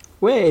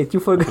 Wait, you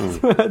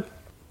forgot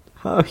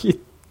how he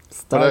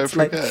starts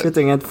like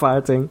shitting and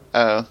farting.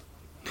 Oh.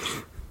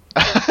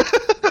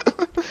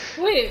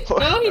 Wait,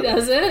 no he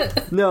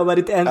doesn't. No, but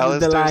it ends with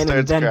the line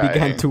and then crying.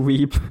 began to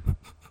weep.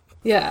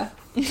 Yeah.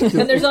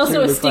 And there's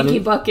also a stinky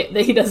bucket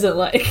that he doesn't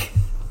like.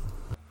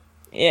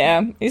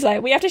 Yeah, he's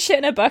like, we have to shit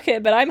in a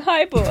bucket, but I'm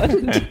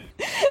highborn.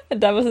 And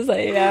Davos is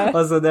like, yeah,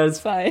 also,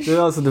 there's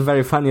also the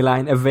very funny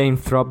line, a vein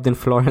throbbed in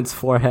Florent's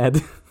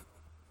forehead.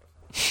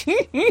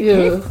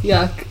 Ew,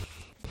 yuck.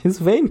 His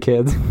vein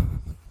kid.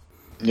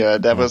 Yeah,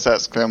 Davos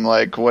asked him,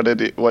 like,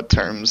 what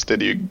terms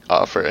did you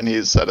offer? And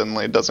he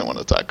suddenly doesn't want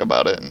to talk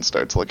about it and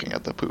starts looking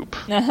at the poop.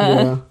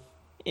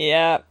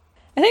 Yeah.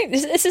 I think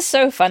this is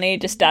so funny,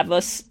 just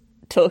Davos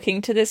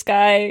talking to this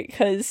guy,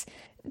 because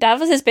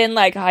Davos has been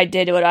like, I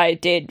did what I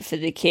did for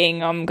the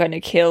king, I'm gonna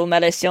kill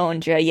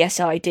Melisandre, yes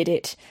I did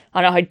it,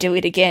 and I'd do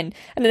it again.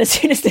 And then as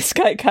soon as this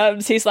guy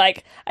comes, he's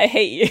like, I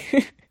hate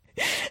you.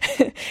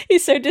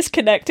 He's so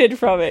disconnected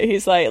from it.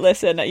 He's like,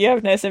 listen, you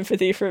have no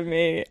sympathy from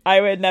me. I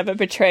would never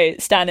betray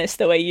Stannis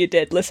the way you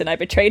did. Listen, I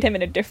betrayed him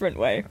in a different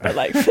way, but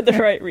like for the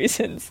right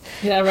reasons.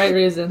 Yeah, right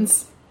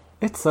reasons.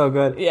 It's so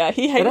good. Yeah,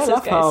 he hates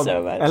this guy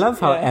so much. I love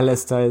how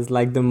Alistair is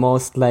like the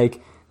most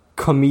like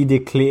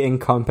comedically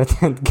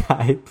incompetent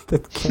guy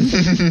that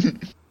can.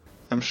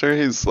 I'm sure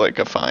he's like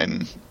a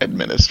fine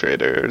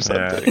administrator or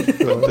something,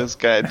 but this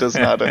guy does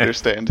not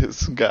understand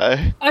his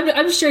guy.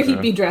 I'm sure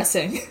he'd be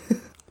dressing.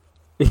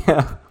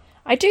 Yeah.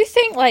 I do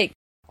think, like,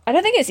 I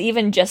don't think it's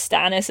even just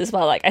Stannis as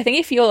well. Like, I think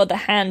if you're the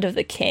hand of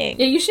the king...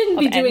 Yeah, you shouldn't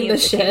be doing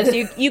this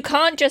shit. You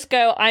can't just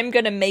go, I'm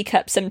going to make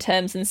up some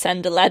terms and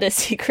send a letter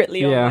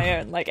secretly on my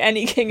own. Like,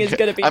 any king is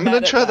going to be I'm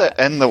going to try to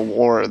end the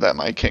war that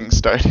my king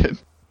started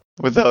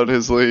without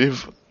his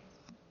leave.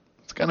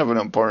 It's kind of an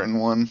important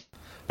one.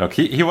 Look,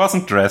 he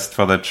wasn't dressed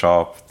for the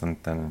job, and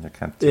then you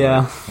can't do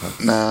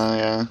it. Nah,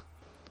 yeah.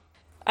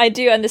 I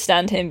do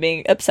understand him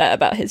being upset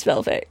about his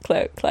velvet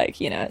cloak. Like,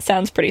 you know, it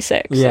sounds pretty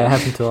sick. Yeah, it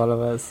happened to all of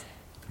us.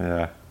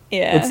 Yeah.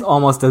 It's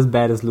almost as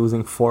bad as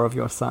losing 4 of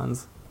your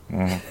sons.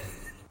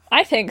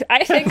 I think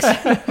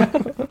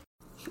so.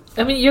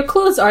 I mean, your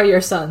clothes are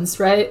your sons,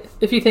 right?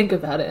 If you think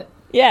about it.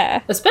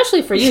 Yeah.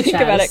 Especially for you, Chaz.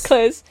 Think about it.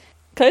 Clothes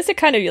are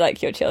kind of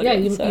like your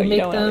children. Yeah, you make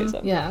don't them. lose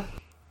them. Yeah.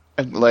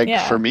 And, like,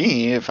 for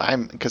me, if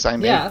I'm... Because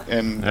I'm... Yeah.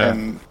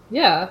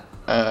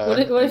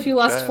 What if you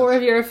lost 4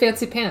 of your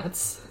fancy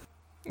pants?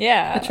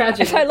 Yeah. A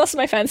tragedy. If I lost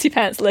my fancy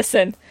pants,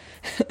 listen...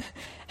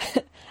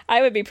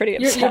 I would be pretty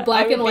upset. Your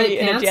black and white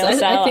pants?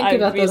 I think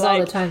about those all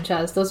the time,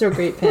 Chaz. Those are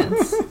great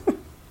pants.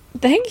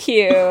 Thank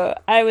you.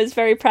 I was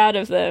very proud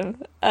of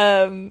them.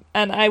 And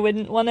I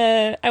wouldn't want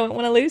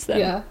to lose them.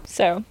 Yeah.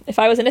 So if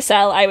I was in a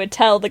cell, I would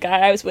tell the guy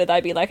I was with,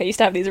 I'd be like, I used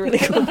to have these really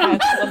cool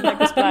pants. One leg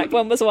was black,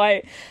 one was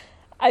white.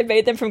 I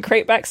made them from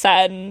crepeback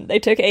satin. They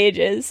took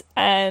ages,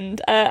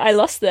 and I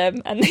lost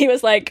them. And he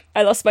was like,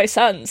 I lost my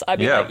sons. I'd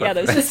be like, yeah,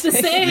 those it's the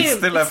same. You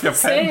still have your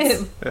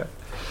pants.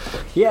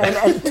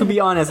 Yeah, and to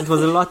be honest, it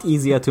was a lot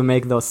easier to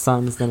make those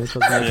suns than it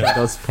was making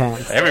those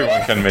pants.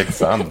 Everyone can make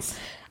suns.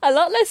 A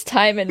lot less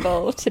time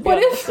involved, to be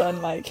honest,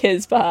 on like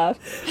his behalf.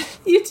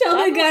 You tell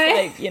the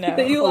guy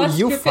that you lost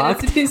your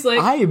pants, and he's like,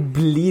 I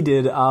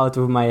bleeded out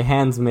of my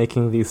hands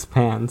making these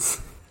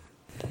pants.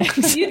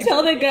 You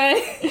tell the guy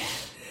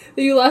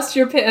that you lost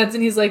your pants,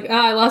 and he's like,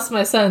 I lost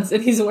my sons,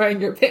 and he's wearing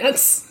your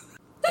pants.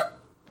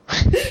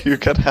 You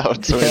cut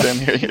out, so I didn't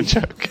hear your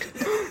joke.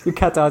 You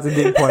cut out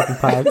the important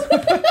part.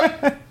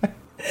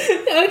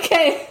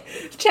 Okay,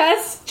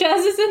 Chaz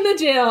is in the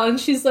jail, and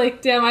she's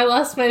like, damn, I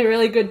lost my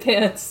really good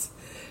pants.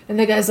 And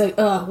the guy's like,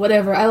 oh,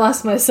 whatever, I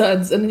lost my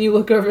sons. And then you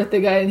look over at the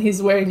guy, and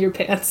he's wearing your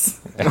pants.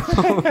 He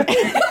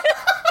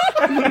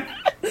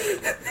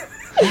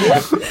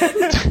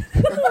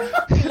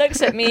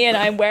looks at me, and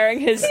I'm wearing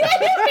his...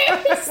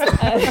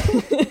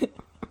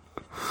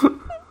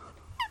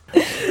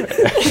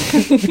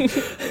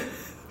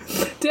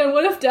 Damn,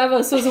 what if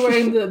Davos was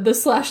wearing the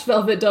slash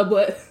velvet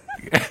doublet?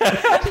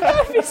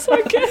 That would be so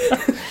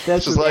good.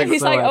 That's just like,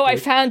 he's so like, epic. I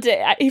found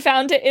it. He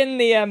found it in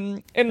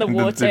the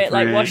water, it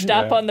like washed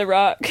up on the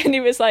rock, and he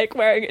was like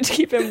wearing it to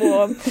keep him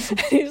warm. And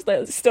he's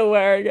like still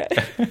wearing it.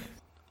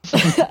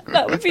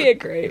 That would be a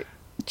great.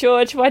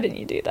 George, why didn't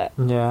you do that?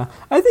 Yeah,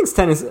 I think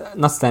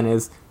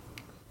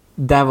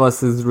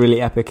Davos is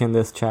really epic in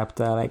this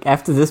chapter. Like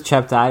after this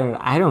chapter,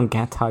 I don't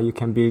get how you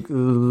can be.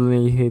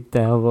 I hate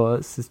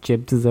Davos. His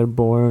chapters are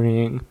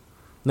boring.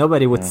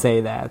 Nobody would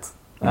say that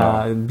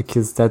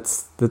because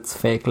that's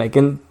fake. Like,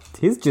 and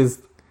it's just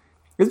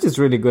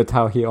really good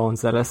how he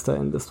owns Alistair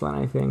in this one.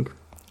 I think.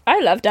 I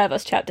love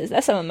Davos chapters.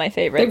 They're some of my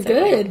favorites.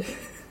 They're good.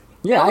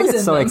 Yeah, I get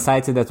so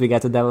excited that we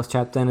get a Davos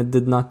chapter, and it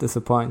did not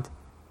disappoint.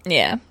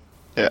 Yeah.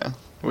 Yeah,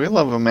 we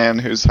love a man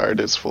whose heart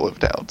is full of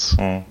doubts.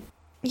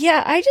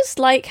 Yeah, I just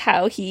like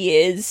how he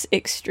is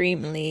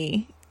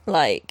extremely,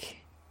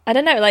 like, I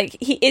don't know, like,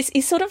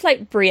 he's sort of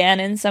like Brienne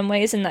in some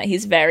ways, in that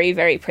he's very,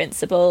 very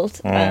principled,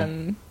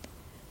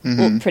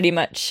 pretty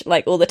much,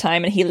 like, all the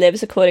time, and he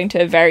lives according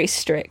to a very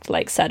strict,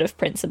 like, set of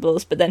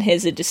principles, but then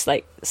his are just,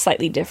 like,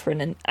 slightly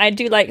different, and I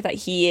do like that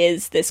he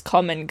is this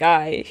common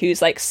guy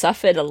who's, like,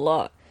 suffered a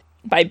lot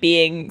by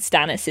being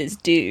Stannis's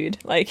dude.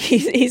 Like,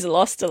 he's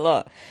lost a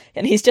lot,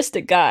 and he's just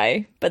a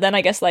guy, but then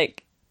I guess,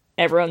 like,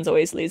 everyone's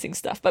always losing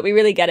stuff, but we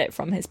really get it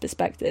from his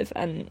perspective,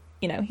 and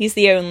you know, he's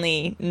the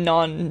only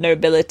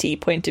non-nobility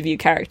point of view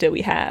character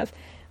we have,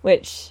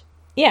 which,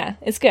 yeah,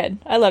 it's good.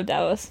 I love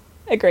Davos.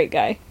 A great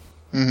guy.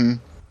 I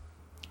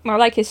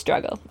like his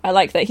struggle. I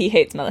like that he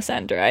hates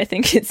Melisandre. I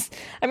think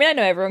I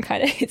know everyone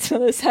kind of hates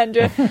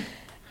Melisandre.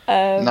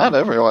 Not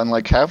everyone,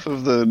 like half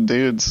of the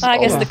dudes. I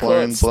guess the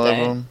Florence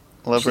love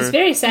her. She's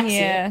very sexy.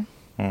 Yeah.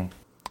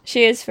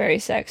 She is very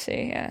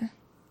sexy, yeah.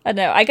 I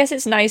don't know. I guess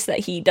it's nice that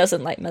he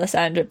doesn't like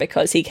Melisandre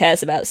because he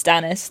cares about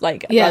Stannis,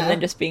 like, rather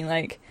than just being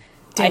like,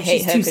 I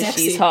hate her because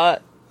she's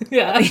hot.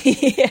 Yeah.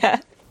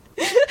 Yeah.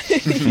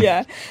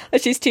 Yeah.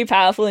 But she's too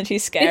powerful and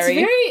she's scary.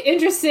 It's very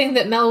interesting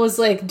that Mel was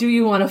like, do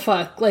you want to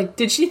fuck? Like,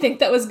 did she think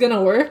that was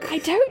gonna work? I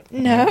don't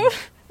know.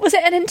 Was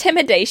it an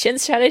intimidation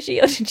strategy,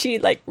 or did she,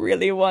 like,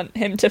 really want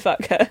him to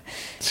fuck her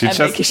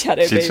make a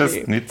shadow baby? She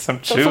just needs some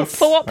juice.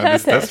 For what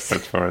purpose? And is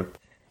desperate for it.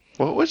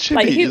 What would she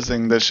be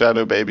using the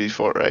shadow baby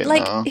for now?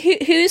 Like,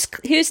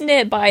 who's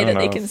nearby that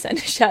they can send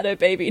a shadow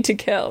baby to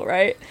kill,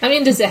 right? I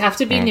mean, does it have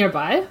to be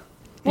nearby?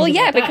 Well,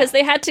 yeah, because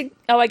they had to...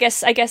 Oh, I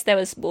guess there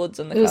was wards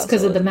on the castle. It was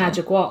because of the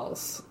magic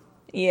walls.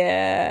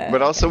 Yeah.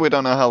 But also, we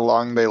don't know how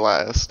long they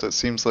last. It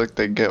seems like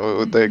they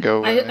go.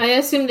 I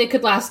assume they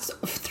could last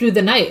through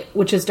the night,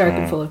 which is dark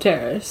and full of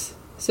terrors.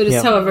 So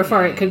just however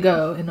far it could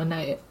go in a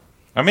night.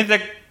 I mean,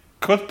 they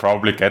could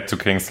probably get to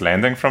King's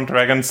Landing from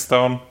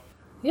Dragonstone.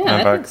 Yeah,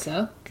 I think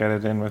so. Get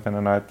it in within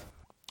a night.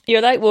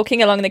 You're like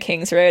walking along the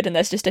King's Road and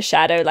there's just a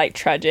shadow like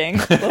trudging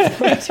all the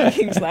way to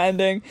King's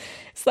Landing.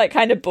 It's like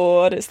kind of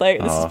bored. It's like,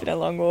 this has been a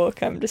long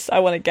walk. I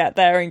want to get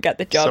there and get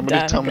the job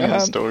done. Somebody tell me a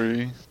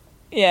story.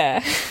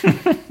 Yeah.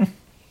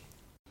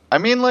 I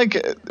mean, like,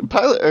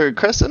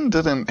 Crescent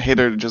didn't hate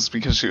her just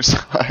because she was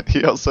hot.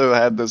 He also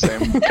had the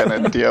same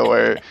kind of deal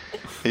where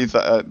he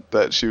thought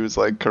that she was,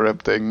 like,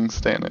 corrupting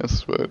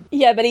Stannis. But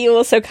yeah, but he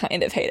also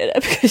kind of hated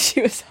her because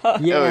she was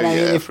hot.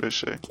 Yeah, for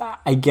sure.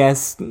 I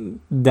guess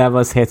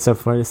Davos hates her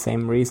for the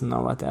same reason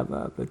or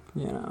whatever, but,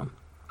 you know.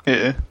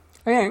 Yeah.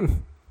 Okay.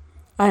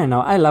 I don't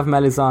know. I love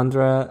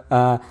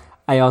Melisandre.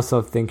 I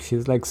also think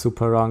she's, like,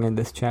 super wrong in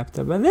this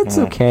chapter, but that's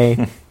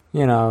okay.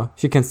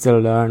 she can still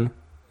learn.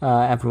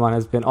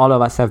 All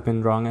of us have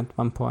been wrong at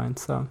one point,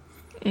 so.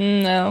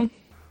 No.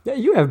 Yeah,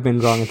 you have been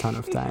wrong a ton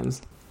of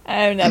times.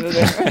 I've never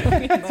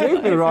been wrong. So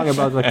you've been wrong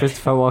about what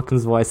Christopher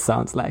Walken's voice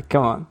sounds like.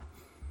 Come on.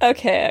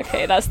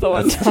 Okay, that's the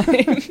one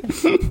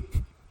time.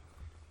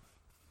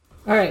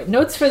 All right,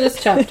 notes for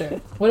this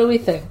chapter. What do we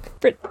think?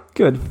 Good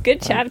chapter.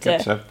 Good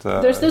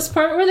chapter. There's this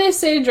part where they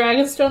say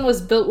Dragonstone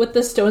was built with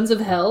the stones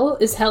of hell.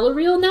 Is hell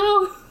real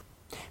now?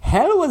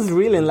 Hell was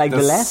real in the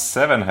last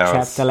 7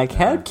 hells.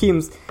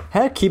 chapter.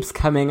 Hell keeps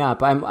coming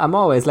up. I'm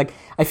always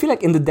I feel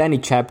like in the Danny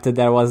chapter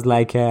there was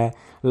a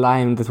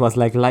line that was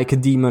like a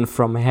demon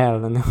from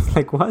hell, and I was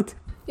like, what?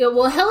 Yeah,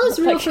 well, hell is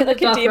real for the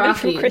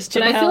Dothraki,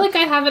 but I feel like I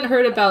haven't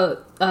heard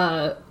about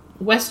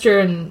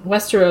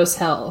Westeros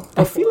hell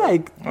before. I feel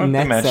like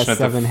Ned says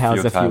 7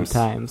 hells a few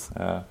times.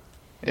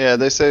 Yeah,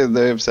 they say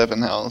they have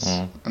 7 hells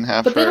and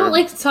half. But they don't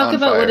like to talk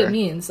about what it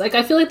means.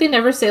 I feel like they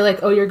never say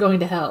oh, you're going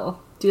to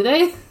hell. Do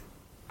they?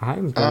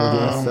 I'm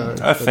going to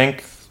I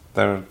think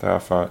there are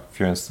a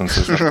few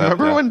instances of that.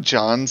 Remember when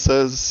John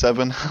says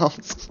 7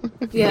 hells?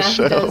 Yeah,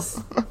 he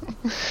does.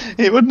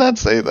 He would not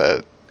say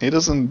that. He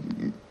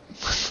doesn't.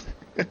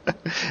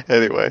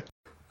 Anyway.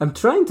 I'm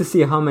trying to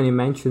see how many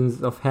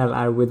mentions of hell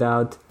are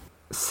without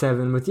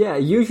 7, but yeah,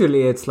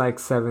 usually it's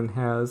 7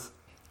 hells.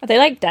 Are they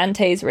like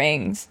Dante's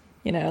rings?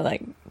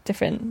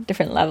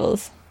 Different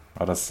levels.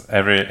 Oh,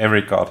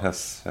 every god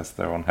has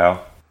their own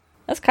hell.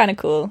 That's kind of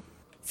cool.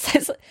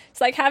 It's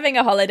like having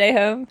a holiday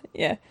home.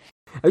 Yeah.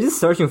 I was just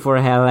searching for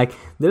a hell.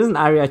 There's an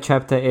Arya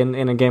chapter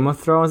in a Game of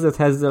Thrones that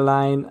has the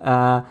line,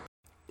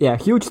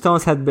 huge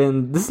stones had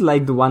been... This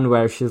is the one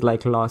where she's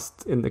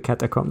lost in the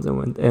catacombs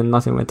and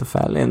not in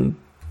Winterfell, in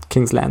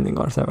King's Landing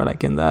or so,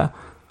 in the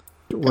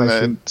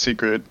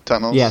secret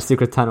tunnels. Yeah,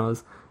 secret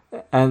tunnels.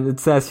 And it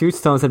says, huge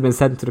stones had been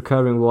set into the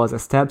curving walls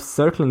as steps,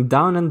 circling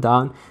down and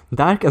down,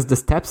 dark as the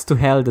steps to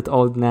hell that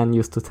old Nan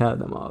used to tell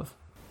them of.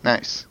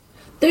 Nice.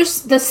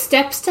 There's the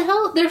steps to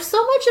hell. There's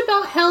so much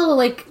about hell,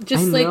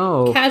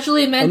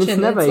 casually mentioned. And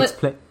it's never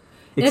explained.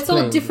 It's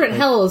all different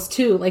hells,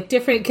 too,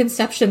 different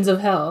conceptions of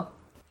hell.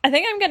 I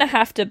think I'm gonna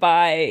have to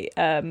buy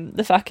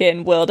the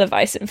fucking World of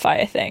Ice and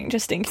Fire thing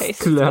just in case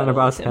to learn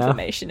about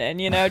information in,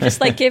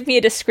 just give me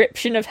a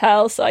description of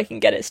hell so I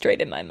can get it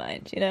straight in my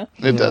mind,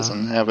 It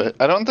doesn't have it.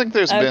 I don't think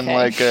there's been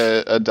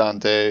a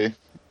Dante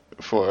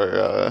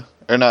for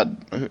or not.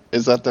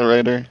 Is that the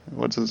writer?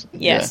 What's his?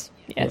 Yes.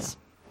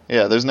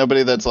 Yeah, there's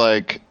nobody that's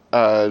wrote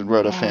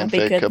a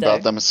fanfic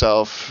about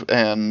themselves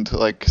and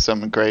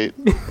some great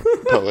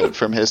poet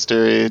from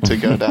history to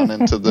go down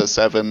into the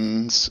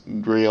 7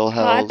 real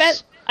hells.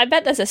 I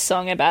bet there's a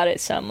song about it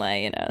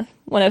somewhere,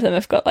 One of them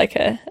have got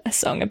a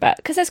song about...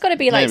 Because there's got to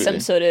be some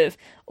sort of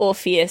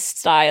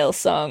Orpheus-style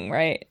song,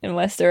 right, in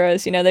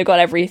Westeros. They've got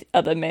every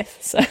other myth,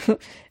 so...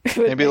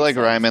 Maybe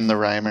Ryman the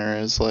Rhymer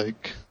is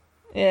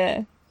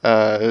Yeah.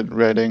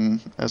 Writing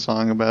a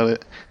song about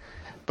it.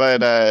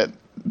 But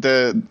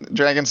the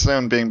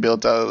Dragonstone being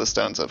built out of the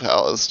stones of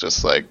hell is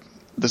just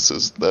this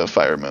is the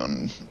fire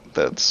moon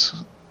that's,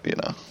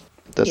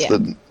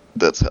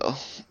 that's hell.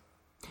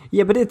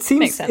 Yeah, but it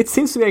seems to be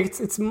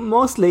it's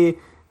mostly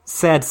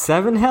said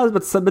 7 hells,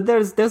 but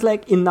there's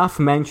enough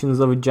mentions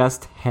of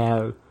just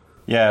hell.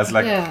 Yeah, it's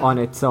on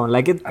its own.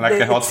 It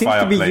hot seems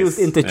to be used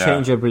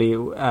interchangeably,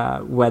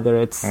 whether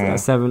it's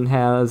 7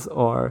 hells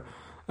or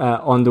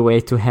on the way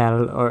to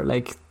hell or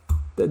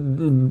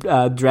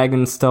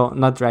Dragonstone,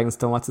 not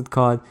Dragonstone. What's it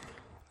called?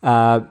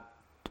 What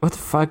the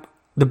fuck?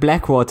 The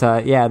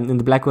Blackwater. Yeah, in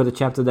the Blackwater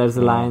chapter, there's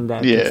a line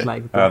that it's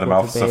the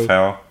mouths of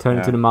hell. Turn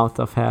into the mouth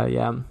of hell.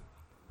 Yeah.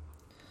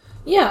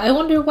 Yeah, I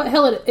wonder what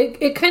hell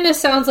it kind of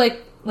sounds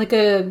like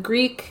a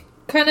Greek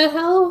kind of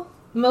hell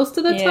most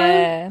of the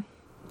time.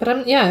 But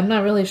I'm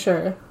not really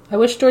sure. I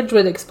wish George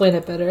would explain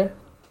it better.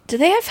 Do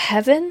they have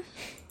heaven?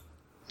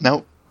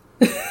 Nope.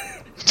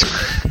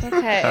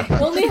 Okay.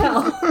 Only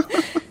hell.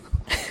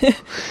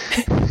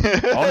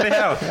 Only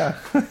hell, yeah.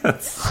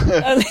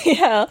 Only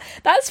hell.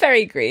 That's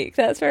very Greek.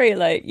 That's very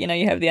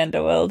you have the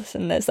underworld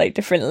and there's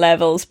different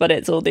levels, but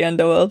it's all the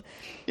underworld.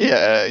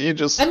 Yeah, you're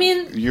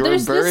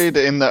buried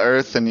in the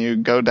earth and you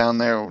go down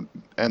there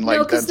and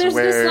no, because there's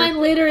this line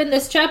later in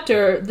this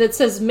chapter that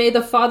says, "May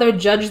the Father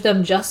judge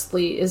them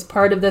justly," is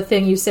part of the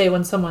thing you say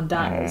when someone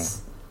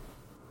dies.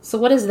 So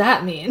what does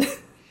that mean?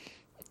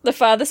 The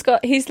Father's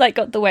he's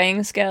got the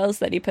weighing scales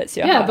that he puts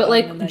you on. Yeah,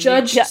 but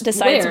judge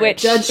decides where?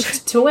 which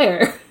Judge to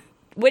where?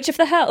 Which of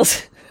the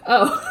hells?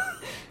 Oh,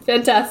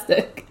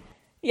 fantastic.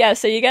 Yeah,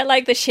 so you get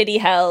the shitty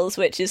hells,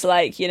 which is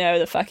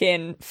the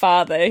fucking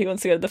father. He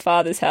wants to go to the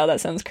father's hell. That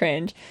sounds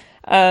cringe.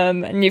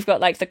 And you've got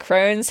the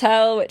crone's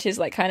hell, which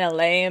is kind of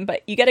lame,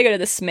 but you get to go to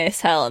the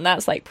smith's hell, and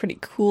that's pretty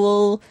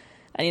cool.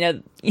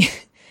 And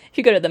if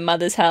you go to the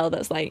mother's hell,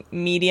 that's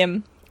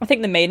medium. I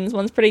think the maiden's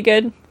one's pretty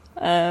good.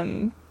 But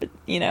I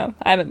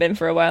haven't been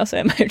for a while, so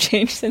it might have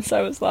changed since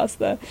I was last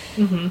there.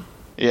 Mm-hmm.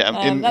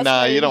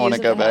 Yeah, you don't want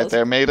to go back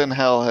there. Maiden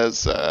Hell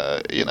has, they've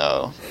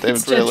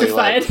it's really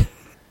gentrified.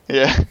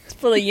 Yeah. It's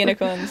Full of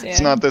unicorns, yeah. It's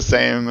not the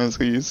same as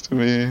it used to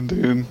be,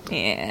 dude.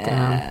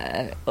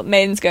 Yeah. But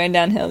Maiden's going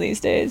downhill these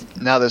days.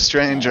 Now the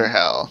Stranger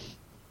Hell.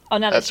 Oh,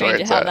 now the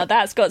Stranger Hell. Now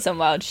that's got some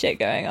wild shit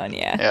going on,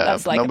 yeah.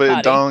 That's like nobody, a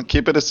party. don't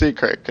keep it a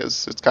secret,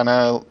 because it's kind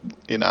of,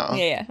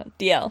 Yeah,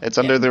 DL. It's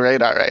under the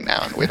radar right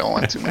now, and we don't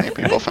want too many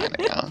people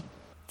finding out.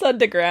 It's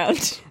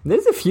underground.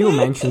 There's a few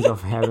mentions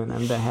of heaven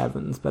and the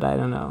heavens, but I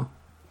don't know.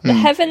 The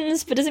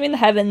heavens, but does it mean the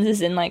heavens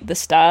is in like the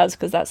stars?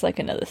 Because that's like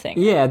another thing.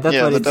 Yeah, that's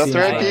what it seems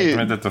like.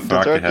 The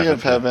Dothraki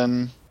of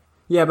heaven.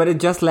 Yeah, but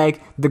it's just like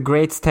the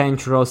great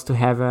stench rose to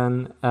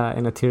heaven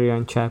in a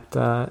Tyrion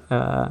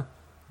chapter.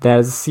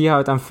 There's see how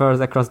it unfurls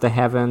across the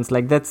heavens.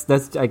 Like that's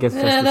I guess.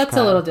 Yeah, that's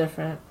a little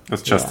different.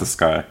 That's just the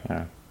sky.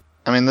 Yeah.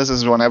 I mean, this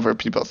is whenever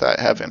people thought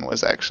heaven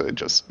was actually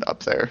just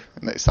up there,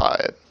 and they saw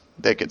it.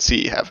 They could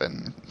see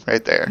heaven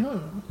right there.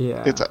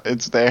 Yeah,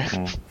 it's there.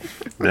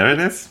 There it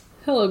is.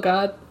 Hello,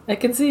 God. I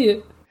can see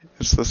you.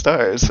 It's the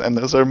stars, and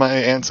those are my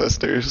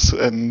ancestors,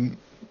 and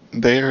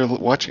they are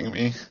watching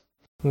me.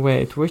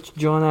 Wait, which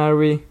John are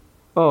we?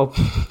 Oh,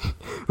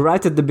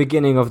 right at the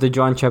beginning of the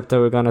John chapter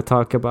we're gonna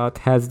talk about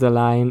has the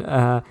line,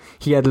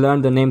 he had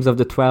learned the names of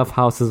the 12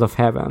 houses of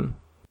heaven.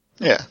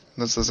 Yeah,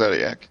 that's the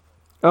Zodiac.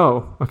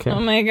 Oh, okay. Oh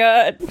my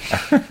god.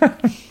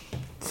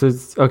 So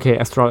it's, okay,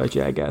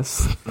 astrology, I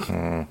guess.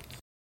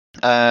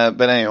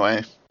 But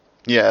anyway,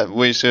 yeah,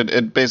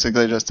 it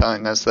basically just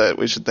telling us that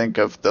we should think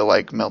of the,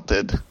 like,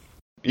 melted,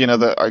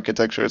 the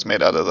architecture is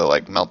made out of the,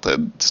 like,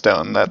 melted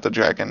stone that the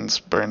dragons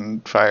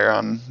burned fire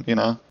on,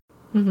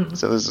 Mm-hmm.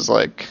 So this is,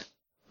 like,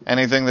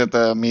 anything that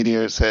the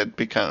meteors hit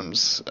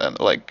becomes,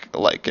 like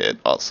it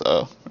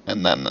also,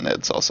 and then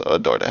it's also a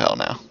door to hell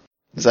now.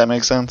 Does that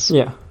make sense?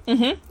 Yeah.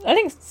 Mm-hmm. I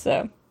think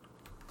so.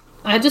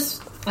 I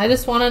just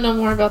want to know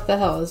more about the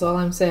hell, is all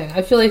I'm saying.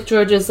 I feel like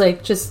George is,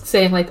 like, just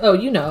saying, like, oh,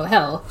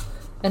 hell,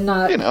 and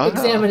not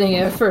examining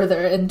it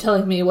further and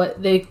telling me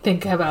what they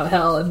think about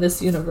hell in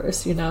this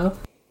universe,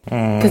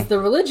 Because the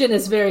religion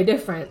is very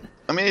different.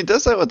 I mean, he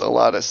does that with a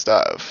lot of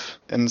stuff,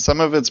 and some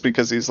of it's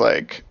because he's,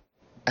 like,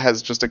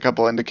 has just a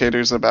couple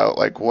indicators about,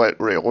 like, what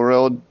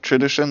railroad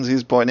traditions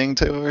he's pointing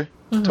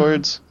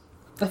towards.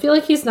 I feel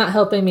like he's not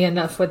helping me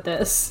enough with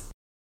this.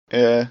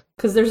 Yeah.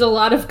 Because there's a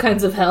lot of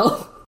kinds of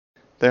hell.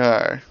 There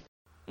are.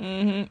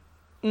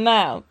 Mm-hmm.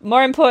 Now,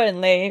 more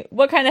importantly,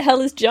 what kind of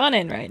hell is John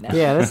in right now?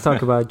 Yeah, let's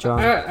talk about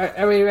John.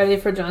 Are we ready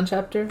for John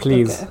chapter?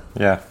 Please. Okay.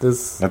 Yeah.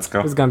 Let's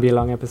go. This is gonna be a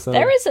long episode.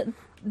 There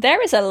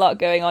is a lot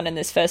going on in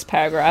this first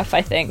paragraph,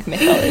 I think,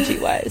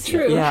 mythology-wise.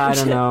 True. Yeah, I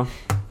don't know.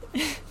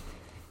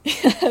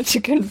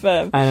 To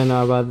confirm. I don't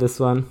know about this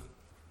one.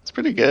 It's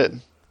pretty good.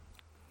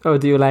 Oh,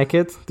 do you like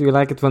it? Do you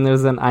like it when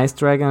there's an ice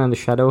dragon and a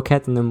shadow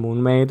cat and a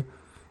moon maid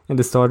in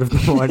the start of the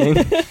morning?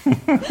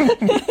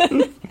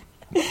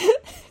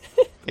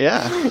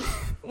 Yeah.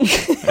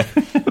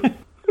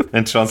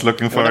 And John's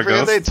looking for a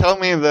ghost. They tell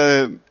me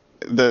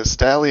the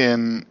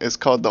stallion is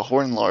called the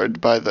Horn Lord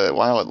by the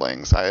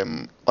wildlings,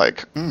 I'm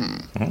like,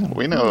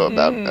 we know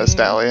about a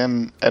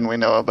stallion and we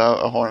know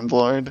about a Horned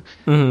Lord.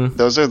 Mm-hmm.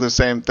 Those are the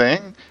same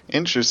thing?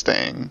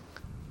 Interesting.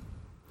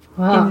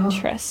 Wow.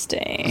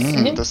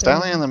 Interesting. The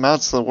stallion that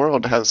mounts the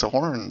world has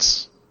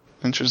horns.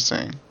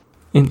 Interesting.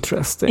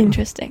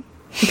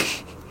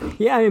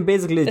 Yeah, I mean,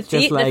 basically, it's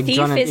just like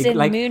John and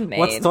like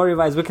what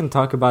story-wise we can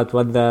talk about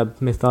what the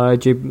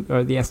mythology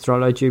or the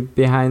astrology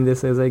behind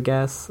this is, I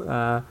guess.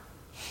 But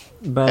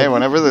hey,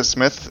 whenever the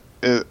smith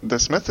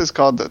is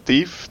called the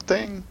thief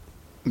thing,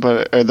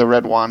 or the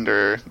red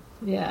wanderer,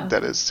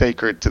 that is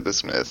sacred to the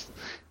smith,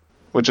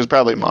 which is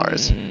probably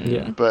Mars.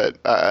 Yeah, but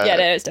yeah,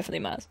 no, it's definitely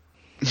Mars.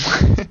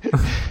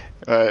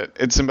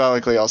 It's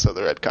symbolically also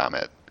the red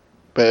comet,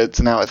 but it's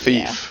now a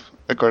thief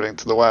according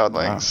to the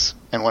wildlings. Wow.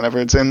 And whenever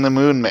it's in the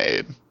moon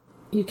maid,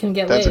 you can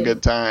get that's laid. A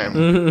good time.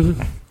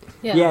 Mm-hmm.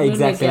 Yeah,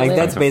 exactly. Like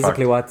that's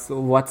basically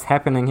what's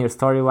happening here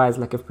story-wise.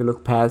 Like if we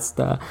look past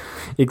the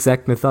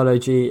exact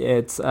mythology,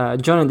 it's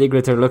John and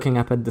Ygritte are looking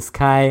up at the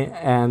sky,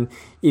 and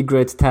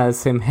Ygritte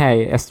tells him,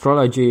 "Hey,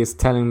 astrology is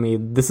telling me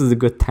this is a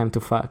good time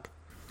to fuck."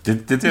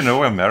 Did you know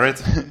we're married?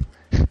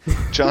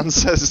 John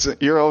says,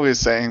 "You're always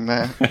saying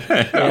that."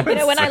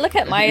 When I look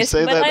at my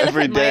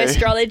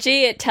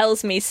astrology, it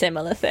tells me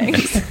similar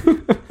things.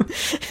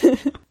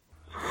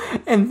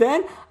 And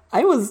then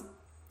I was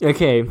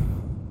okay.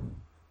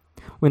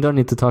 We don't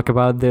need to talk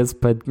about this,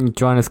 but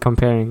John is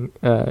comparing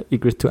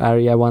Ygritte to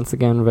Arya once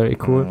again. Very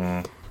cool.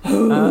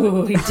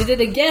 Oh, he did it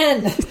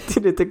again.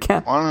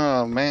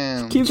 Oh,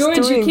 man.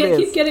 George, you can't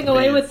keep getting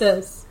away with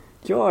this.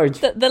 George.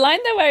 The line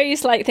there where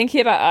he's like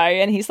thinking about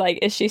Arya and he's like,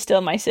 is she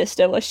still my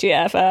sister? Was she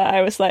ever?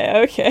 I was like,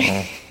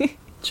 okay.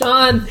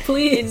 John,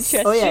 please.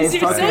 Oh yeah, he's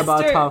talking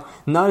about how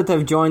now that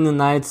I've joined the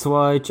Night's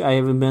Watch, I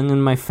have been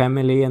in my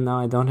family, and now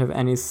I don't have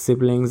any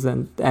siblings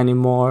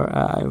anymore.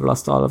 I've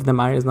lost all of them.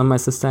 Arya's not my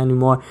sister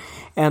anymore,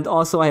 and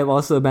also I have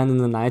also abandoned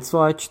the Night's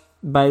Watch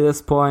by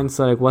this point.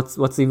 So like,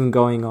 what's even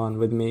going on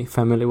with me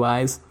family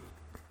wise?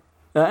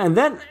 And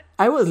then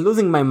I was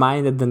losing my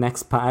mind at the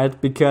next part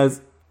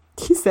because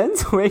he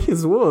sends away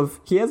his wolf.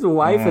 He has a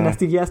wife, and I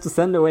think he has to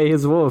send away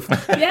his wolf.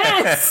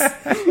 Yes.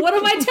 What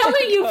am I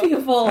telling you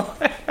people?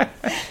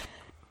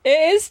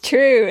 It is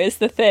true, is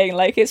the thing.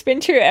 Like, it's been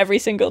true every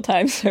single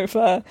time so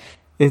far.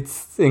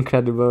 It's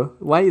incredible.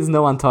 Why is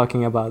no one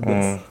talking about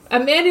this?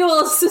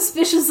 Emmanuel is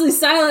suspiciously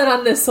silent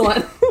on this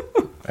one.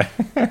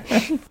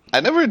 I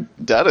never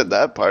doubted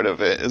that part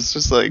of it. It's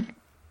just like...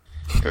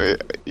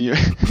 If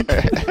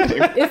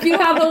you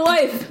have a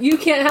wife, you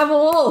can't have a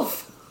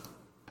wolf.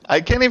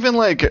 I can't even,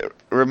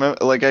 remember...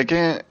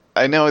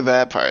 I know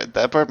that part.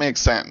 That part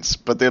makes sense.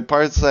 But the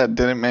parts that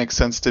didn't make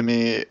sense to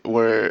me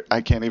were...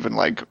 I can't even,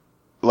 It's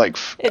I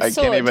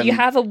sword. can't even... You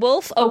have a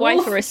wolf, a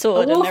wife, or a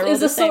sword, a wolf and they're all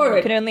is the a same. sword.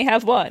 You can only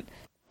have one.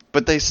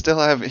 But he still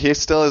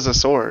has a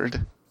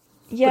sword.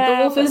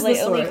 Yeah, wolf is the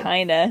only sword.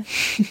 kinda.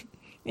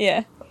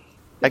 Yeah.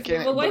 I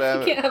can't... A wife,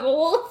 you can't have a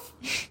wolf.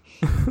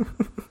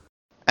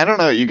 I don't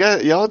know.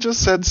 Y'all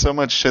just said so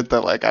much shit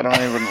that I don't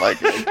even I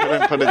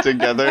couldn't put it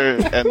together,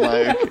 and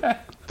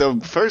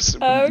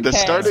the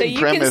starting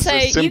premise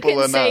is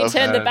simple enough. You can say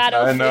turn the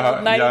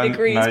battlefield 90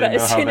 degrees, but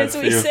as soon as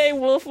we say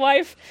wolf,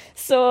 wife,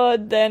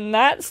 sword, then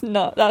that's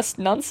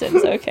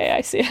nonsense. Okay, I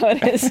see how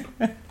it is.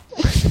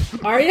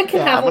 Arya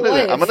can have a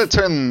wife. I'm gonna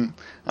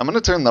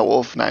turn the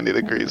wolf 90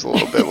 degrees a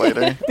little bit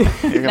later.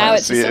 You're Now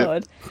it's see a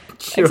sword.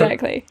 Sure.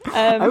 Exactly.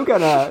 I'm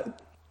gonna...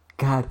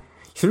 God,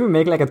 should we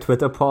make a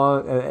Twitter poll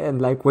and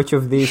which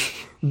of these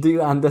do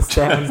you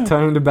understand?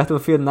 Turning the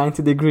battlefield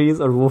 90 degrees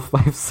or wolf,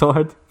 wife,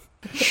 sword?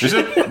 We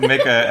should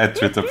make a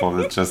Twitter poll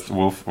that's just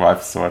wolf,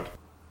 wife, sword.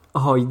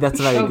 Oh, that's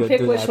very good.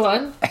 Pick which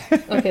one?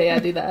 Okay, yeah,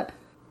 do that.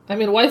 I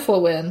mean, wife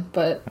will win,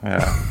 but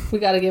we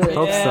gotta give it.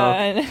 Hope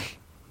so.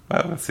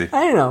 Well, let's see.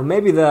 I don't know.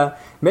 Maybe the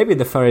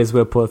furries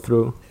will pull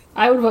through.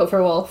 I would vote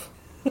for wolf.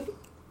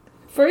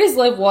 Furries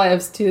love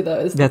wives too,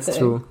 though. That's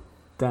true.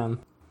 Damn.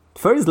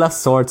 Furries love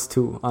swords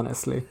too,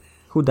 honestly.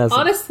 Who doesn't?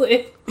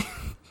 Honestly.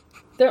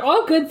 They're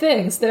all good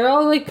things. They're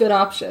all good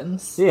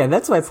options. Yeah,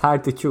 that's why it's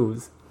hard to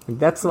choose.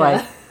 That's why...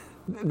 Yeah.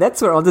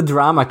 That's where all the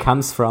drama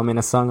comes from in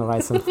A Song of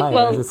Ice and Fire.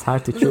 Well, it's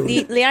hard to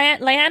choose.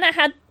 Lyanna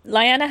had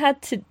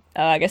to...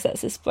 Oh, I guess that's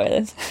the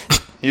spoilers.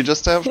 You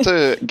just have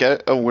to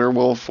get a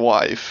werewolf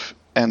wife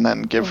and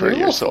then give her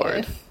your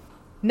sword. Wife?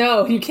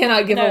 No, you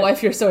cannot give a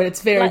wife your sword.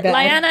 It's very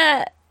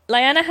bad.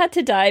 Lyanna had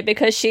to die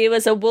because she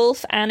was a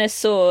wolf and a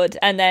sword,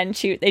 and then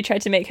they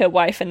tried to make her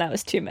wife, and that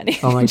was too many.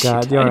 Oh my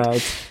god, you're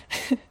right.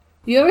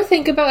 You ever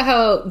think about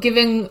how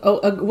giving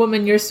a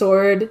woman your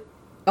sword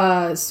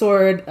as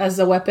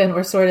a weapon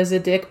or sword as a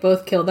dick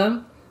both kill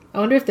them? I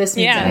wonder if this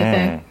means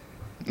anything.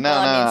 No,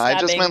 I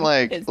just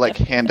meant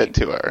hand it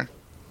to her.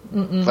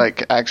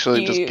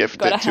 Actually just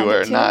gift it to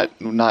her, not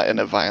in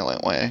a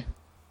violent way.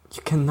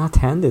 You cannot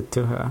hand it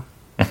to her.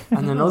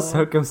 Under no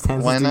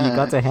circumstances do you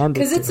gotta hand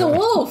it to her. Because it's a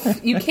wolf.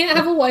 You can't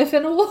have a wife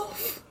and a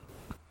wolf.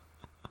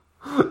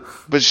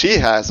 But she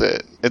has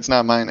it. It's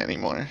not mine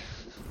anymore.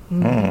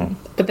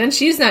 But then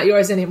she's not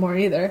yours anymore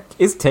either.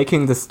 Is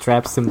taking the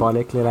strap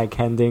symbolically like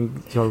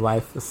handing your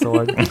wife a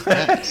sword?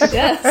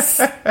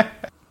 Yes.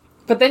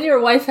 But then your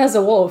wife has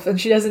a wolf and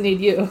she doesn't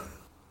need you.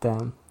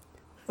 Damn.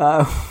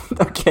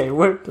 Okay,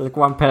 we're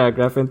one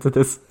paragraph into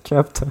this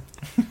chapter.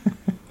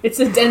 It's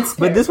a dense paragraph.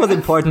 But this was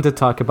important to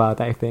talk about,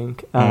 I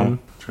think. Yeah,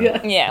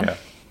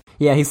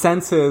 he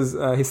sends his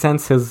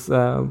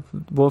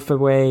wolf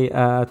away.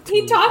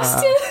 He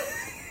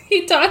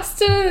talks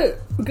to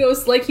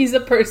Ghost like he's a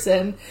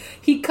person.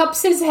 He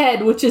cups his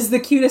head, which is the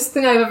cutest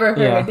thing I've ever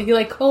heard. Yeah. He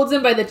holds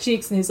him by the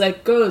cheeks and he's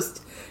like,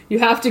 "Ghost, you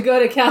have to go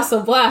to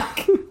Castle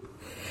Black."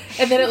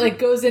 And then it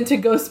goes into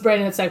Ghost brain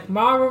and it's like,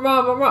 "Ma ma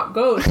ma ma ma,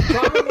 Ghost,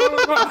 ma ma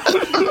ma ma."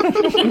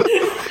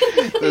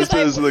 This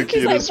is the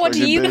cutest. What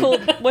do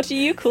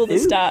you call the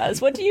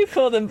stars? What do you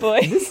call them,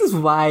 boy? This is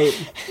why,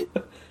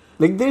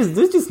 there's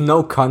just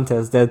no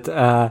contest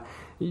that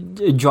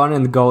John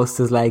and Ghost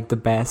is the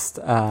best.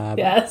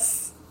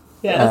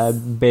 Yes.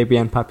 Baby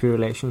and puppy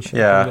relationship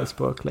in this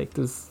book.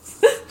 This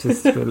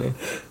just really.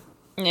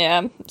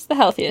 Yeah, it's the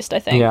healthiest, I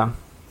think. Yeah.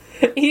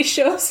 He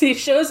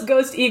shows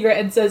Ghost Egret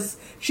and says,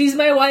 "She's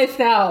my wife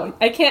now.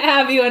 I can't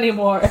have you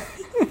anymore.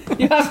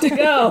 You have to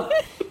go."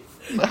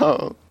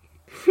 No.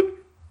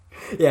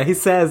 Yeah, he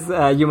says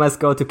you must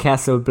go to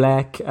Castle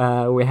Black.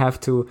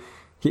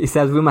 He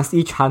says we must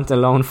each hunt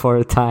alone for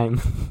a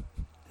time,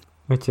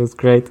 which is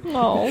great.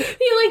 No,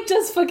 he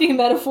does fucking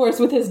metaphors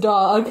with his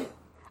dog.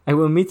 I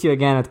will meet you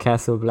again at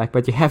Castle Black,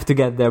 but you have to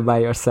get there by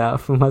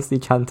yourself. We must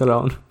each hunt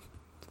alone.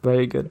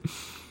 Very good.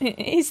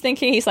 He's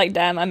thinking,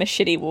 damn, I'm a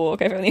shitty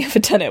walk. I've only ever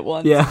done it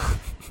once. Yeah.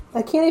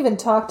 I can't even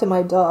talk to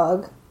my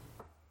dog.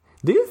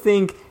 Do you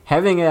think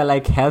having a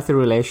healthy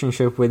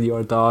relationship with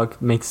your dog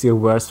makes you a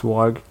worse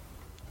warg?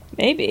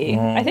 Maybe.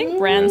 I think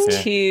Bran's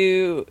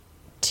too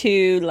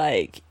in.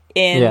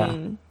 Yeah.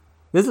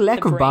 There's a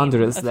lack of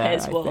boundaries there, I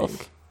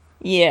think.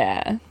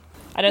 Yeah.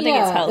 I don't think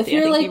it's healthy. If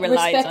you're I think he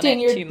relies respecting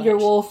on it too much. your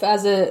wolf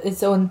as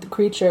its own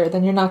creature,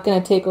 then you're not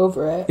going to take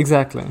over it.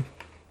 Exactly.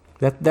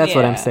 That's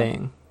what I'm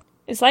saying.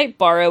 It's like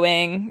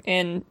borrowing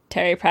in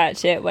Terry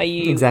Pratchett, where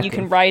you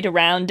can ride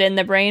around in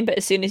the brain, but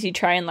as soon as you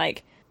try and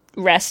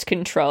wrest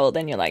control,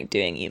 then you're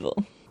doing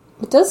evil.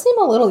 It does seem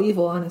a little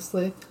evil,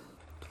 honestly.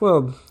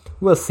 Well,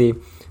 we'll see.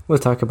 We'll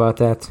talk about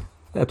that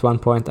at one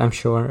point, I'm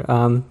sure.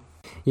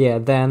 Yeah,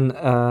 then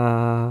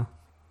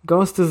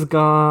Ghost is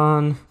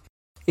gone.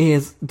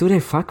 Do they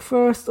fuck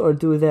first or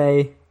do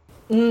they?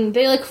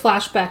 They like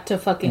flashback to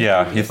fucking.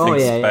 Yeah, he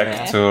thinks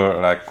back to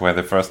like where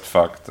they first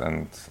fucked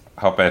and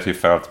how bad he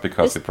felt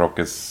because he broke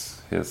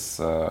his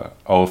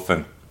oath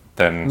and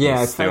then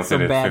he still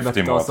did it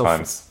 50 more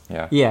times.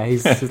 Yeah,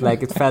 he's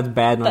like, it felt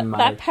bad on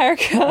that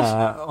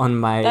paragraph, on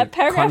my that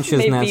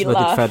consciousness, but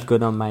laugh. It felt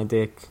good on my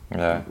dick.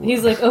 Yeah,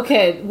 he's like,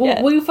 okay,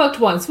 we fucked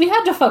once. We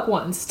had to fuck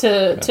once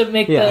to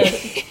make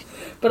the.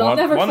 But I'll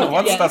never fuck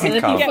once again. doesn't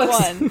count. Get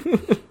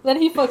one.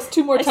 Then he fucks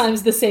 2 more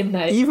times the same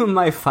night. Even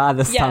my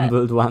father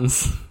stumbled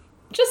once.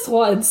 Just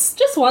once.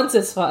 Just once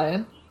is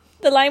fine.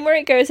 The line where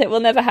it goes, "It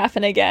will never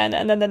happen again,"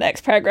 and then the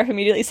next paragraph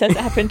immediately says it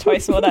happened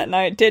twice more that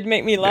night, did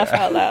make me laugh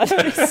out loud.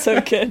 It's so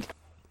good.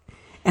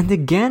 And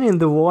again in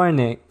the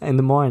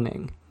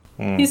morning.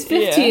 He's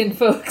 15,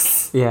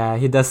 folks. Yeah,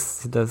 he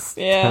does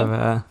have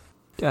a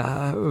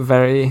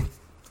very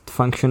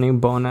functioning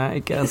boner, I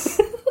guess.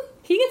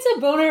 He gets a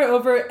boner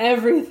over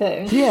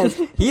everything.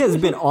 He has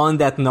been on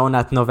that No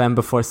Nut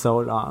November for so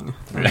long.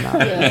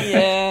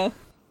 Yeah.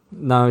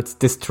 Now it's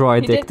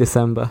Destroy Dick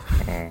December.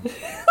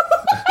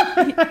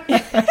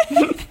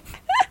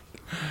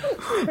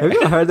 Have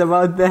you heard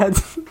about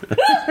that?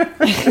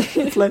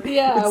 It's like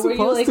it's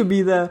supposed to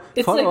be the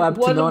follow-up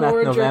to No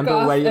Nut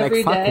November, where you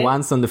like fuck day.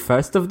 Once on the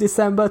 1st of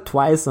December,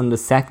 twice on the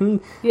 2nd,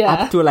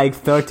 up to like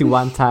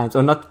 31 times,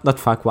 or not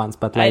fuck once,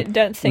 but like I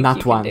don't think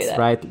not once,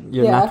 right?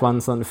 You're not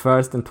once on the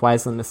 1st and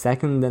twice on the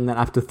 2nd, and then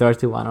up to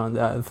 31 on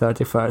the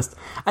 31st.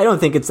 I don't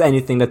think it's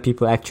anything that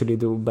people actually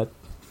do, but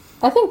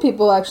I think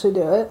people actually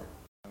do it.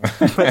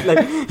 But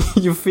like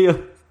you feel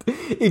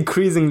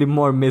increasingly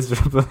more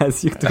miserable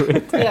as you do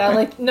it. Yeah,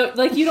 like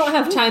you don't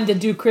have time to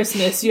do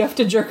Christmas. You have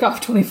to jerk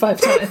off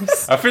 25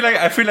 times. I feel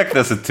like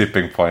there's a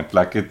tipping point.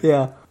 Like it.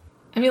 Yeah.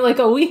 I mean, like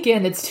a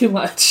weekend, it's too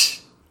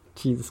much.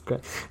 Jesus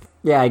Christ.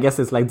 Yeah, I guess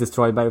it's like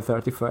destroyed by the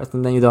 31st,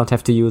 and then you don't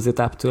have to use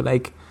it up to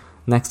like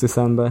next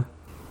December.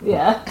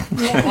 Yeah,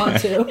 you don't want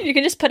to. You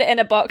can just put it in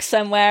a box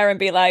somewhere and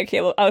be like,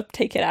 yeah, well, I'll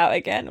take it out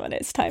again when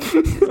it's time to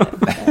use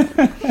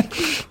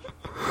it.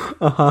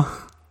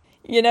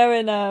 You know,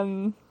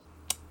 in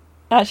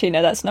actually,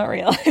 no, that's not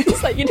real.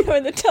 It's like, you know,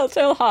 in the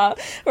Telltale Heart,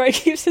 where he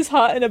keeps his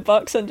heart in a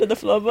box under the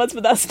floorboards,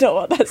 but that's not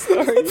what that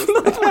story is.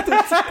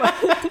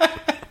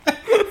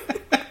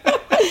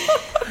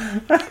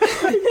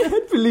 I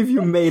can't believe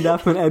you made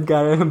up an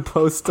Edgar Allan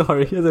Poe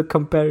story as a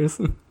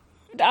comparison.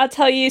 I'll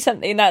tell you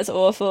something that's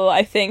awful.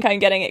 I think I'm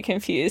getting it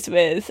confused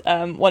with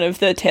one of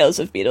the Tales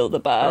of Beetle the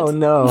Bard. Oh,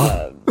 no.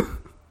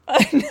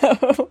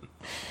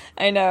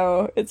 I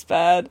know, it's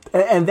bad.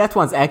 And that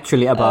one's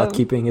actually about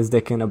keeping his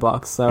dick in a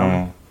box, so...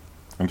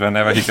 And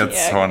whenever he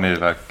gets horny,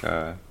 like,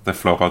 the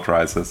floorboard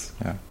rises,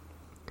 yeah.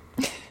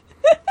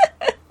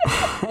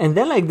 And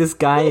then, like, this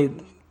guy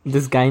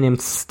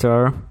named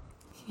Stir.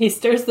 He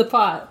stirs the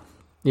pot.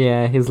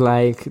 Yeah, he's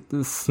like,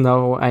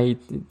 Snow,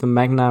 the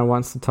Magnar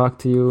wants to talk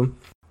to you.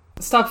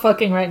 Stop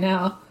fucking right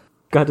now.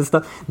 Gotta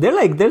stop. They're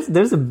like,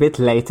 there's a bit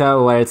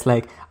later where it's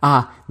like,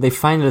 they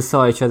finally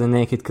saw each other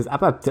naked, because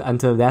up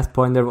until that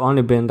point, they've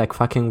only been, like,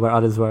 fucking where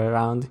others were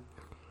around.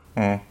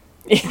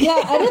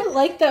 Yeah, I didn't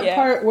like that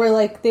part where,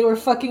 like, they were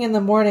fucking in the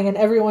morning and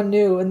everyone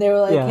knew, and they were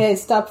like, hey,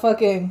 stop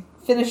fucking.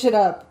 Finish it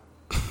up.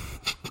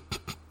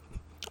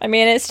 I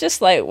mean, it's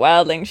just like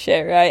wildling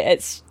shit, right?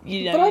 It's,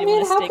 you know, you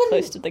want to stay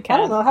close to the cat.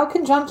 I don't know, how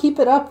can John keep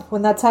it up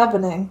when that's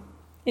happening?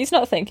 He's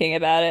not thinking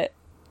about it.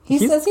 He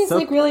says he's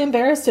like really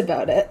embarrassed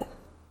about it.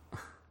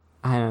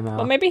 I don't know.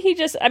 Well, maybe he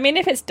just... I mean,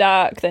 if it's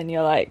dark, then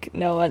you're like,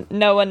 no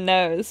one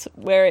knows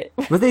where it...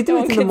 But they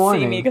do it in the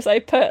morning. See me because I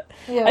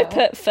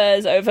put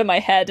furs over my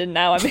head and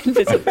now I'm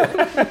invisible.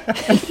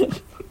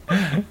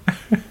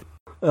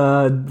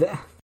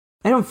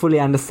 I don't fully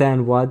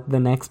understand what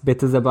the next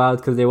bit is about,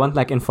 because they want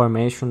like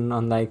information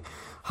on like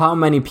how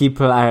many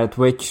people are at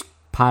which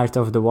part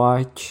of the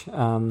watch.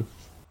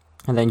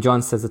 And then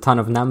John says a ton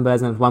of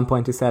numbers, and at one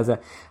point he says a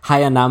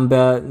higher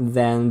number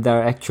than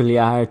there actually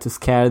are to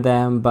scare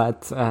them,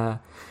 but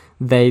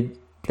they,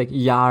 like,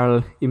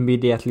 Jarl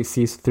immediately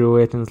sees through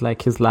it and is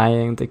like, he's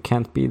lying, there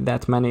can't be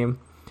that many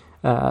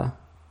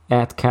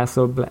at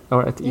Castle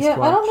or at Eastwatch. Yeah,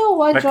 I don't know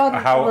why John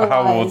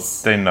how would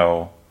they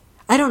know?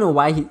 I don't know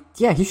why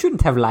he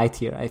shouldn't have lied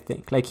here, I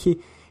think. Like, he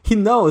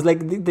knows,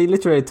 like, they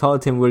literally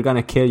told him, we're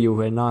gonna kill you,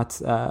 we're not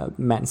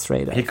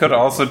menstruated. He could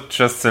also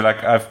just say,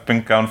 like, I've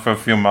been gone for a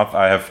few months,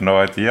 I have no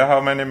idea how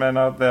many men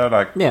out there.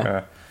 Like,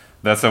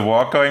 there's a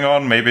war going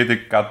on, maybe they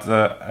got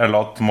a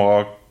lot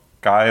more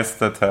guys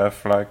that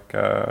have, like,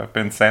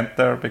 been sent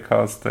there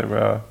because they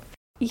were...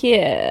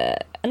 Yeah,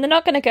 and they're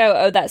not going to go,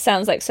 oh, that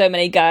sounds like so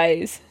many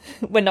guys.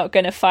 We're not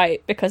going to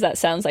fight because that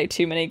sounds like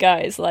too many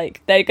guys.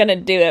 Like, they're going to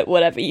do it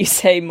whatever you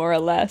say, more or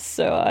less.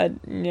 So,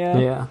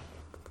 Yeah.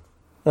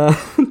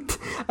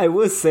 I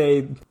will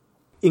say,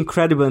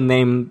 incredible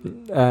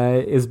name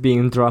is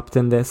being dropped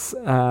in this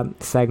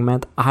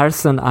segment.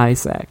 Arson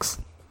Isaacs.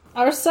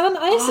 Arson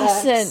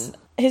Isaacs. Arson.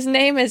 His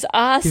name is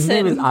Arson. His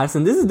name is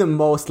Arson. This is the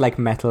most, like,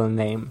 metal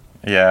name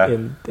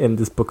in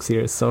this book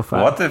series so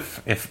far. What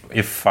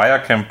if fire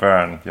can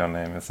burn, your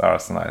name is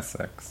Arson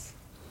Isaacs?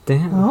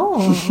 Damn.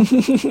 Oh.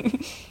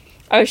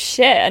 Oh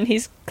shit! And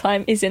he's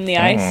in the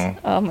ice.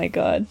 Oh my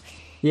god.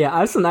 Yeah,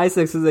 Arson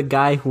Isaacs is a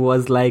guy who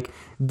was like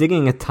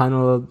digging a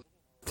tunnel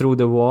through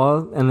the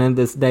wall, and then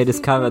they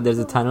discovered there's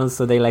a tunnel,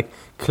 so they like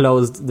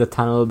closed the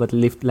tunnel but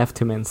left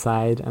him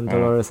inside. And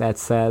Dolores Ed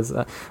says,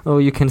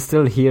 you can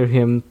still hear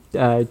him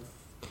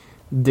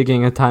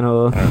digging a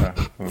tunnel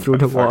through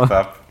the wall.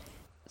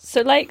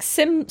 So like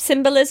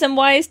symbolism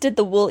wise, did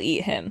the wool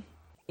eat him?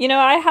 You know,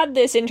 I had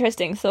this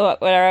interesting thought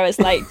where I was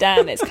like,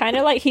 damn, it's kind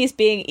of like he's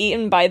being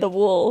eaten by the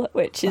wool,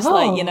 which is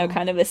like, you know,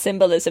 kind of a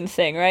symbolism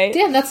thing, right?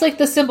 Damn, that's like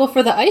the symbol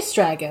for the ice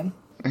dragon.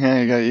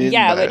 Yeah, you got eaten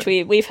by which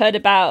we've heard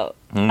about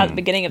at the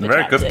beginning of the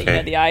chapter, you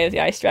know, the eye of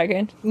the ice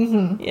dragon.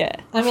 Mm-hmm. Yeah.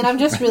 I mean, I'm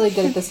just really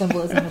good at the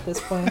symbolism at this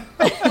point.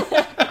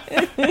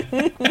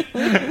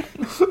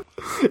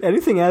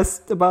 Anything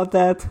else about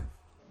that?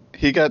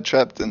 He got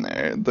trapped in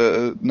there.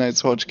 The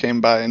Night's Watch came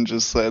by and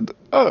just said,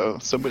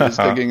 somebody's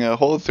digging a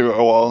hole through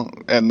a wall,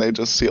 and they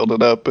just sealed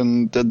it up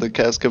and did the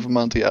Cask of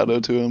Amontillado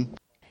to him.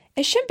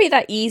 It shouldn't be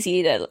that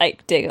easy to,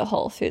 like, dig a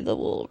hole through the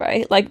wall,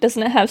 right? Like,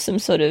 doesn't it have some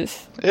sort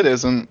of... It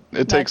isn't.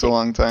 It takes a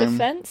long time.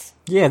 Defense?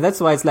 Yeah,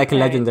 that's why it's like a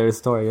legendary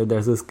story.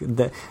 There's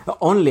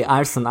only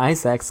Arson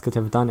Isaacs could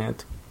have done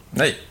it.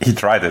 He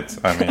tried it,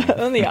 I mean.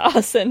 Only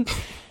Arson.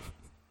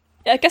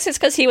 I guess it's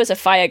because he was a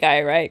fire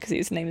guy, right? Because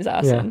his name is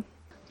Arson. Yeah.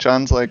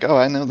 John's like,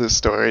 I know this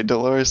story.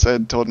 Dolores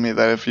told me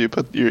that if you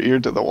put your ear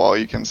to the wall,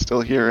 you can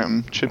still hear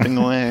him chipping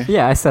away.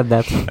 Yeah, I said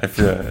that. If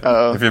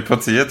you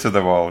put the ear to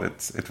the wall,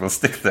 it will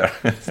stick there.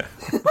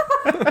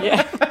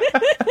 Yeah.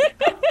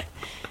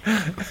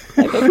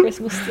 Like a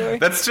Christmas story.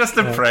 That's just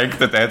a prank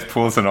that Ed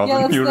pulls on all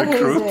the new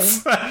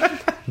recruits.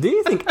 Do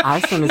you think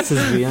Arson is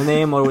his real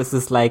name, or was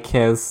this like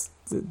his...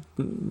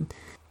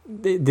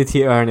 Did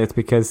he earn it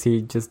because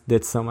he just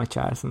did so much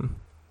arson?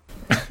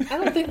 I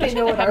don't think they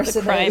know what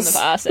arson the crime is.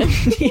 of arson.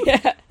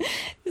 Yeah.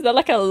 Is that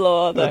like a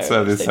law, though? That's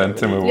why they sent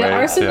him away. Yeah,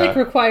 arson like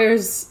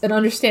requires an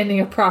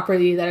understanding of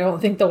property that I don't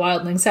think the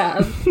wildlings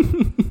have.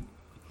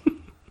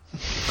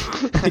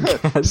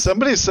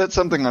 Somebody set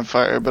something on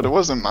fire, but it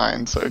wasn't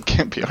mine, so it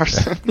can't be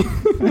arson.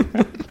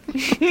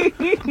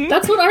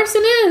 That's what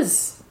arson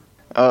is!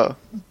 Oh.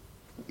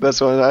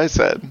 That's what I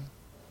said.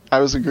 I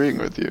was agreeing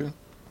with you.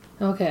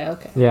 Okay.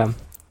 Yeah.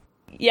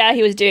 Yeah,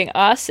 he was doing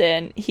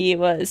arson. He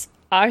was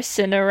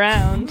arson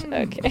around.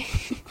 Okay.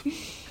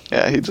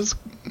 Yeah, he just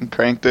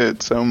cranked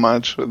it so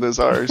much with his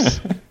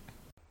arse.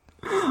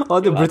 All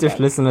the British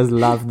listeners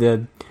love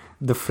the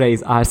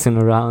phrase arson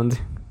around.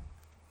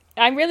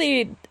 I'm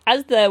really,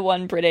 as the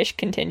one British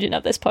contingent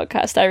of this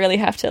podcast, I really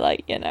have to,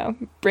 like, you know,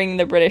 bring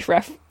the British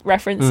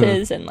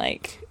references and,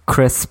 like...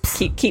 Crisps.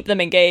 Keep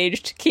them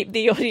engaged. Keep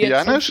the audience...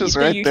 Janusz is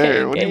right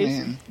there. What do you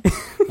mean?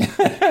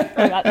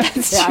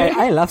 That's true.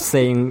 I love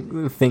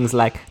saying things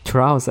like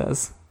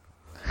trousers.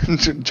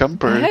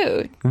 Jumper.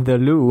 Oh. The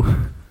loo.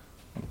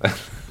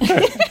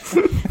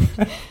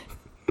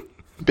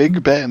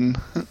 Big Ben.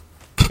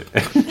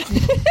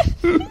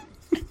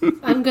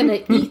 I'm gonna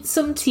eat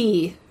some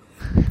tea.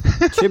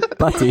 Chip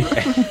butty.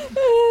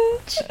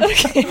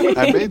 Okay.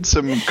 I made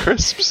some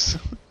crisps.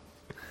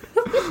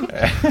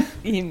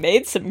 You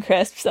made some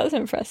crisps. That's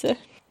impressive.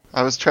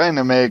 I was trying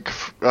to make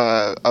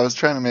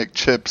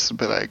chips,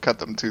 but I cut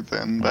them too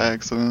thin by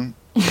accident.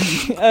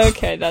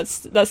 Okay,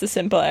 that's a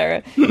simple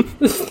error.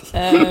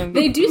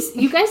 They do.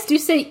 You guys do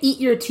say "eat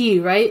your tea,"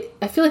 right?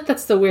 I feel like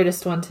that's the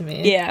weirdest one to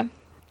me. Yeah,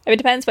 it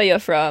depends where you're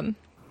from.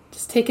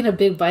 Just taking a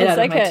big bite out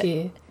of my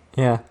tea.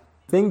 Yeah,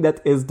 the thing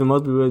that is the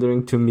most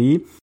bewildering to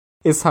me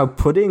is how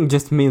pudding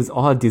just means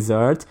all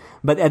dessert,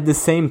 but at the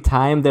same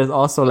time there's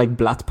also like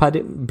blood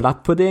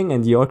pudding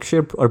and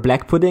Yorkshire, or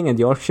black pudding and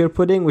Yorkshire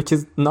pudding, which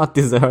is not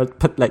dessert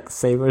but like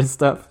savory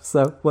stuff.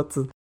 So what's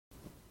it?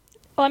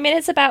 Well, I mean,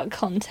 it's about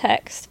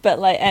context, but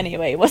like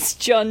anyway, what's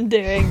John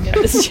doing in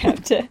this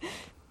chapter?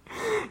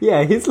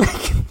 Yeah, he's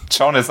like...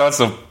 John is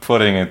also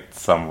putting it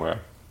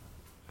somewhere.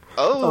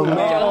 Oh man.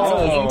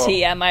 John's eating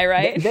tea, am I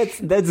right?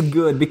 That's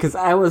good, because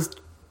I was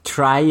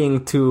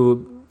trying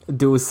to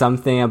do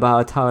something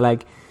about how,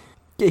 like,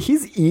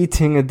 he's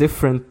eating a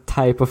different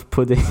type of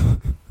pudding.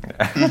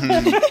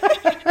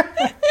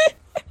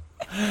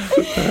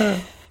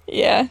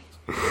 Yeah.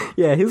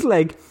 Yeah, he's,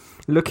 like,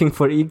 looking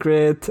for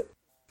Ygritte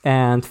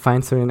and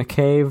finds her in a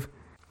cave.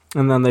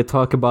 And then they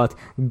talk about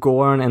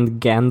Gorn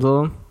and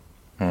Gandalf.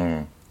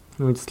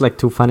 Which is, like,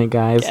 two funny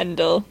guys.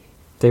 Gandalf.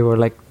 They were,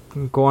 like,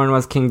 Gorn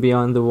was king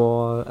beyond the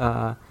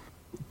wall,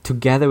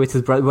 together with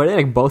his brother. Were they,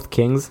 like, both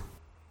kings?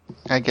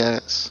 I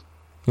guess.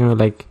 You know,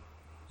 like,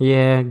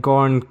 yeah,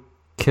 Gorn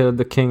killed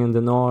the king in the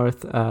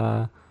north,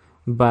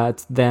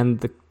 but then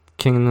the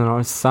king in the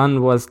north's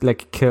son was,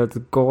 like,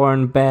 killed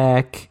Gorn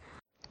back.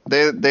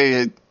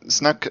 They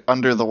snuck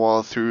under the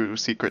wall through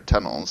secret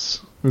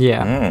tunnels.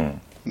 Yeah.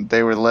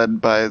 They were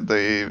led by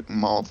the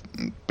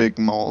big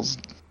moles.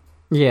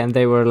 Yeah, and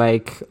they were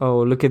like,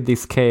 oh, look at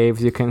these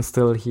caves, you can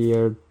still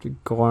hear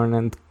Gorn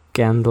and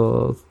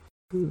Gandalf,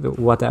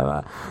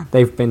 whatever.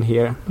 They've been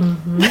here.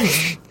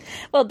 Mm-hmm.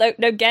 Well,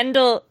 no,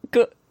 Gendel...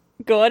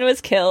 Gorn was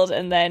killed,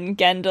 and then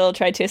Gendel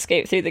tried to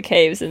escape through the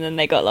caves, and then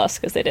they got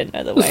lost because they didn't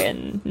know the way,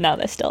 and now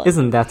they're still...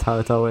 Isn't that how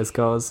it always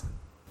goes?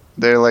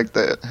 They're like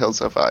the Hills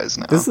of Eyes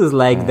now. This is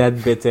like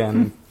that bit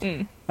in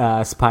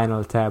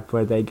Spinal Tap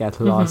where they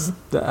get lost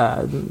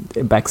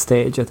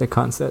backstage at a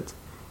concert.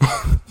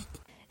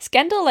 Is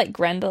Gendel like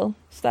Grendel?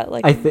 Is that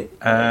like...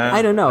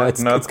 I don't know.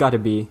 It's got to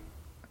be.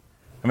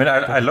 I mean,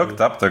 I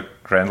looked up the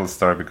Grendel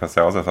story because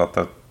I also thought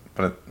that,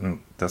 but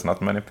there's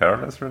not many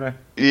parallels, really.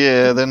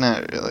 Yeah, they're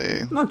not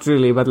really. Not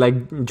really, but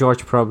like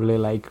George probably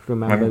like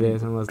remembered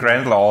it and was.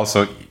 Grendel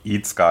also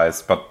eats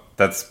guys, but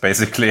that's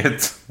basically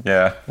it.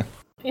 Yeah.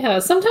 Yeah,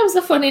 sometimes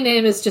a funny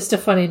name is just a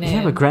funny name.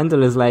 Yeah, but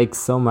Grendel is like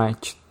so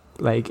much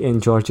like in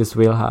George's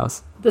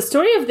wheelhouse. The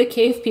story of the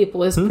cave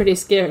people is pretty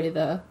scary,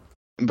 though.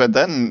 But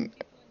then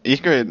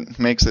Ygritte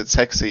makes it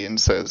sexy and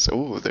says,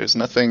 "Oh, there's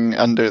nothing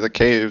under the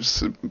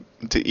caves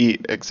to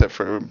eat except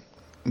for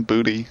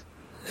booty."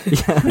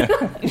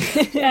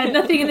 Yeah,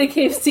 nothing in the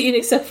caves to eat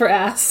except for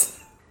ass.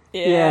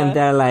 Yeah, and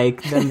they're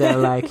like,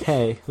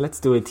 hey, let's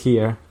do it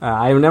here.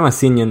 I've never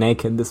seen you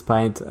naked,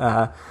 despite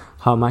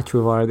how much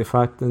we've already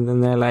fucked. And then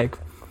they're like,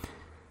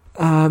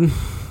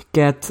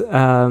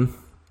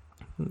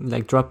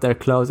 drop their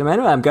clothes. I mean,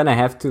 I'm gonna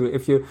have to,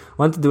 if you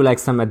want to do like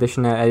some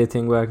additional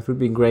editing work, it would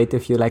be great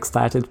if you like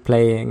started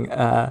playing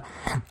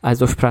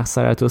Also sprach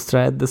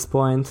Zarathustra at this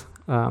point.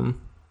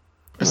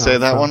 Say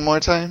that one more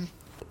time.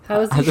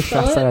 How is it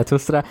spelled?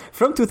 Zarathustra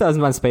from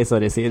 2001 Space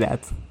Odyssey,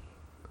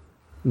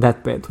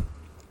 that bit.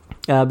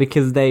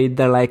 Because they're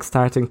like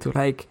starting to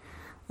like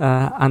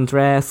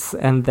undress,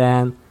 and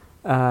then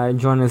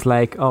John is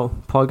like, oh,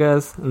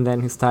 poggers, and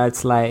then he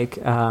starts like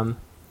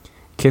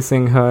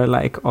kissing her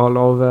like all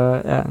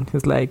over, and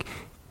he's like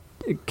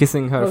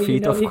kissing her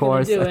feet, of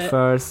course, at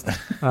first.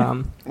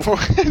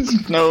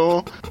 What?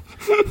 No.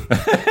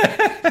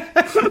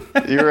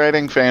 You're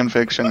writing fan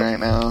fiction right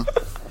now.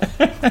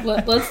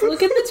 Let's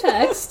look at the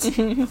text.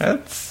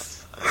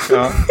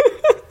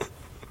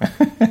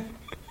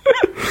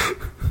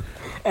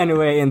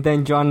 Anyway, and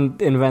then John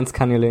invents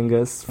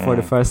cunnilingus for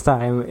the first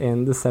time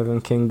in the Seven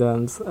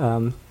Kingdoms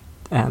and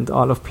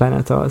all of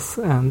Planetos,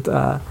 and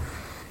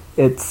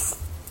it's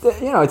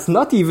it's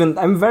not even.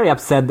 I'm very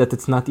upset that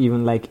it's not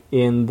even like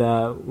in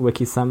the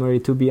wiki summary.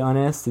 To be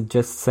honest, it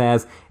just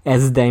says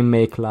as they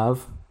make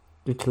love.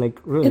 It's like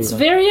really. It's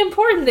very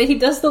important that he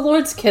does the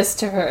Lord's kiss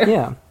to her.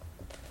 Yeah.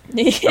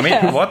 I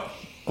mean,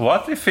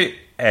 what if he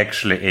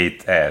actually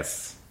ate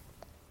ass?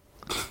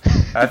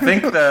 I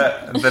think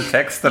the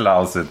text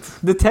allows it.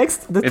 The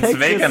text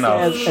vague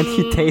enough. Says, and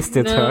he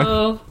tasted her.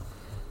 No,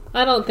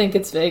 I don't think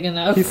it's vague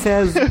enough. He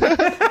says,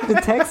 the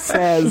text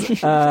says...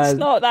 it's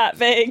not that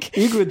vague.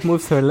 Ygritte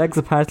moves her legs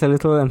apart a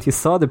little, and he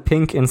saw the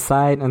pink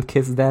inside and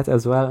kissed that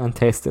as well and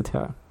tasted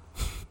her.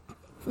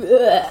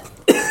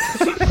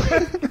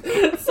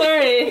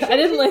 Sorry, I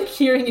didn't like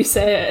hearing you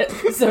say it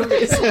for some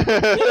reason.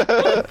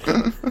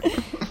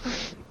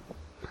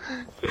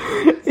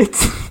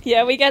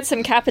 Yeah, we get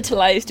some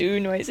capitalized ooh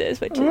noises,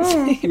 which is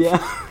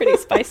pretty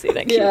spicy.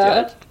 Thank you,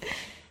 George.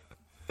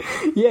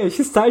 Yeah,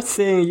 she starts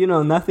saying,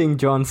 nothing,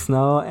 Jon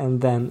Snow,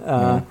 and then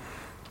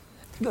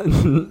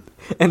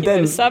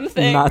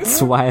something.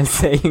 Nuts while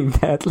saying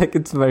that. Like,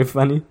 it's very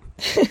funny.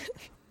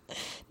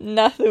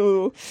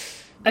 Nothing.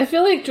 I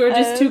feel like George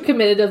is too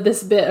committed of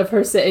this bit of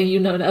her saying, you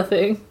know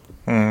nothing.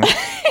 I know,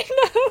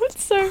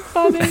 it's so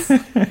funny.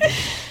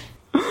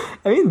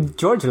 I mean,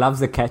 George loves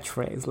the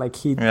catchphrase. Like,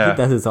 he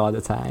does this all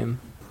the time.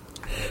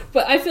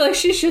 But I feel like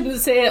she shouldn't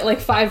say it like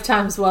 5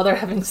 times while they're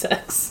having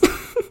sex.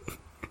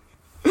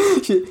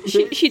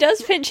 She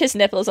does pinch his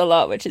nipples a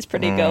lot, which is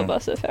pretty girl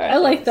boss of her. I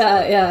like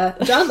that, yeah.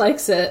 John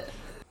likes it.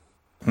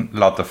 A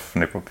lot of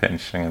nipple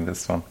pinching in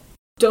this one.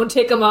 Don't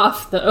take them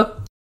off,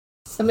 though.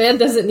 A man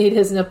doesn't need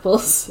his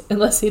nipples,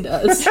 unless he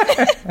does.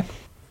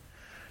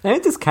 And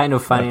it is kind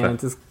of funny, and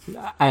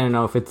I don't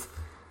know if it's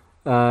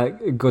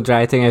good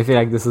writing. I feel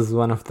like this is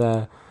one of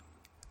the...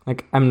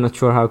 Like, I'm not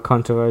sure how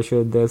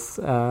controversial this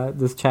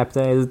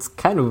chapter is. It's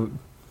kind of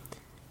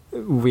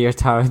weird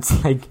how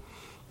it's like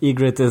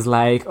Ygritte is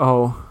like,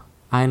 oh,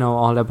 I know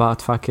all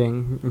about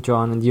fucking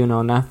John and you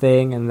know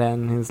nothing, and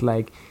then he's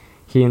like,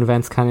 he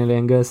invents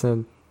cunnilingus,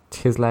 and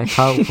he's like,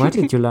 where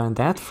did you learn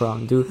that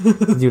from?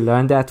 Did you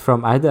learn that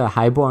from either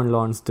highborn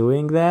lords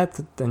doing that?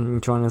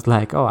 And John is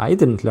like, oh, I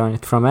didn't learn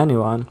it from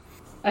anyone.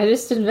 I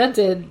just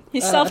invented.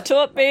 He's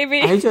self-taught,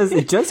 baby.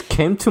 It just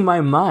came to my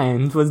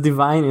mind. It was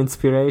divine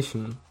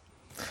inspiration.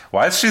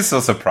 Why is she so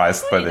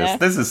surprised by this?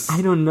 This is,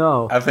 I don't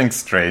know. I think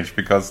strange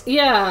because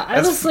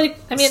I was like,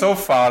 I mean, so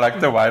far,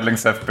 like the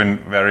wildlings have been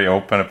very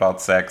open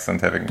about sex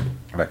and having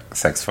like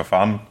sex for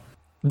fun.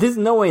 There's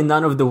no way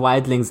none of the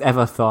wildlings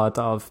ever thought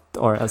of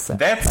or sex.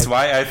 That's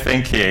why I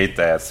think he ate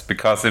ass,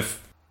 because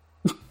if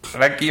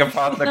like your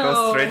partner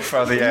goes straight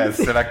for the ass,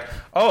 they're like,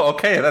 oh,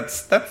 okay,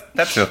 that's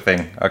your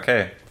thing.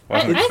 Okay,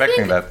 wasn't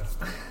expecting that.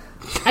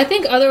 I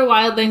think other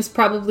wildlings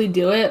probably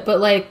do it, but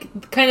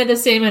like kind of the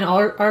same in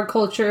our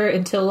culture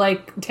until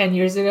like 10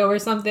 years ago or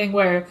something,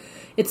 where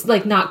it's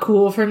like not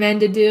cool for men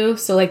to do,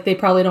 so like they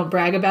probably don't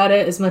brag about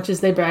it as much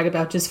as they brag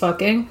about just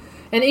fucking.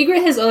 And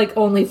Ygritte has like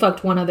only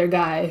fucked one other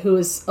guy who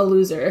is a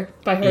loser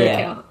by her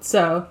account.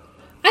 So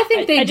I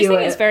think I just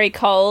think it's very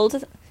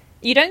cold.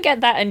 You don't get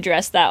that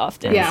undressed that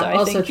often. Yeah, so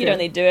I think you'd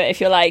only do it if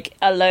you're like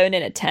alone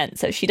in a tent,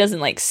 so she doesn't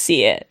like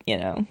see it, you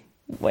know.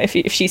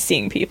 If she's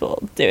seeing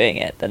people doing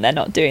it, then they're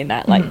not doing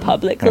that like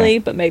publicly,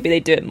 but maybe they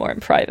do it more in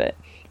private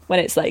when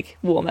it's like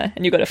warmer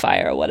and you've got a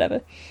fire or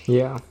whatever.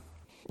 Yeah.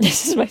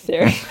 This is my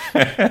theory.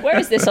 Where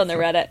is this on the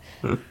Reddit?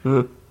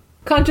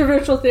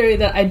 Controversial theory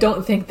that I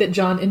don't think that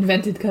Jon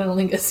invented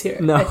cunnilingus here.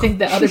 No. I think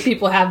that other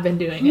people have been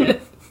doing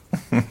it.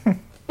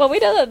 Well, we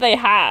know that they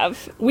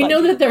have. We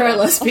know that there are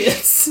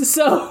lesbians,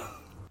 so...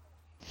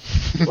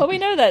 Well, we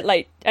know that,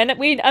 like... And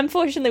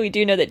unfortunately, we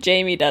do know that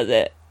Jaime does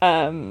it.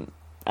 And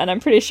I'm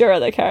pretty sure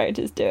other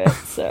characters do it,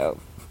 so...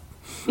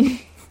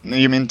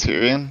 You mean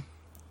Tyrion?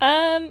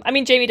 I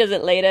mean, Jaime does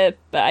it later,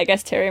 but I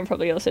guess Tyrion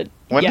probably also...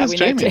 When does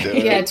Jaime do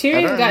it? Yeah,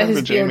 Tyrion got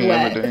his beard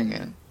wet. Doing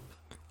it.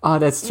 Oh,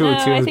 that's true. No,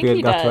 Tyrion's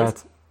beard got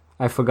wet.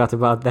 I forgot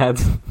about that.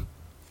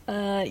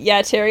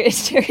 Yeah,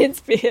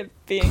 Tyrion's beard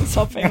being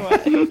sopping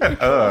wet.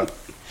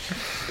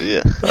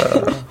 Yeah.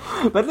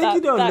 But like,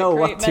 you don't know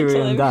what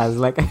Tyrion does.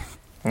 Like,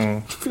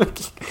 I feel like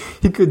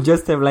he could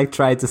just have like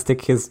tried to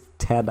stick his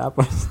head up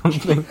or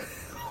something.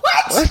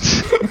 What?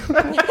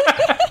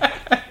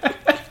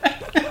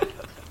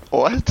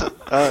 What?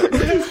 I'm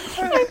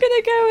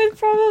gonna go with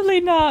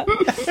probably not.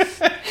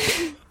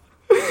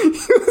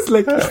 He was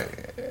like,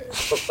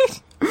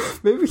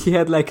 maybe he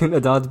had like an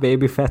adult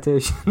baby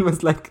fetish and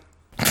was like,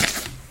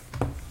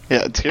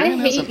 yeah, Tyrion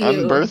has an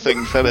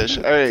unbirthing fetish.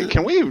 Alright,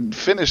 can we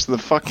finish the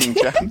fucking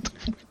chapter?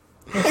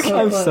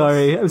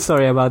 I'm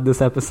sorry about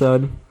this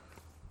episode.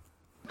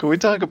 Can we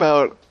talk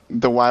about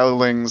the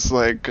wildlings,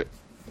 like,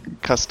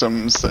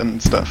 customs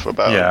and stuff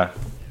about... Yeah.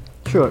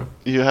 Sure.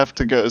 You have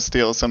to go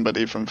steal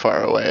somebody from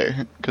far away,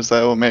 because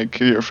that will make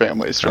your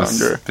family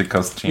stronger.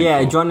 Because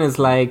yeah, Jon is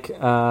like,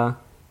 oh,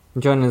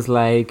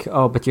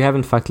 but you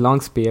haven't fucked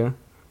Longspear.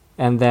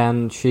 And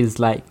then she's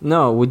like,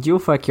 no, would you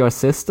fuck your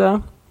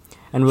sister?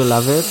 And we'll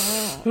love it.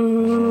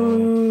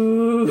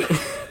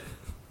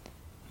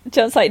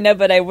 Jon's like, no,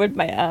 but I would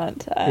my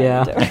aunt.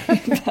 Yeah. Don't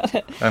worry about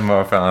it. I'm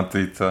more of an Aunt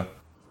Rita.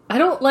 I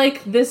don't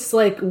like this,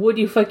 like, would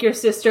you fuck your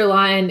sister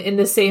line in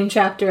the same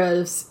chapter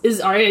as, is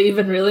Arya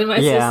even really my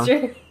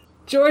sister?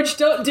 George,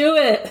 don't do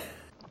it!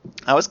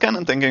 I was kind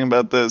of thinking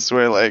about this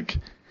where, like,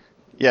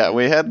 yeah,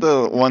 we had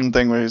the one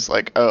thing where he's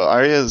like, oh,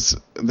 Arya's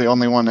the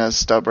only one as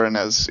stubborn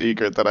as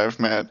Ygritte that I've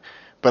met.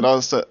 But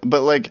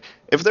like,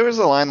 if there was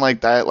a line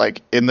like that,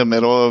 like, in the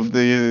middle of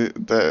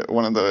the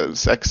one of the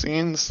sex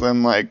scenes,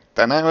 then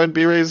I would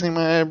be raising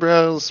my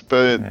eyebrows,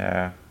 but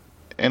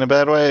in a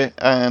bad way.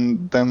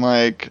 And then,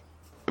 like,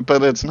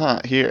 but it's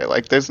not here.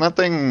 Like, there's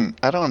nothing,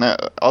 I don't know,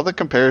 all the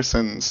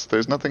comparisons,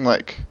 there's nothing,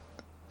 like,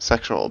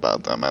 sexual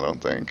about them, I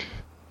don't think.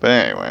 But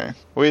anyway,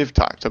 we've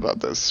talked about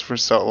this for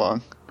so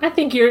long. I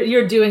think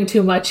you're doing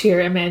too much here,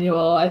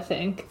 Emmanuel, I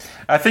think.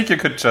 I think you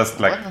could just,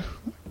 like,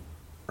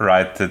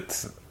 write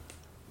it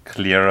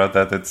clearer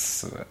that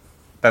it's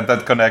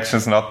that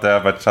connection's not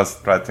there, but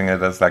just writing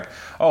it as like,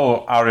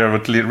 oh, Arya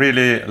would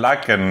really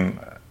like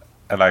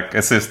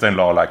a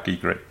sister-in-law like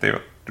Ygritte. They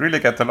would really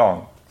get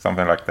along,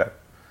 something like that,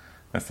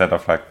 instead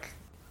of like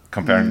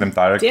comparing them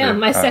directly. Damn,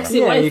 my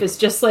sexy wife is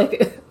just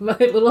like my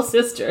little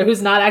sister,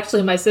 who's not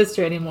actually my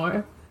sister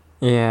anymore.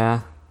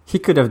 Yeah, he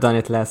could have done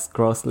it less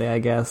grossly, I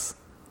guess.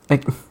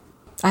 Like,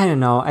 I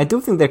don't know. I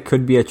do think there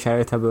could be a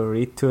charitable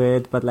read to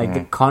it, but like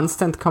the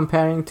constant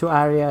comparing to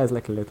Arya is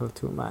like a little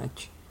too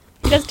much.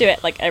 He does do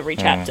it like every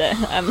chapter.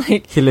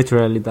 He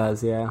literally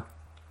does, yeah.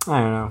 I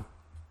don't know.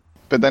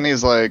 But then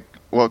he's like,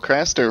 well,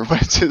 Craster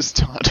weds his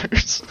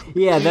daughters.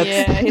 Yeah,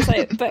 he's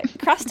like, but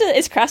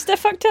is Craster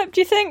fucked up,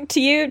 do you think?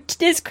 To you?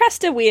 Is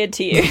Craster weird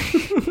to you?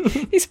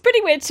 He's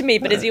pretty weird to me,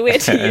 but is he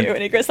weird to you?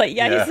 And Ygritte's like,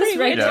 he's pretty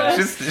weird to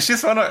us.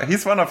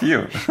 He's one of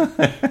you.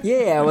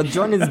 Yeah, what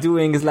Jon is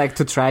doing is like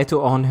to try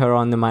to own her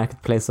on the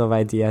marketplace of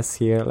ideas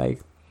here.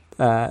 Like,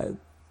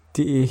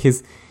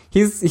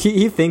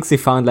 he thinks he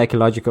found like a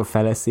logical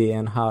fallacy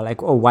and how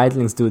like, oh,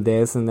 wildlings do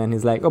this, and then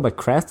he's like, oh, but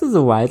Craster's a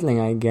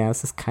wildling, I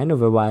guess. He's kind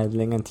of a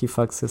wildling, and he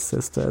fucks his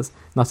sisters.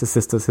 Not his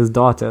sisters, his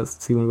daughters.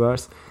 It's even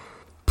worse.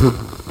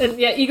 And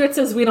yeah, Ygritte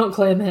says we don't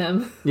claim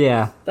him.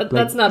 Yeah.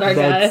 That's not our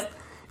guy.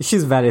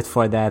 She's valid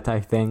for that, I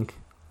think.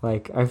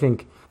 Like, I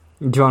think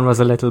Jon was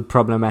a little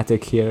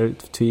problematic here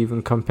to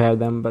even compare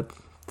them, but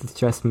it's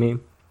just me.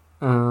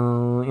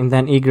 And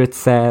then Ygritte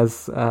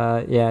says,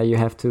 you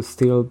have to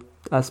steal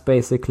us,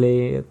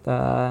 basically.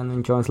 And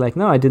then Jon's like,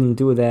 no, I didn't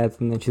do that.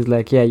 And then she's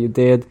like, yeah, you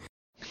did.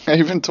 I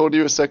even told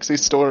you a sexy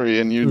story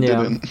and you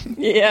didn't.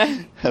 Yeah.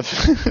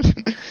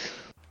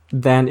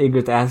 Then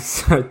Ygritte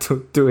asks her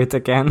to do it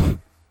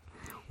again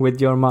with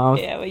your mouth.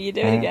 Yeah, well, you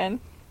do it again.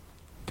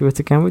 Do it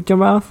again with your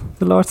mouth,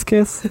 the Lord's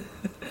kiss.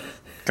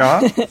 Go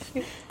on.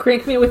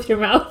 Crank me with your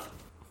mouth.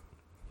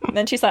 And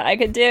then she's like, I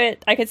could do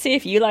it. I could see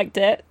if you liked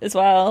it as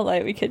well.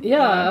 Like, we could...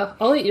 Yeah,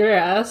 I'll eat your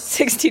ass.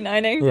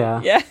 69ing.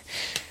 Yeah. Yeah.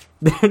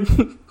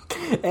 Then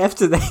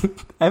After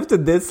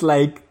this,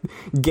 like,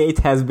 gate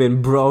has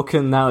been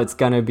broken, now it's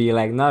gonna be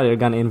like, now they're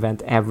gonna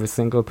invent every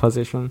single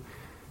position.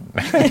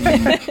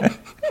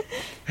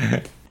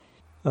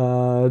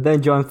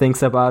 Then John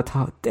thinks about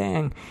how,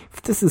 dang,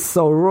 if this is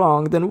so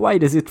wrong, then why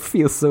does it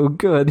feel so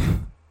good?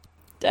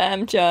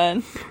 Damn,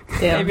 John.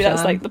 Maybe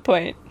that's like the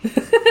point.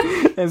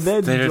 And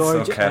then They're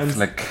George so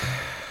Catholic.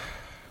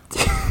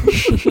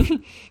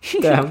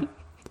 Damn.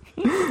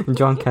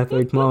 John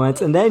Catholic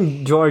moments. And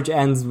then George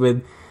ends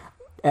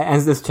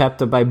this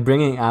chapter by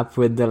bringing up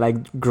with the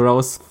like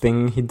gross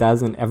thing he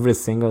does in every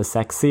single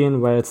sex scene,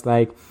 where it's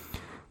like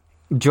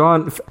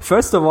John,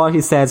 first of all,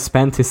 he said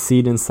spent his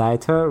seed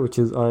inside her, which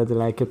is already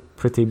like a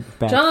pretty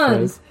bad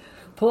phrase.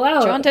 Pull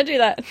out. John, don't do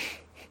that.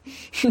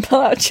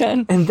 Pull out,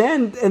 John. And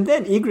then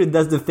Ygritte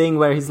does the thing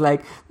where he's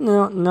like,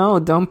 no,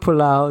 don't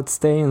pull out,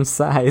 stay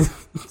inside.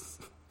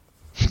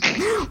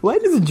 Why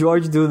does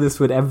George do this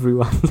with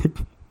everyone?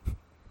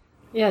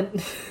 Yeah,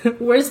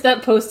 where's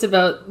that post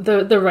about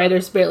the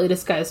writer's barely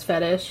disguised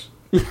fetish?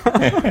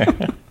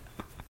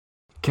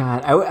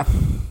 God,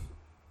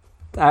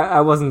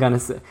 I wasn't gonna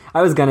say.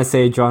 I was gonna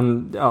say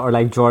John or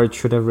like George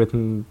should have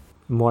written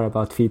more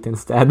about feet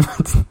instead.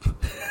 But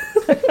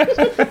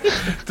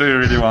do you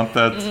really want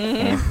that?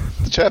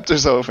 The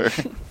chapter's over.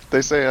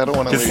 They say I don't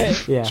want to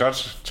leave. yeah.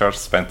 George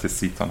spent his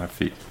seat on her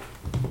feet.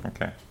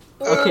 Okay.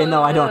 Okay,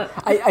 no, I don't.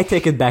 I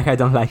take it back. I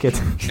don't like it.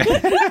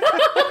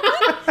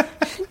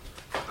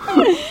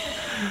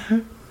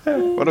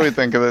 What do we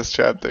think of this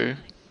chapter?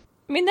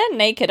 I mean, they're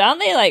naked, aren't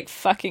they? Like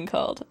fucking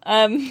cold.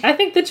 I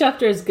think the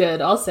chapter is good.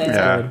 I'll say.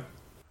 Yeah.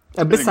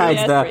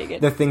 Besides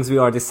the things we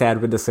already said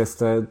with the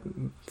sister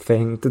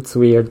thing, that's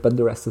weird, but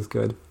the rest is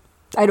good.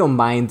 I don't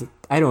mind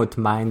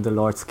the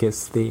Lord's Kiss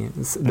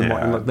scenes.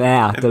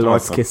 The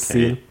Lord's Kiss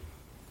scene.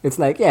 It's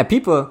like, yeah,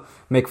 people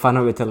make fun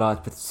of it a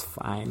lot, but it's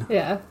fine.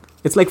 Yeah.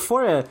 It's like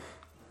for a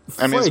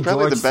it's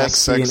probably the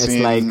best sex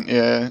scene. It's like,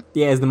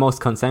 it's the most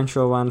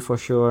consensual one for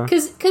sure.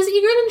 Because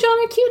Ygritte and John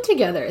are cute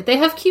together. They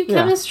have cute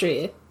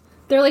chemistry.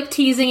 They're like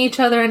teasing each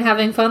other and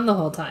having fun the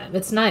whole time.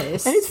 It's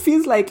nice. And it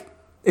feels like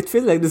this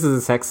is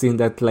a sex scene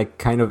that like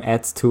kind of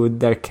adds to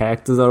their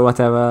characters or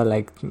whatever.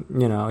 Like,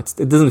 you know, it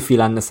doesn't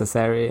feel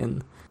unnecessary.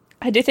 And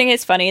I do think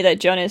it's funny that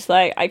John is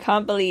like, I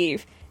can't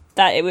believe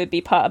that it would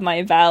be part of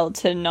my vow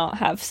to not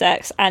have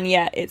sex, and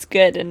yet it's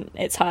good and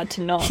it's hard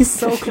to not. He's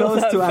so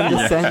close to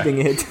understanding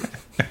it.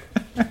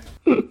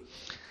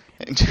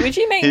 Would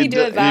you make me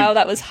do a vow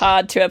that was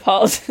hard to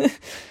uphold?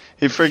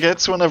 He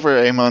forgets whenever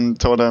Aemon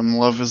told him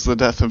love is the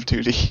death of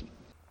duty.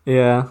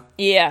 Yeah.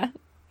 Yeah.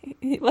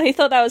 Well, he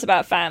thought that was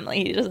about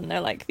family. He doesn't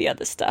know like the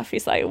other stuff.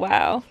 He's like,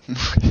 wow.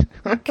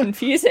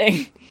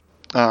 Confusing.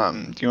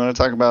 Do you want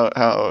to talk about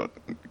how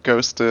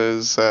Ghost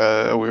is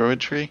a weirwood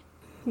tree?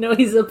 No,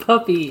 he's a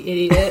puppy,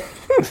 idiot.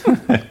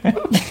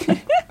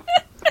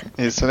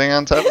 He's sitting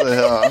on top of the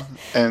hill,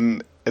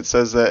 and it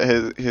says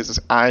that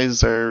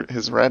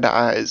his red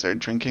eyes are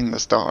drinking the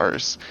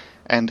stars,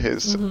 and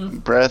his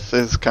breath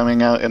is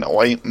coming out in a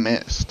white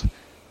mist.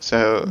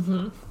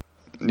 So,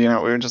 you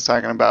know, we were just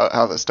talking about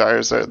how the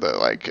stars are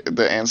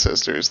the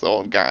ancestors, the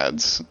old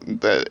gods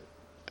that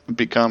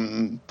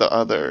become the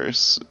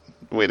others.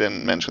 We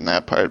didn't mention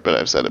that part, but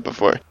I've said it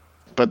before.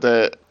 But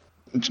the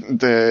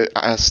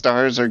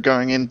stars are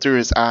going in through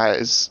his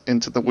eyes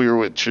into the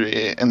weirwood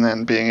tree and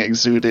then being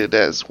exuded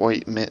as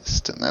white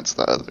mist, and that's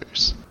the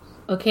others.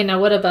 Okay, now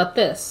what about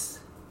this?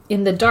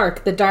 In the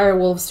dark, the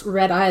direwolf's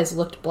red eyes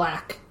looked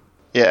black.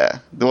 Yeah,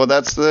 well,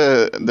 that's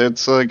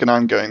like an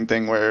ongoing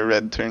thing where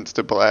red turns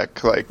to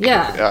black, like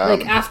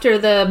like after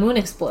the moon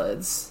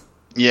explodes.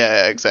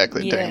 Yeah,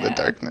 exactly. During the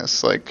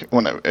darkness, like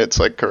when it's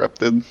like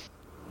corrupted.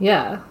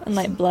 Yeah, and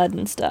like blood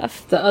and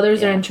stuff. The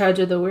others are in charge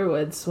of the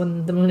weirwoods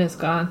when the moon is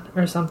gone,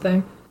 or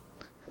something.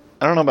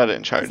 I don't know about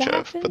in charge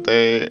of, but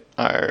they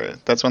are.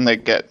 That's when they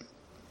get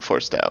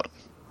forced out.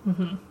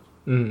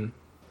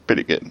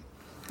 Pretty good.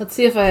 Let's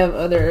see if I have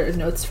other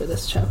notes for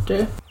this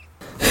chapter.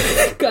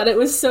 God, it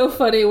was so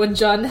funny when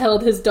John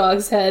held his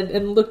dog's head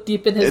and looked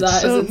deep in his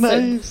eyes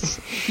and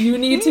said, "You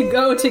need to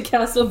go to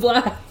Castle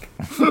Black."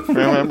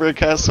 Remember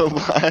Castle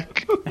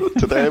Black?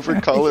 Did I ever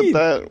call it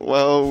that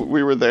while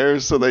we were there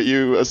so that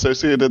you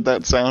associated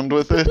that sound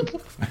with it?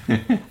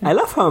 I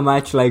love how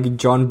much like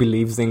John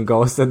believes in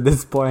ghosts at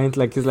this point.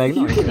 Like he's like,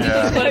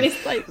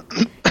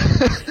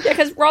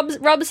 because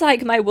Rob's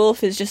like, my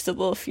wolf is just a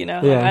wolf, you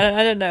know. Yeah.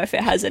 I don't know if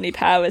it has any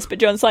powers, but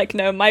John's like,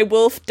 no, my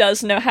wolf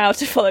does know how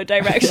to follow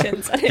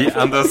directions. He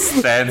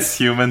understands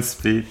human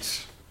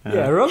speech.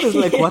 Yeah, Rob is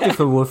like, what if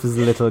a wolf is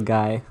a little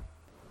guy?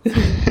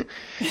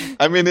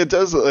 I mean, it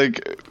does,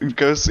 like,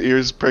 Ghost's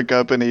ears prick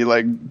up and he,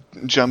 like,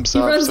 jumps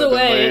off. He runs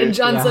suddenly. away, and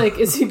John's like,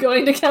 is he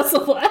going to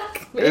Castle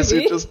Black? Maybe? Is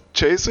he just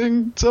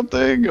chasing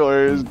something,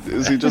 or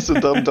is he just a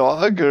dumb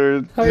dog,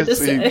 or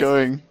is he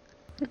going...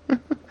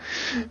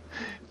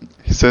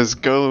 He says,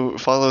 go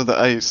follow the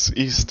ice,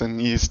 east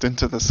and east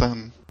into the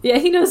sun. Yeah,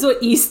 he knows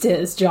what east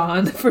is,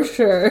 John, for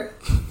sure.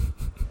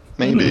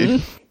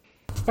 Maybe.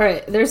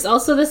 Alright, there's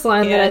also this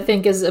line that I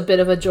think is a bit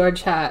of a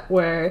George hat,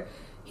 where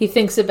he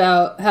thinks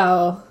about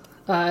how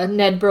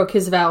Ned broke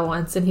his vow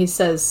once, and he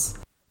says,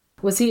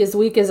 "Was he as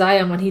weak as I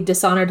am when he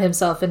dishonored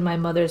himself in my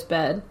mother's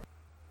bed?"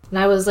 And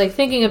I was like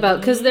thinking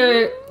about, because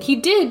he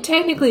did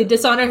technically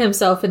dishonor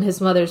himself in his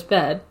mother's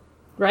bed,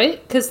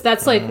 right? Because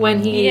that's like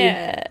when he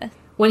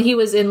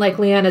was in like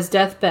Lyanna's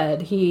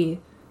deathbed,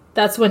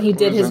 that's when he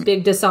did his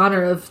big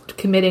dishonor of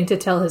committing to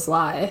tell his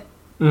lie.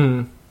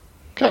 Kinda,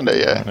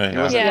 yeah. He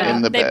wasn't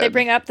in the bed. They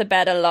bring up the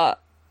bed a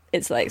lot.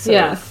 It's like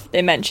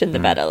they mention the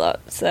bed a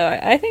lot, so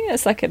I think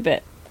that's like a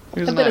bit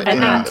He was a bit of not a in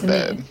nod the to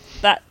bed. me.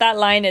 That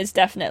line is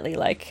definitely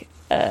like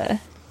although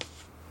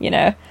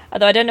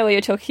I don't know what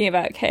you're talking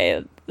about,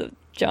 Kay.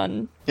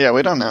 John. Yeah,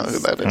 we don't know who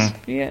that is.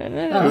 Yeah,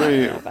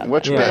 no.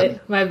 Which bed?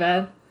 Right, my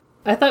bad.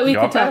 I thought we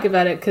Your could talk bed?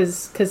 about it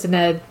because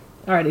Ned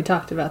already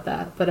talked about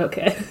that, but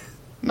okay.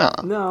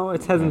 No,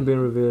 it hasn't been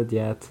revealed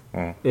yet.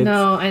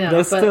 No, I know.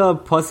 There's but still a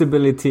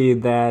possibility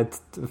that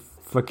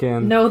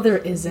fucking no, there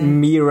isn't.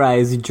 Mira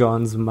is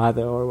John's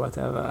mother or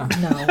whatever.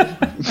 No.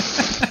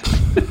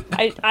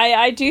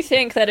 I do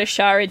think that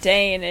Ashara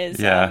Dane is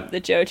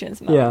the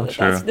Jojen's mother. Yeah,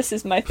 true. This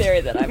is my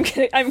theory that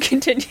I'm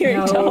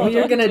continuing to No, hold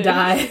you're on gonna to.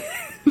 die.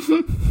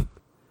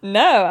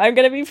 No, I'm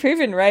gonna be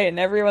proven right, and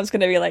everyone's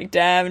gonna be like,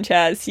 "Damn,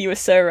 Chaz, you were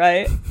so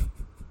right."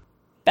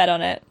 Bet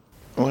on it.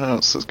 what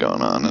else is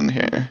going on in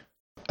here?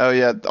 Oh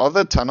yeah, all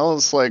the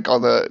tunnels, like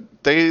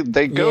they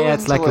go Yeah,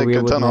 it's into like a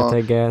weird tunnel. net,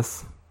 I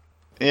guess.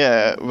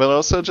 Yeah, but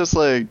also just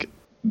like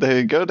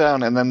they go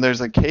down and then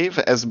there's a cave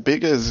as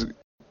big as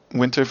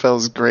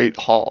Winterfell's Great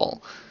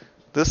Hall.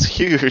 This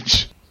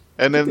huge.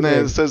 And then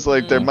it says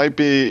like there might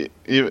be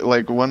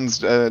like one's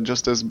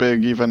just as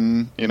big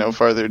even,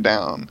 farther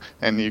down,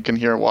 and you can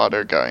hear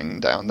water going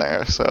down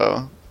there.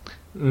 So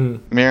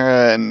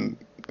Mira and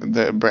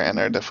the Bran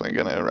are definitely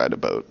going to ride a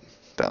boat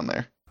down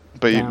there.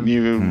 But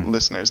you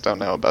listeners don't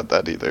know about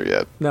that either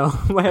yet. No,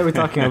 why are we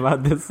talking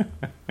about this?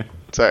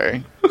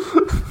 Sorry.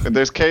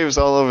 There's caves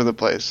all over the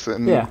place,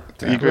 and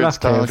Egret's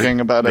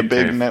talking about a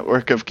big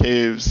network of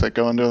caves that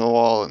go under the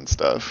wall and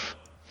stuff.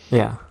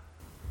 Yeah.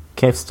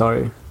 Cave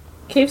story.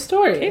 Cave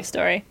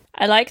story.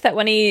 I like that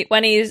when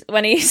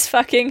he's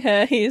fucking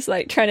her, he's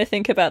like trying to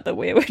think about the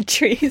weirwood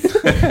trees.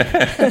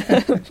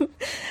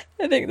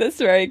 I think that's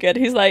very good.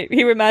 He's like,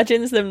 he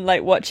imagines them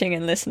like watching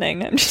and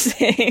listening. I'm just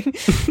saying.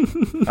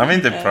 I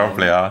mean, they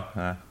probably are.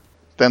 Yeah.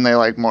 Then they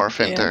like morph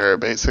into her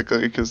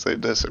basically because they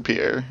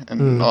disappear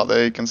and all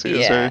they can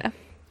see is her.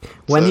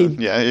 When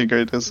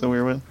Egret is the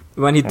weird one.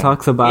 When he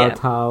talks about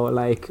how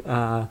like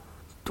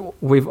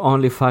we've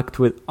only fucked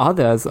with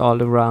others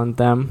all around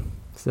them.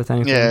 Is that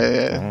anything?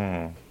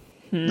 Yeah.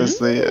 That's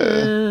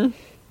the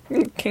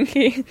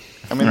kinky.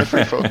 I mean, the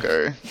free folk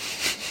are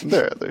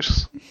there are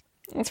others.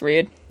 That's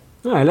weird.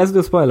 Alright, let's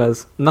do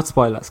spoilers. Not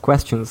spoilers,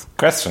 questions.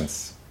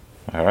 Questions.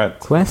 All right.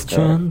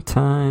 Question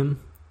time.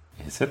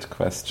 Is it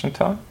question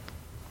time?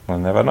 We'll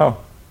never know.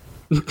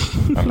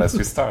 Unless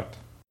we start.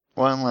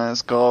 One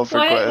last call for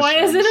questions. Why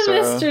is it a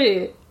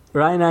mystery?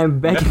 Ryan, I'm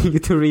begging you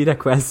to read a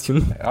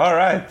question. All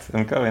right.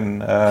 I'm going.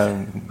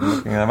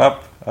 Looking them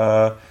up.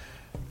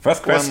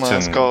 First question. One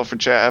last call for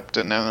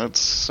chapter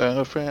notes.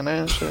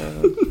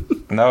 Financial.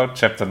 No,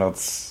 chapter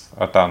notes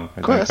are done.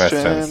 With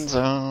Question questions.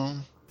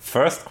 zone.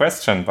 First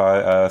question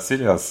by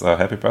Silius.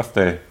 Happy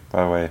birthday,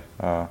 by the way.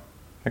 I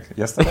think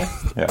yesterday?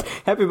 Yeah.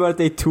 Happy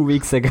birthday 2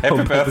 weeks ago. Happy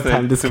by the birthday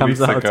time this 2 comes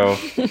weeks out. ago.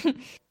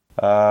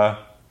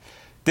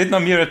 Did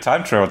Namira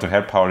time travel to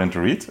help Howland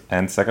to read?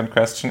 And second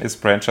question, is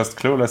Bran just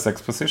clueless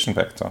exposition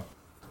vector?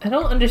 I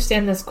don't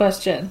understand this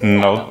question.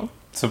 No.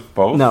 To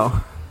both?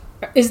 No.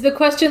 Is the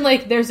question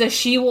like there's a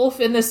she-wolf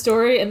in the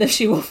story and the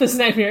she-wolf is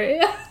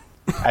Nymeria?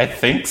 I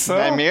think so.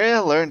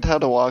 Nymeria learned how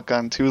to walk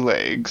on 2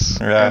 legs,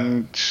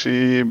 and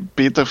she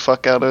beat the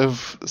fuck out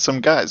of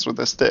some guys with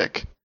a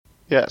stick.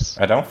 Yes.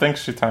 I don't think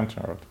she time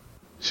traveled.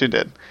 She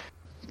did.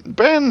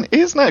 Bran,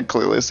 he's not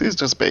clueless, he's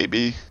just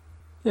baby.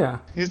 Yeah.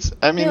 He's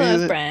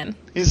Bran.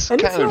 He's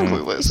kind of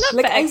clueless. It's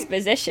not for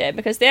exposition,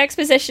 because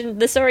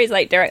the story is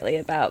like directly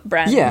about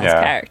Bran and his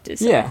characters,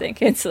 so I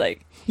think it's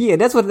like... Yeah,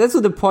 that's what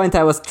the point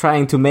I was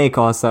trying to make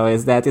also,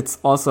 is that it's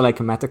also like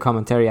a meta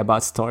commentary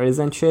about stories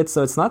and shit,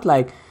 so it's not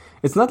like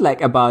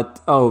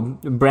about,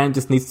 Bran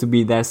just needs to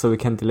be there so we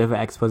can deliver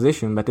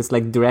exposition, but it's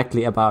like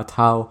directly about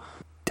how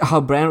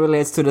Bran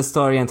relates to the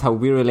story and how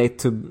we relate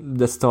to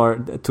the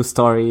to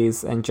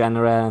stories in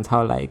general, and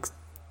how like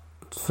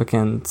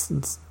fucking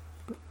it's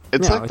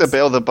like the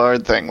Bail the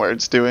Bard thing where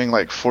it's doing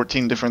like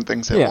 14 different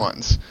things at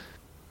once.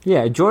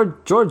 Yeah, George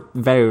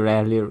very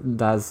rarely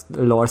does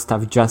lore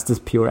stuff just as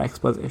pure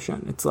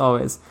exposition. It's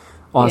always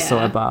also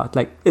about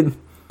like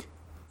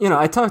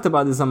I talked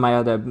about this on my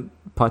other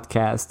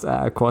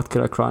podcast, Quote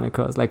Killer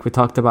Chronicles. Like, we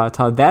talked about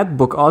how that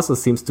book also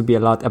seems to be a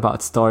lot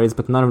about stories,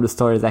 but none of the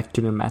stories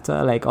actually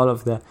matter. Like, all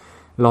of the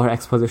lore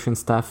exposition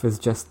stuff is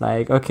just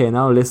like, okay,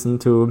 now listen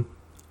to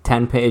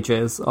 10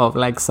 pages of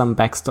like some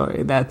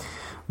backstory that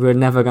we're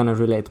never gonna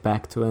relate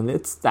back to. And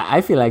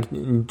I feel like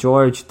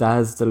George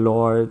does the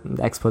lore,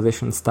 the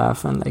exposition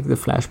stuff, and like the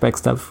flashback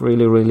stuff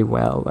really, really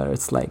well, where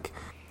it's like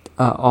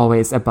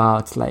always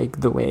about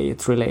like the way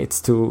it relates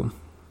to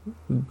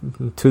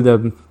to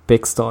the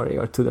big story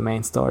or to the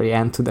main story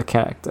and to the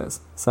characters.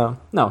 So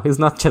no, he's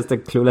not just a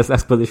clueless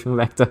exposition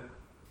vector.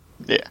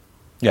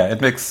 Yeah,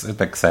 it makes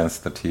sense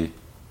that he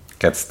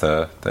gets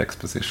the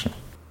exposition.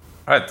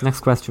 All right. Next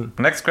question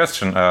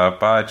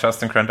by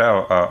Justin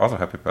Crandell. Also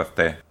happy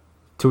birthday.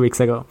 2 weeks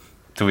ago.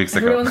 2 weeks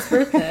ago. Everyone's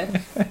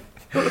birthday.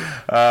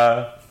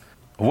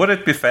 Would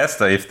it be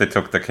faster if they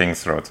took the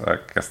King's Road? I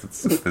guess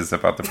this is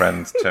about the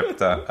Brand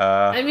chapter.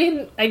 I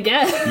mean, I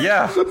guess.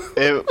 Yeah.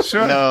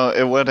 Sure. No,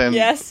 it wouldn't.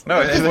 Yes.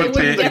 No, it would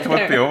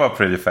be over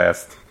pretty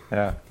fast.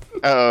 Yeah.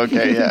 Oh,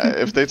 okay, yeah.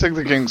 If they took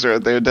the King's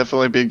Road, they would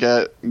definitely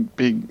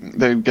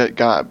they'd get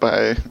got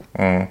by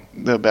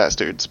the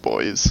bastards'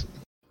 boys.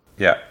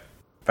 Yeah,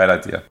 bad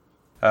idea.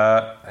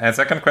 And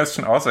second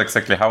question, also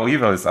exactly how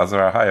evil is Azor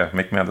Ahai?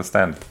 Make me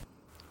understand.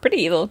 Pretty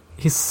evil.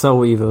 He's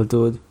so evil,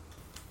 dude.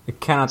 I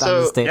cannot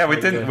understand. Yeah,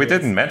 we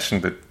didn't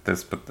mention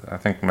this, but I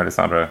think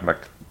Melisandre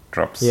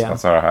drops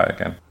Azor Ahai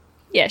again.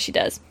 Yeah, she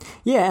does.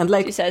 Yeah, and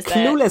she says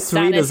clueless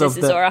that readers of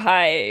the Azor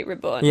Ahai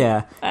reborn.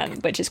 Yeah,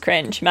 which is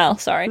cringe. Mel,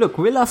 sorry. Look,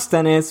 we love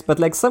Stannis, but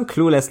some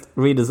clueless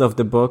readers of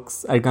the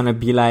books are gonna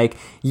be like,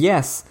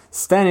 yes,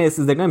 Stannis.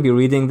 They're gonna be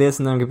reading this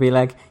and they're gonna be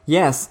like,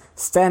 yes,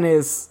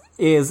 Stannis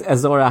is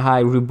Azor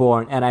Ahai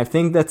reborn, and I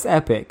think that's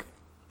epic.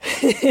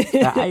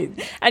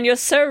 And you're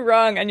so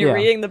wrong, and you're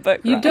reading the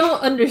book wrong. You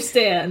don't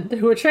understand.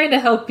 We're trying to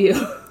help you.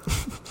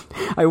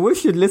 I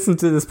wish you'd listen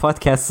to this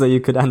podcast so you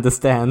could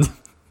understand.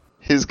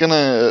 He's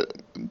gonna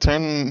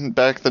turn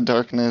back the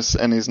darkness,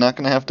 and he's not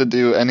gonna have to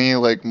do any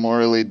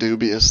morally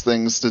dubious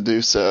things to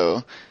do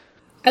so.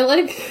 I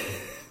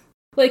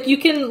like you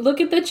can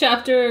look at the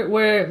chapter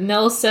where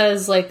Mel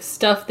says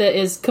stuff that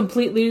is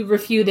completely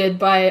refuted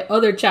by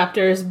other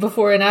chapters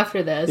before and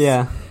after this.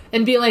 Yeah.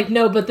 And be like,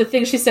 no, but the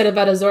thing she said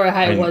about Azor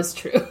Ahai was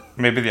true.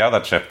 Maybe the other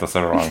chapters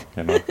are wrong,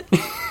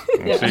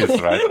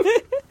 She's right.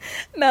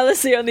 Mel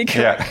is the only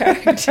correct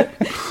character.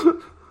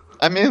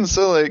 I mean,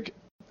 so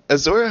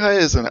Azor Ahai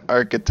is an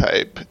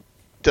archetype.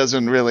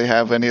 Doesn't really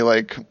have any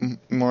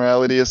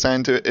morality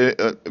assigned to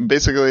it.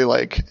 Basically,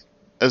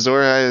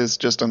 Azor Ahai is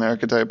just an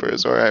archetype, or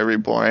Azor Ahai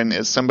Reborn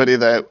is somebody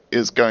that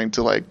is going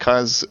to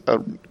cause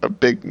a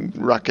big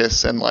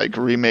ruckus and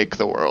remake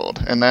the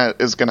world, and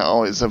that is going to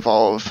always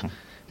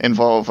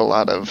involve a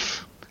lot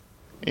of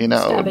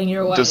stabbing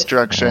your wife.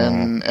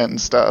 Destruction and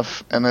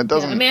stuff, and it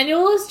doesn't.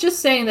 Emmanuel is just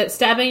saying that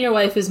stabbing your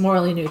wife is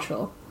morally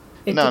neutral.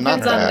 It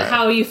depends on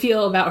how you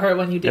feel about her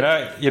when you do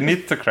it. You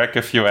need to crack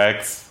a few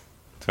eggs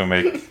to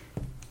make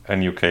a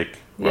new cake.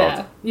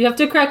 Yeah, you have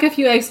to crack a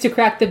few eggs to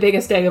crack the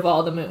biggest egg of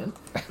all, the moon.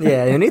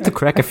 Yeah, you need to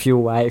crack a few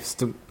wives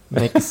to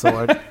make a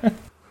sword.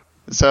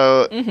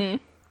 So,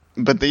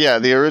 but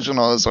the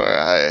original Azor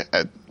Ahai,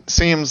 it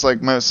seems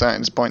like most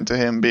signs point to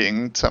him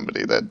being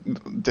somebody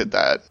that did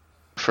that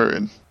for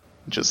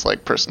just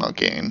personal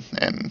gain,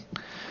 and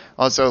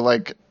also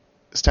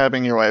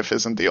stabbing your wife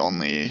isn't the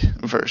only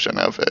version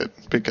of it,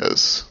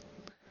 because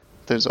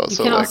there's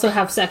also you can also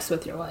have sex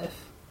with your wife.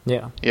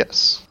 Yeah.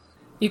 Yes.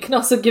 You can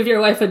also give your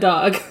wife a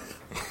dog.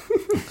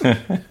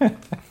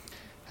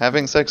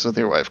 Having sex with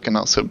your wife can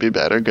also be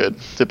bad or good,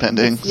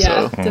 depending.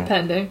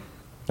 Depending.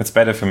 It's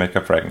better if you make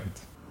her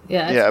pregnant.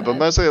 Yeah, but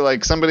mostly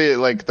somebody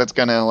that's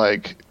gonna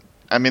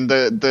I mean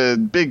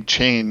the big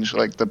change,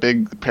 the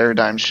big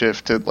paradigm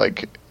shift to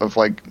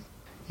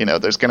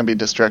there's gonna be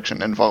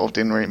destruction involved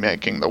in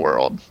remaking the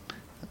world,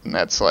 and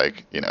that's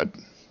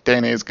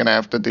Dany's gonna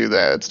have to do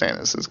that.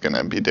 Stannis is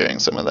gonna be doing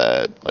some of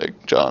that.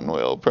 Jon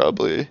will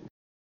probably,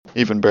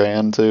 even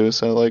Bran too.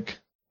 So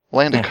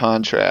land of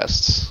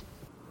contrasts.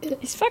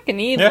 He's fucking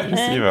evil. Yeah,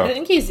 he's evil. I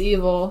think he's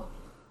evil.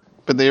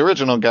 But the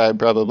original guy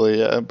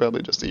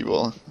probably just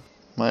evil.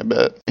 My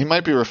bet. He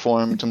might be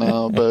reformed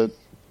now, but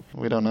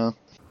we don't know.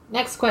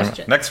 Next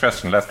question. Last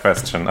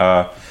question.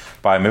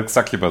 By Milk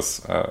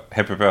Succubus.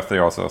 Happy birthday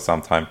also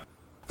sometime.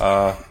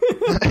 Happy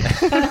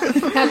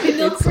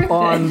Milk birthday.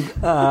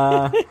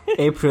 On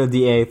April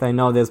the 8th. I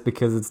know this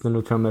because it's the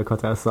Neutral Milk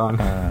Hotel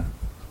song.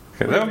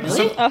 Okay,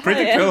 so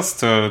pretty close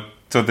to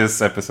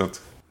this episode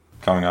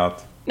coming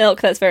out.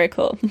 Milk, that's very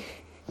cool.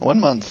 1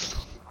 month.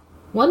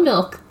 One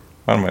milk.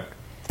 1 milk.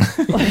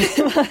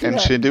 And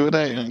she do what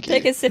I Yankee.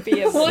 Take a sip of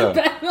your One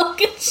bad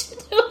milk and she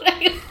do what I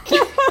Yankee.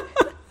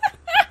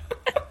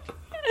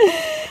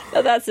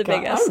 Oh, that's a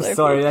big ass. I'm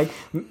sorry,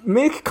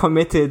 Milk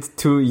committed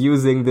to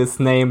using this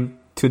name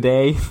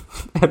today,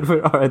 and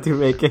we're already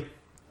making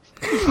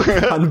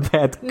one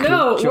bad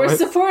choice. We're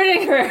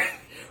supporting her.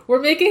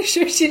 We're making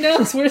sure she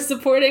knows we're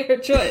supporting her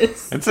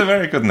choice. It's a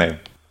very good name.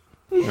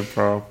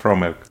 Pro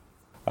Milk.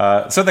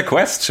 So the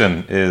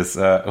question is,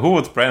 who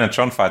would Bran and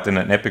Jon fight in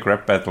an epic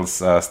rap battles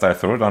style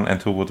throwdown,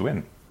 and who would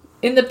win?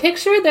 In the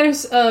picture,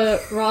 there's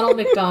Ronald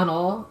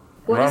McDonald.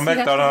 Ronald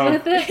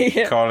McDonald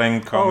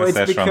calling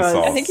conversation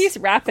songs. I think he's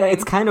rapping.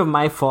 It's kind of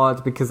my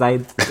fault because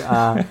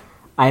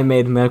I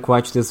made Milk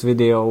watch this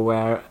video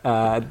where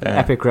the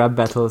epic rap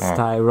battle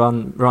style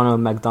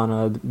Ronald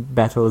McDonald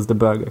battles the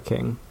Burger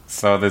King.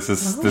 So this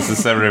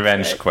is a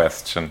revenge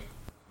question.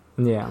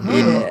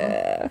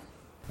 Yeah.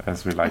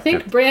 As we like I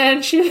think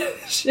Bran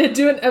should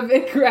do an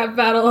epic rap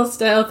battle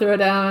style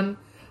throwdown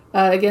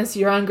against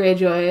Euron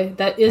Greyjoy.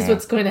 That is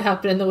what's going to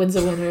happen in the Winds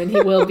of Winter, and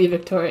he will be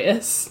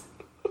victorious.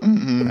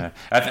 Mm-hmm. Yeah.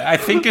 I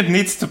think it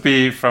needs to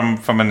be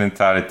from an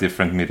entirely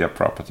different media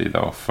property,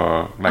 though,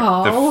 for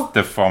like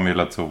the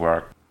formula to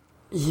work.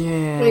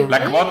 Yeah. Wait,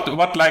 Like really?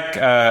 what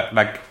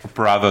like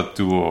brother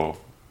duo,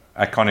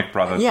 iconic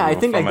brother duo I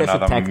think from like that's a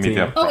another tag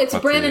media team. Oh, it's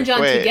Bran and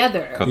Jon Wait.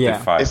 together. could Yeah.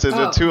 defy. Is it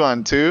a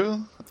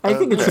 2-on-2? I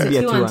think it should be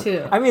a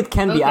 2-on-2. I mean, it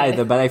can be Okay.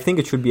 either, but I think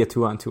it should be a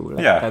 2-on-2.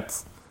 Like, Yeah.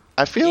 That's...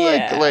 I feel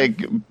Yeah.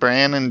 like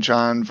Bran and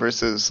Jon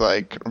versus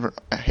like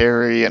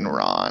Harry and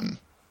Ron.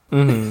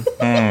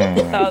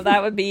 Oh,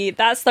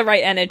 that's the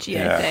right energy,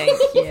 Yeah. I think.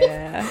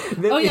 Yeah.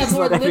 Oh yeah, It's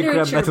more what every crab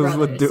literature battles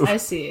would brothers. do. I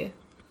see.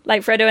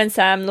 Like Frodo and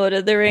Sam, Lord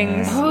of the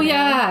Rings. Oh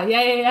yeah.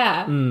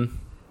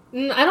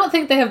 I don't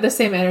think they have the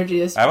same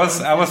energy as. I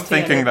was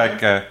thinking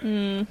together. like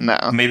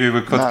No. maybe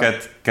we could Not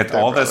get their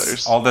all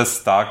brothers. the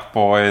Stark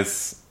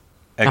boys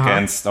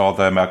against all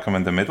the Malcolm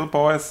in the Middle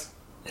boys.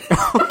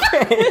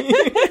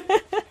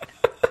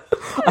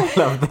 I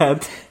love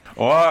that.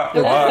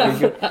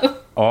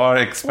 Or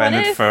expand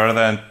What it if-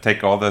 further and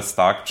take all the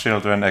Stark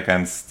children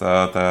against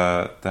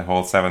the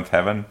whole Seventh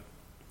Heaven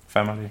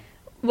family.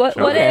 What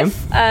Okay.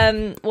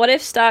 what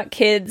if Stark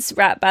kids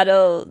rap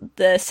battle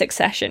the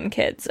Succession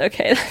kids?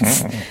 Okay,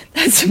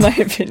 that's my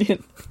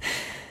opinion.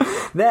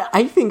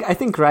 I think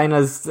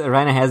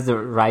Raina has the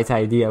right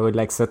idea with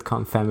like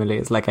sitcom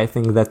families. Like I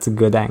think that's a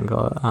good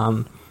angle.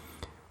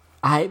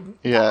 I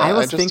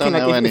was just thinking don't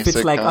know like any if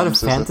it's like out of sitcoms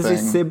is the fantasy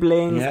thing.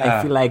 siblings, Yeah.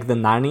 I feel like the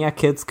Narnia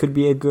kids could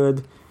be a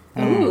good.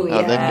 Ooh,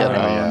 Oh, they'd get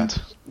Yeah.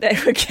 owned. They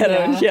would get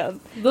on, yeah.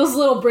 Those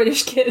little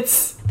British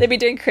kids. They'd be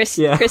doing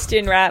Yeah.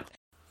 Christian rap.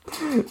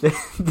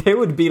 They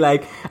would be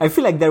like, I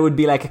feel like there would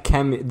be like a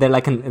cameo. There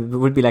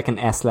would be like an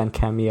Aslan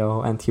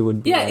cameo, and he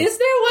would be. Yeah, like, is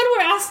there one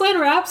where Aslan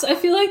raps? I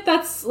feel like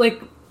that's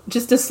like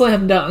just a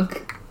slam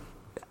dunk.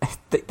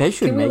 They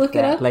should Can we make look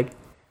it that up? like.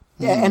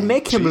 Yeah, and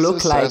make him look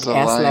Jesus like as a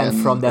Aslan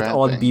lion from that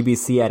old rapping.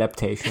 BBC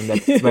adaptation,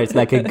 where it's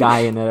like a guy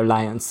in a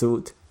lion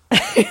suit.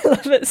 I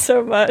love it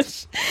so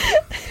much.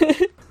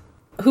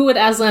 Who would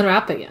Aslan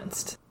rap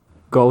against?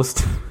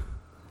 Ghost.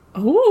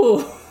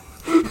 Ooh,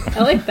 I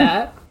like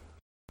that.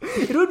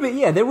 It would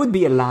be, there would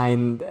be a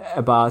line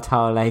about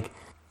how like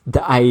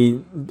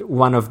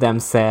one of them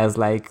says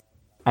like,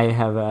 I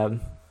have a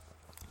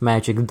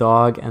magic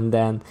dog, and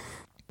then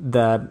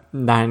the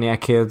Narnia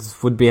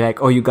kids would be like,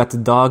 oh, you got a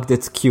dog?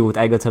 That's cute.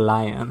 I got a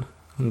lion.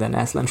 And then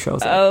Aslan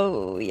shows up.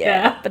 Oh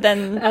yeah, but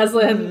then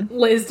Aslan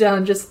lays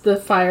down just the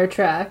fire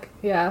track.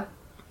 Yeah.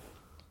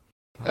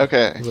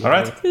 Okay. All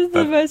right, it's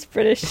the most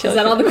British. Is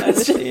that all the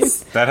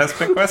questions? that has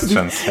been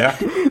questions. Yeah,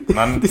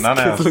 none These kids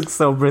else. look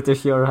so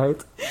British, you're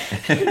right.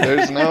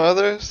 There's no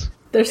others?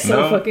 They're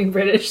so No. fucking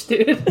British,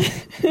 dude.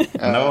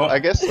 No, I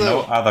guess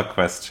no other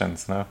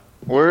questions. No.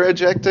 we're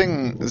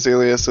ejecting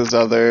Zelius's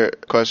other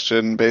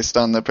question based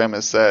on the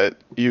premise that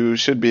you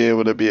should be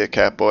able to be a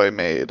Catboy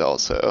maid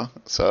also.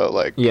 So,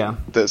 like, Yeah.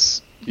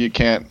 this, you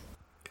can't...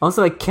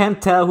 Also, I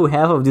can't tell who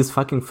half of these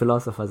fucking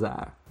philosophers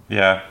are.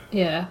 Yeah.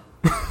 Yeah.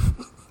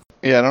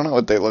 Yeah, I don't know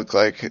what they look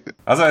like.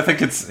 Also, I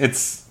think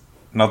it's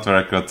not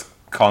very good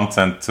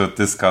content to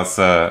discuss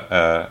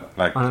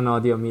like On an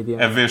audio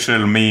medium. a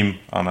visual meme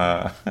on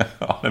a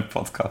on a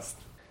podcast.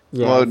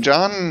 Yeah. Well,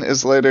 John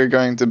is later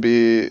going to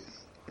be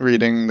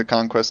reading The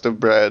Conquest of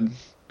Bread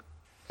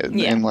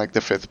in like, the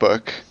 5th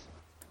book.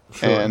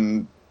 Sure.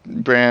 And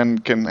Bran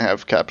can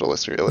have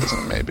capitalist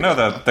realism, maybe. No,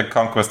 the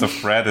conquest of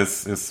bread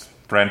is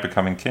Bran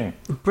becoming king.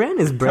 Bran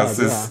is bread, Because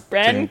yeah. it's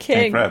Bran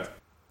king. bread.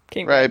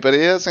 King. Right, but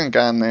he hasn't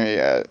gone there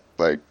yet.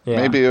 Like, Yeah.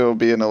 maybe it'll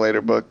be in a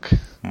later book.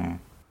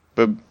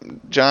 But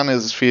John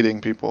is feeding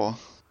people.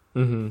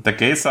 Mm-hmm. The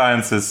gay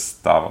science is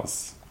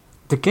Davos.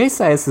 The gay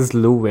science is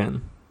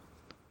Luwin.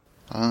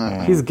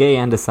 Ah. He's gay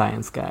and a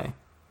science guy.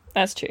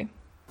 That's true.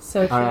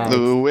 So true. Alright.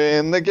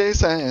 Luwin, the gay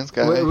science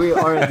guy. We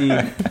already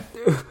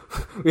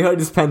we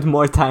already spent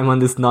more time on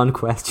this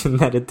non-question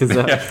than it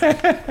deserves.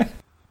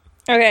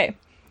 Okay,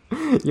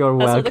 You're that's all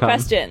welcome. the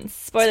questions.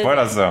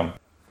 Spoiler zone.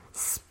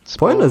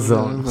 Spoiler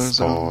zone.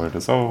 Spoiler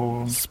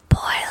zone.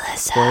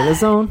 Spoiler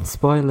zone.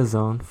 Spoiler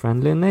zone.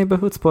 Friendly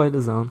neighborhood spoiler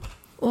zone.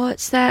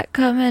 What's that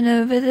coming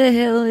over the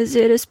hill? Is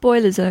it a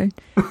spoiler zone?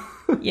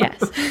 Yes.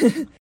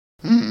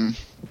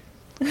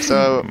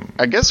 So,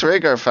 I guess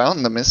Rhaegar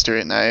found the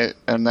Mystery Knight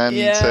and then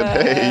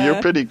said, hey,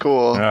 you're pretty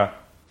cool. Yeah.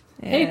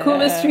 Hey, cool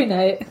mystery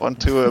night. Want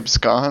to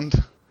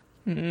abscond?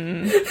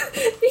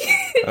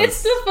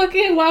 It's the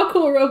fucking wow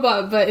cool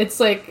robot, but it's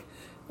like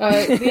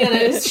Vienna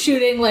is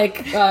shooting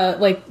like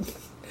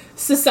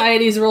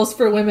society's rules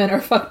for women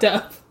are fucked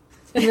up.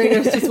 And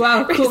Rhaegar's just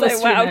wow cool He's like,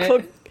 mystery wow,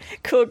 night.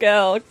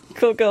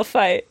 cool girl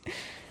fight.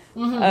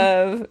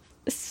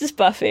 It's just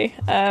Buffy.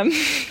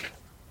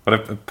 What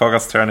a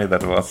bogus journey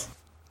that was.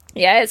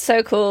 Yeah, it's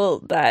so cool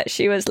that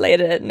she was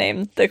later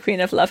named the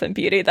Queen of Love and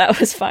Beauty. That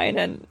was fine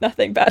and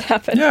nothing bad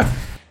happened. Yeah.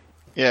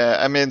 Yeah,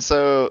 I mean,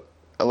 so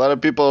a lot of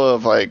people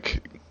have,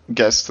 like,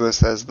 guessed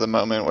this as the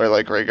moment where,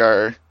 like,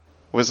 Rhaegar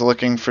was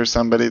looking for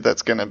somebody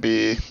that's gonna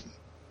be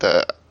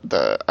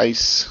the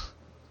ice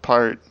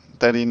part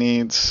that he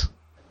needs.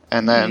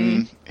 and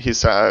then he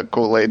saw a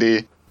cool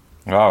lady.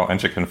 Wow, and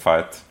she can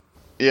fight.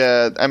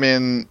 Yeah, I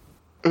mean,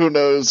 who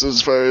knows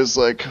as far as,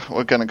 like,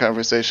 what kind of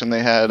conversation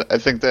they had. I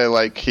think that,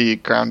 like, he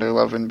crowned her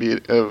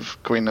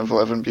Queen of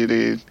Love and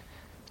Beauty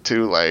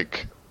to,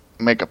 like,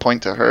 make a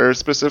point to her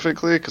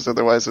specifically, because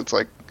otherwise it's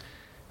like,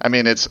 I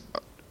mean, it's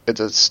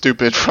a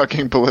stupid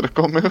fucking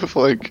political move,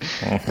 like,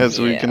 as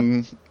we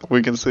can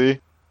see.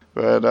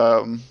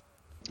 But,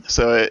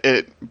 so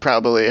it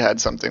probably had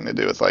something to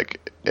do with,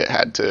 like, it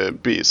had to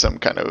be some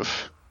kind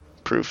of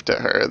proof to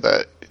her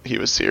that he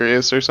was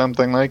serious or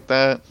something like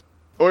that.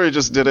 Or he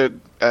just did it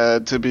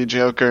to be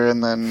Joker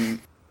and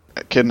then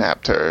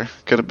kidnapped her.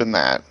 Could have been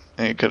that.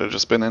 And he could have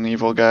just been an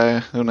evil guy.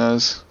 Who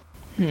knows?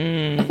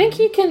 I think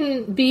he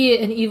can be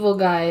an evil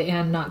guy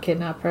and not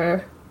kidnap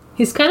her.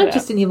 He's kind of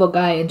just an evil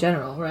guy in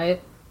general,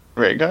 right?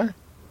 Rhaegar?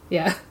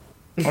 Yeah.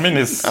 I mean,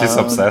 he's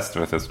obsessed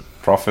with his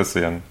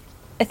prophecy, and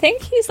I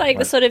think he's like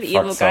the sort of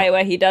evil guy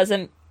where he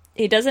doesn't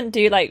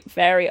do like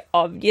very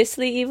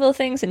obviously evil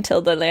things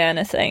until the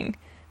Lyanna thing,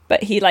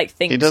 but he like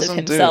thinks of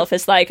himself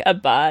as like a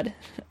bad,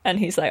 and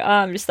he's like,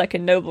 I'm just like a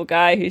noble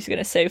guy who's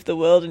gonna save the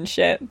world and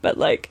shit, but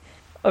like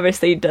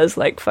obviously he does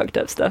like fucked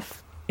up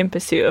stuff in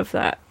pursuit of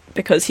that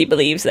because he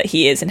believes that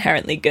he is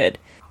inherently good.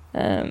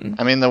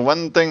 I mean, the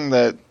one thing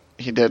that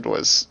he did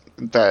was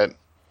that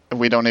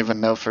we don't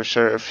even know for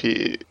sure if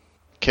he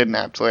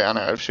kidnapped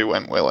Lyanna or if she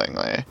went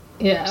willingly.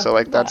 Yeah. So,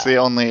 like, that's the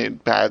only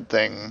bad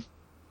thing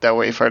that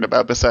we've heard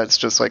about besides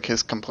just, like,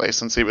 his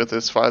complacency with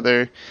his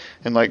father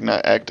and, like,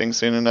 not acting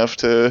soon enough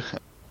to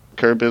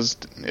curb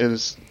the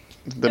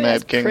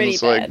Mad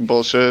King's, like,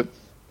 bullshit.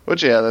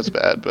 Which, yeah, that's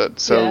bad, but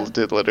so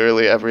did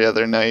literally every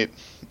other knight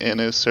in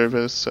his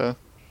service, so.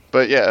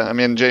 But, yeah, I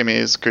mean,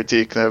 Jaime's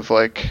critique of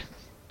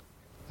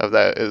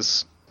that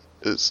is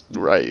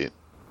right.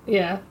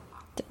 Yeah.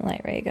 Don't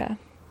like Rhaegar.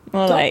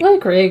 Don't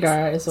like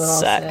Rhaegar is what I'll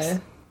say.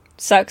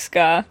 Sucks,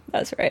 Scar.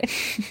 That's right.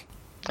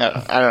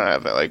 I don't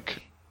have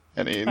like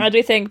any. I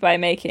do think by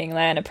making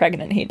Lyanna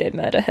pregnant, he did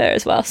murder her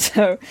as well.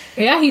 So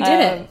yeah, he did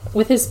it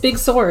with his big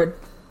sword.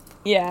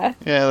 Yeah.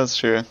 Yeah, that's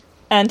true.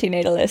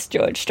 Antinatalist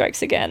George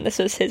strikes again. This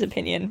was his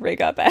opinion.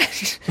 Rhaegar bad.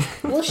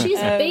 Well, she's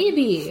a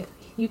baby.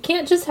 You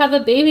can't just have a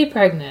baby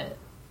pregnant.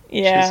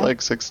 Yeah. She's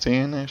like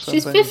 16 or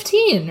something. She's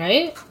 15,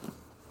 right?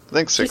 I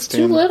think 16. She's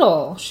too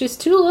little. She's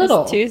too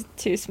little. It's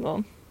too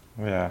small.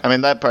 Yeah. I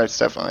mean, that part's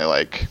definitely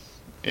like,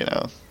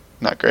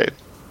 not great.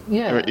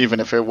 Yeah. Even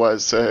if it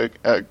was a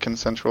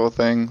consensual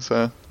thing,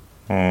 so.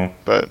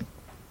 But.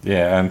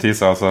 Yeah, and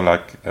he's also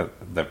like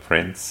the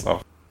prince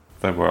of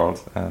the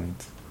world, and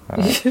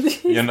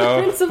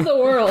the prince of the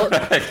world.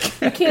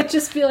 You can't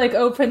just be like,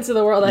 oh, prince of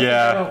the world,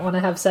 I don't want to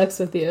have sex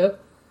with you.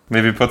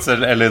 Maybe puts a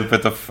little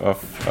bit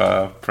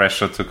of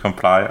pressure to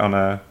comply on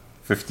a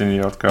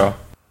 15-year-old girl.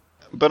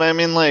 But I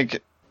mean,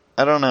 like,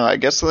 I don't know. I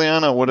guess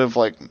Lyanna would have,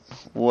 like,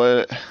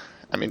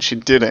 I mean, she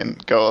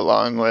didn't go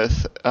along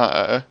with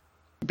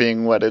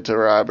being wedded to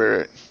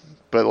Robert,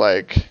 but,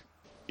 like,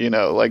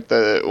 like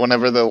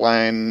whenever the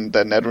line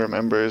that Ned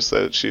remembers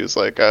that she's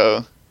like,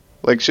 oh,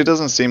 like, she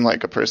doesn't seem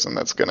like a person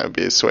that's gonna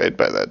be swayed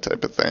by that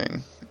type of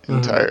thing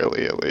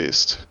entirely, at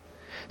least.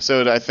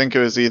 So I think it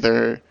was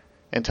either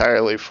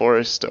entirely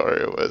forced or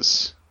it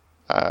was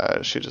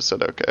she just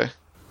said okay.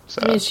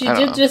 So, I mean, she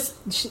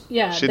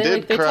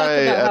did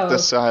cry at the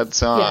sad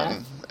song. Yeah.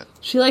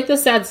 She liked the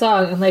sad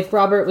song, and like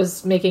Robert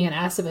was making an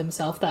ass of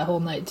himself that whole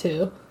night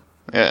too.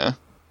 Yeah.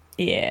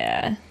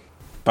 Yeah.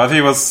 But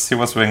he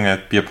was winning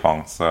at beer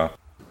pong, so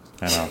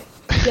Yeah,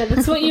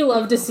 that's what you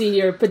love to see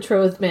your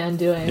betrothed man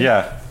doing.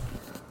 Yeah.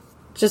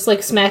 Just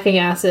like smacking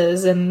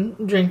asses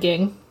and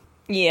drinking.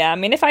 Yeah, I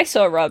mean, if I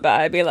saw Robert,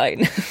 I'd be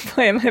like,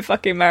 why am I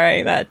fucking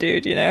marrying that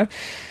dude,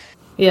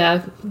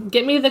 Yeah,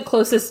 get me the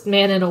closest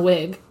man in a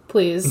wig,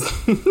 please.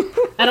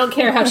 I don't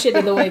care how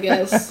shitty the wig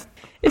is.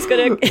 He's got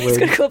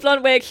a cool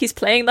blonde wig, he's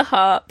playing the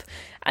harp,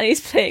 and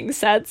he's playing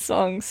sad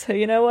songs, so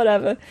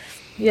whatever.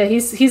 Yeah,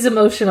 he's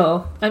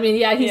emotional. I mean,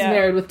 he's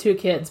married with 2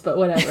 kids, but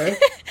whatever.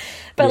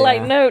 But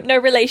like no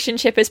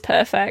relationship is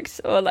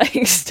perfect or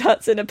like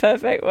starts in a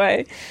perfect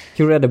way.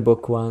 He read a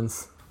book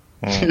once.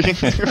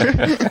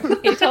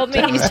 He told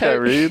me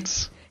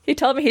He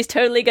told me he's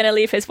totally going to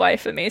leave his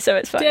wife for me, so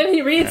it's fine. Damn,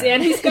 he reads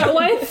and he's got a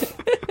wife?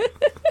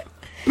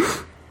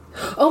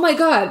 Oh my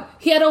god,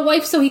 he had a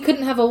wife so he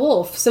couldn't have a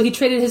wolf, so he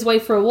traded his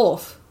wife for a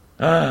wolf.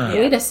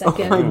 Wait a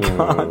second. Oh my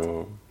god.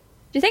 Do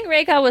you think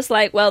Rhaegar was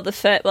like,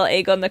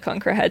 Aegon the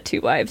Conqueror had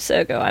 2 wives,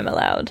 so I'm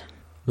allowed?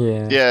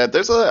 Yeah,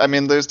 there's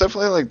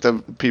definitely like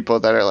the people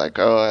that are like,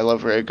 oh, I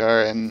love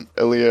Rhaegar, and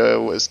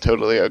Aaliyah was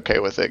totally okay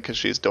with it because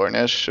she's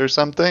Dornish or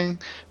something,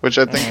 which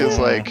I think is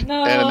like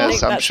an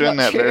assumption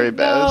at very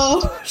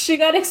best. No, she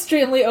got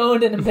extremely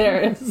owned and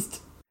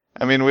embarrassed.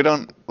 I mean, we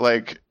don't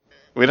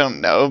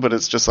know, but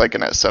it's just like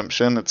an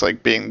assumption. It's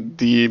like being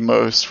the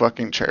most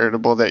fucking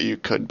charitable that you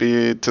could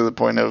be to the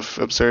point of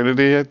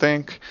absurdity, I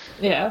think.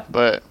 Yeah.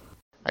 But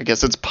I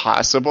guess it's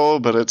possible,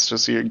 but it's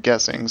just you're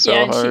guessing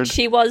so hard.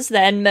 She was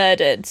then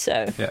murdered,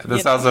 so... Yeah,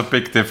 there's also a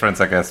big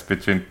difference, I guess,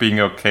 between being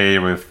okay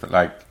with,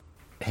 like,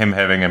 him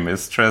having a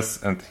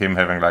mistress and him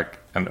having, like,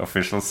 an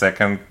official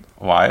second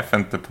wife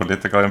and the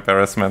political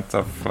embarrassment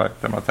of like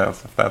the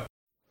motels of that.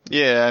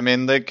 Yeah, I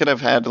mean, they could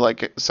have had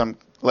like some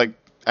like.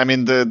 I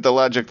mean, the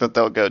logic that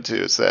they'll go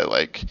to is that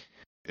like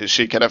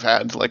she could have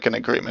had like an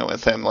agreement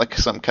with him, like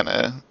some kind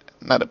of,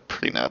 not a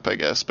prenup, I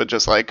guess, but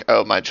just like,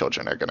 oh, my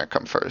children are gonna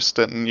come first,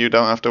 and you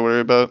don't have to worry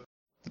about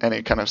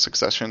any kind of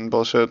succession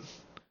bullshit.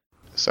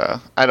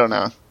 So I don't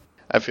know.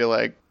 I feel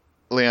like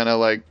Lyanna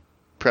like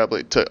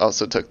probably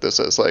also took this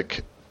as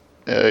like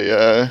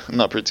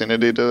an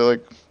opportunity to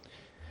like.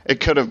 It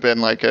could have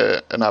been like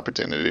an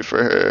opportunity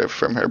for her,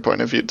 from her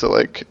point of view, to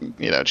like,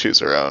 you know, choose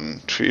her own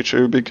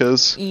future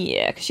because...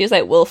 Yeah, because she was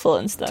like willful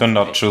and stuff. To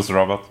not choose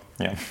Robert,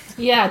 yeah.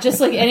 Yeah, just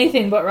like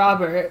anything but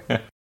Robert.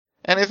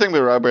 Anything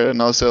but Robert,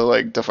 and also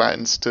like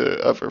defiance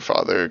of her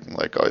father,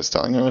 like always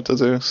telling her what to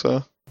do,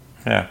 so...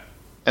 Yeah.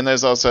 And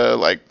there's also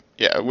like,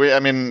 I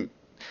mean,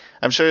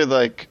 I'm sure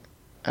like,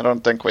 I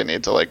don't think we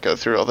need to like go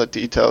through all the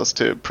details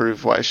to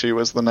prove why she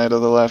was the Knight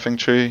of the Laughing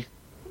Tree.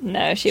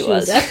 No, she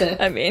was epic.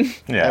 I mean,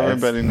 yeah,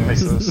 everybody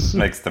knows this.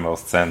 Makes the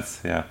most sense.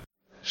 Yeah,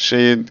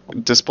 she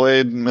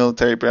displayed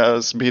military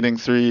prowess, beating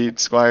 3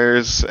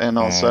 squires, and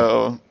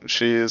also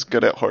she is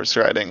good at horse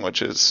riding,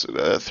 which is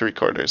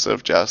 3/4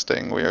 of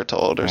jousting, we are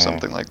told, or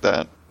something like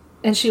that.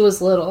 And she was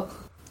little.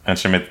 And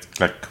she made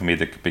like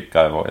comedic big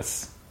guy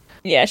voice.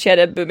 Yeah, she had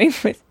a booming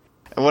voice.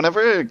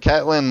 Whenever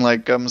Catelyn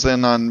like comes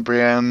in on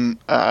Brienne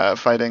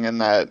fighting in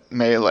that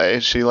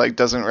melee, she like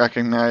doesn't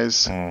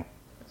recognize.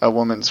 A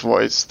woman's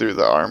voice through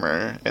the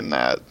armor in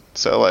that,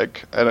 so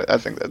like I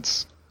think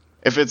that's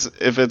if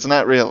it's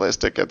not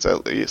realistic, it's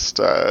at least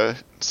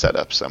set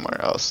up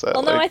somewhere else. That,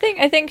 well, no, I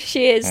think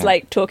she is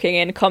like talking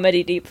in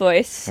comedy deep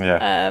voice.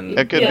 Yeah,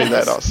 it could be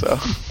that also.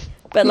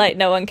 But like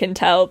no one can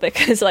tell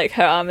because like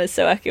her armor's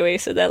so echoey,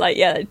 so they're like,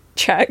 yeah, it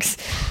tracks.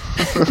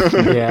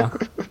 Yeah,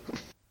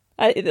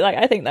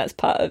 I think that's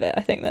part of it.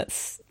 I think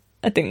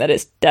that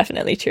is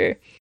definitely true.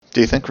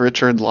 Do you think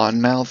Richard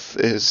Lawnmouth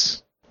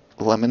is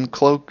Lemon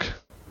Cloak?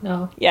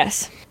 No.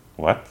 Yes.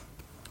 What?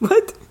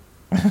 What?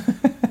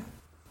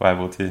 Why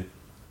would he?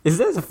 Is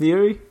that a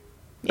theory?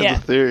 Yeah.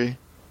 It's a theory.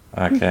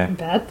 Okay.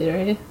 Bad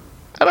theory.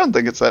 I don't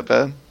think it's that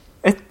bad.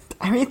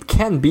 It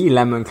can be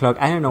Lemon Cloak.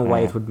 I don't know why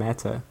it would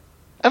matter.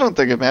 I don't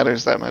think it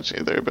matters that much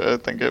either, but I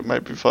think it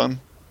might be fun.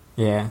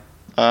 Yeah.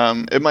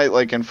 It might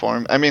like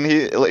inform. I mean,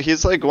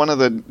 he's like one of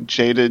the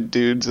jaded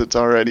dudes that's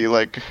already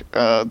like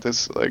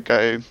this. Like,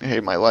 I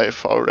hate my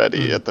life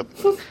already at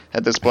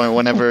this point.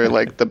 Whenever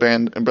like the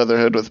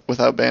Brotherhood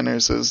without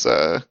banners is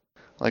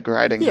like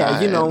riding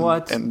high, you know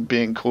what, and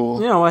being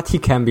cool. You know what? He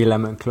can be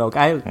Lemon Cloak.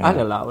 I'll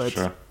allow it.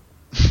 Sure.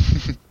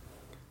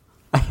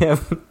 I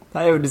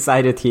have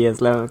decided he is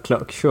Lemon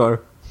Cloak.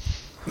 Sure.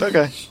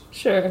 Okay.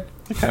 Sure.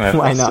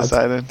 Why not?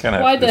 Decided.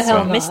 Why the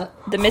hell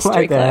not? The mystery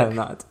Why the cloak. hell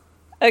not?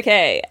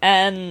 Okay,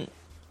 and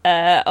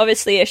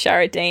obviously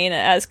Ashara Dane,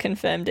 as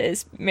confirmed,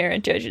 is Mira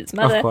and Jojen's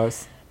mother. Of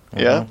course.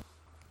 Yeah.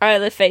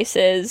 Isle of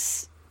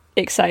Faces,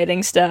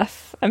 exciting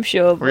stuff. I'm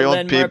sure we'll Real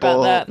learn more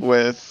about that. people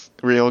with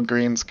real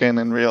green skin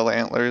and real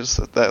antlers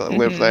that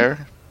live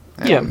there.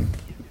 And Yeah.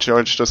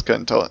 George just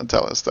couldn't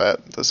tell us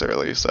that this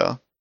early, so.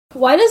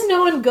 Why does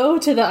no one go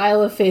to the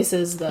Isle of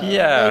Faces, though?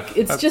 Yeah, Like,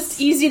 it's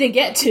just easy to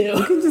get You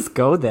to. can just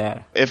go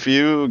there. If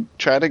you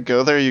try to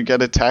go there, you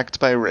get attacked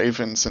by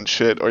ravens and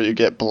shit, or you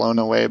get blown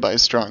away by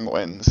strong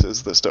winds,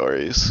 is the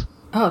stories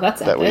Oh,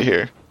 that's that we epic.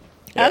 hear.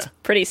 That's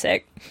pretty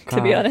sick,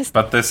 to be God. honest.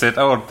 But they said,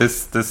 oh,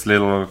 this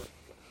little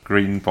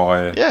green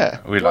boy. Yeah.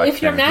 We Well, like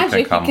if you're him.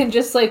 magic, come. you can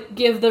just, like,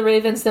 give the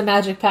ravens the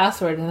magic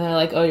password, and they're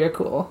like, oh, you're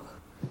cool.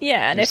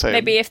 Yeah, and You if say,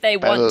 maybe if they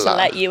want to "Bella."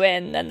 let you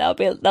in, then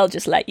they'll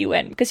just let you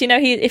in. Because, you know,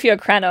 if you're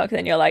Cranach,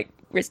 then you're, like,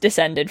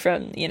 descended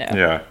from, you know,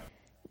 Yeah.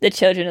 the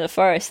children of the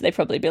forest. They'd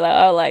probably be like,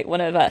 oh, like,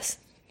 one of us,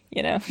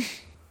 you know?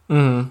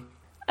 Mm.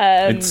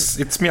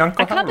 It's me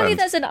Uncle I can't believe Howland.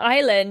 there's an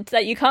island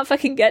that you can't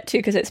fucking get to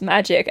because it's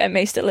magic, and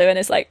Maester Lewin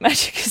is like,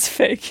 magic is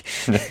fake.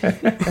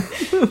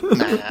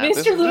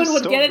 Maester Lewin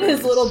would get in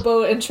his little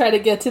boat and try to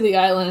get to the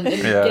island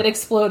and Yeah. get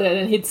exploded,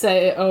 and he'd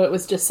say, oh, it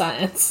was just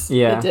science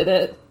Yeah. that did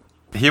it.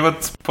 He would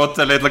put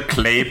a little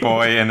clay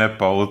boy in a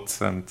boat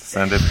and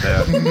send it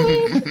there.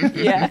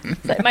 Yeah.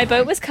 It's like, my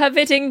boat was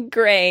covered in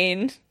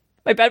grain.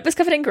 My boat was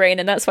covered in grain,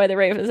 and that's why the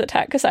ravens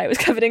attacked, because I was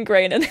covered in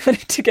grain, and they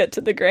wanted to get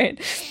to the grain.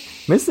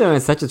 Mr.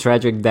 is such a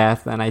tragic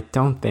death, and I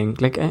don't think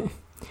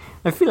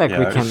I feel like Yeah,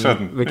 we we can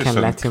shouldn't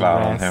let him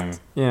clown rest. him.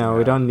 You know,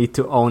 we don't need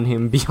to own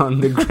him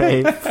beyond the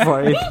grave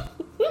for it.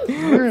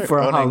 For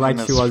how owning him much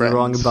he as was friends.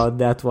 wrong about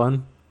that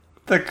one.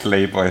 The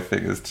clay boy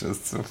thing is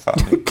just so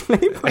funny.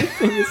 Playboy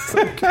thing is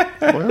so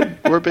good.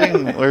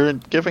 We're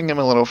giving him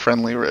a little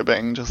friendly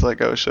ribbing, just like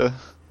OSHA.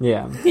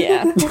 Yeah.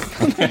 Yeah.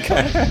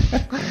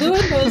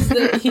 Lewin knows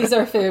that he's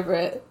our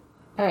favorite.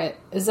 Alright,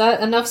 is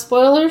that enough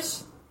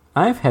spoilers?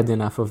 I've had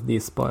enough of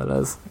these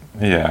spoilers.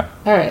 Yeah.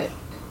 Alright,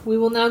 we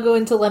will now go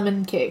into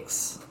lemon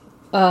cakes.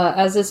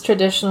 As is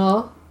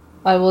traditional,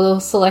 I will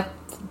select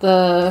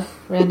the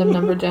random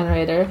number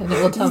generator, and it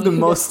will This tell is me the who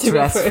most gets to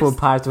go stressful first.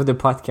 part of the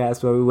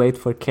podcast where we wait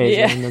for Kay's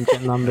Yeah.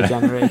 random number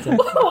generator.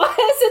 Why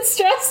is it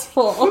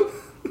stressful?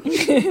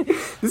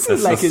 This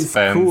is like in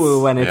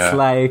school when it's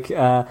like,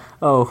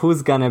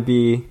 who's gonna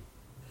be...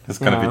 Who's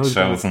gonna be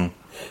chosen?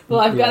 Well,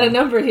 I've got a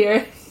number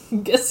here.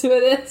 Guess who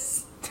it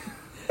is?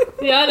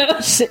 Yana.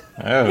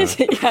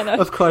 Yana.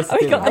 Of course.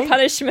 We got the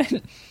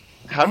punishment.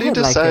 How do you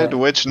decide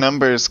which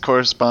numbers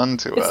correspond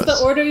to us? It's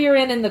the order you're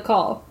in the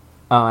call.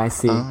 Oh, I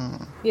see.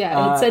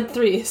 Yeah, it said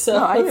 3, so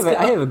no,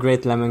 I have a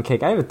great lemon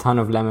cake. I have a ton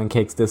of lemon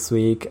cakes this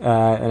week,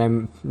 and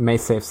I may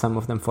save some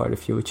of them for the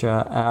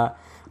future.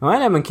 My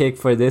lemon cake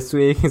for this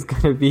week is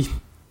going to be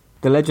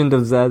The Legend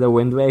of Zelda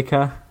Wind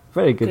Waker.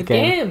 Very good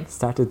game.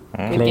 Started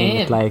playing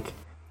it like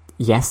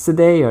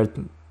yesterday or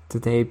the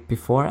day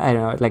before. I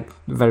don't know, like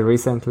very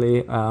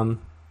recently.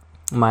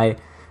 My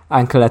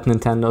uncle at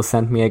Nintendo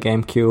sent me a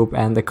GameCube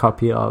and a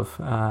copy of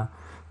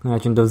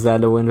Legend of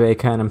Zelda Wind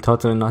Waker, and I'm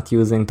totally not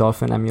using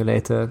Dolphin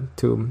Emulator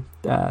to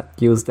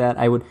use that.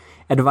 I would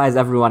advise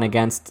everyone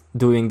against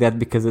doing that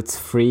because it's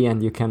free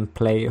and you can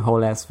play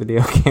whole ass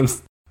video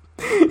games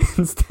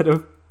instead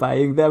of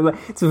buying them.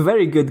 It's a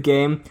very good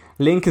game.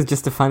 Link is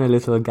just a funny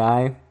little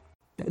guy.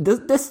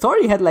 The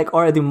story had like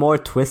already more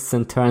twists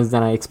and turns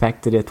than I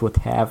expected it would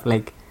have.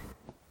 Like,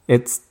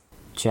 it's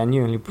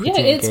genuinely pretty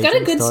it's got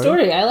a good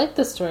story. I like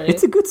the story.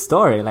 It's a good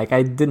story. Like,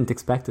 I didn't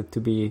expect it to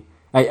be...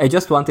 I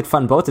just wanted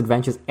fun boat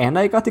adventures, and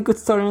I got a good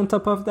story on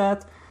top of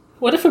that.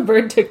 What if a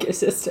bird took your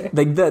sister?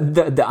 Like,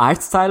 the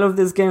art style of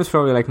this game is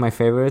probably like my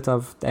favorite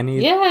of any...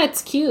 Yeah,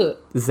 it's cute.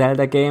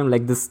 Zelda game.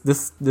 Like,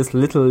 this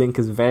little Link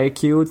is very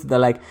cute. The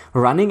like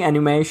running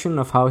animation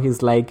of how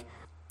he's like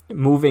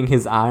moving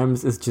his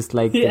arms is just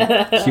like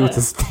the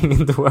cutest thing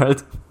in the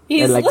world.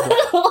 He's like,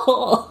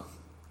 little.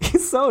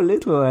 He's so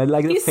little, and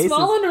like he's the faces,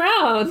 small and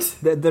round.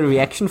 The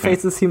reaction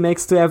faces he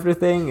makes to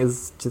everything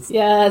is just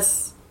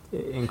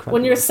incredible.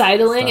 When you're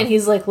sidling and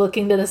he's like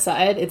looking to the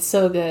side, it's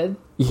so good.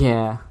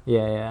 Yeah.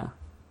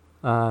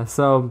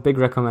 So big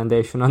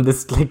recommendation on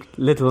this like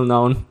little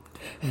known.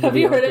 Have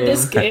you heard of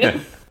this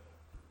game?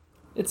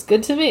 It's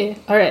good to me.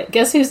 All right,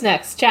 guess who's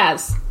next?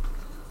 Chaz.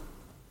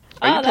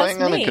 Are you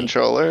playing on a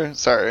controller?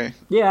 Sorry.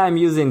 Yeah, I'm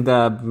using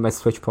my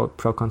Switch Pro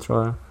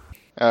controller.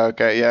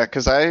 Okay, yeah,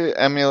 because I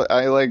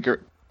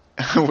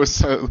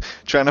was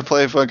trying to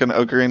play fucking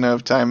Ocarina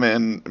of Time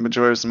and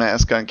Majora's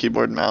Mask on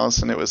keyboard and mouse,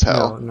 and it was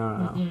hell.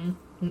 No.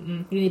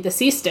 You need the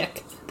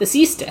C-stick. The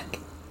C-stick.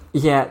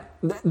 Yeah,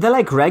 the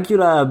like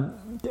regular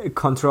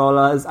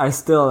controllers are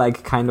still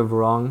like kind of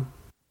wrong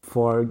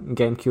for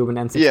GameCube and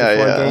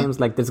N64 games.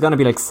 Like, there's gonna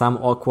be like some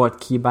awkward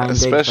key binding,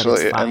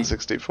 especially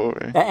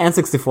N64.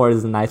 N64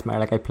 is a nightmare.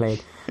 Like, I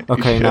played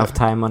Ocarina of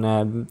Time on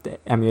a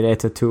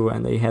emulator too,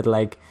 and they had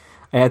like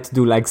I had to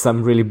do like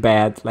some really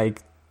bad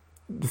like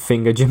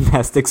finger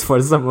gymnastics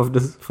for some of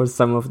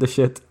the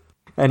shit.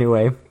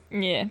 Anyway.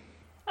 Yeah.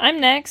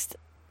 I'm next.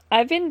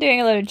 I've been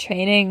doing a lot of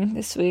training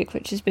this week,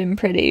 which has been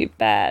pretty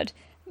bad.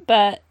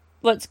 But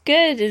what's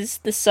good is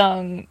the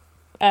song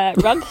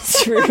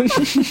Rumpus Room.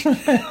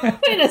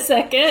 Wait a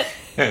second.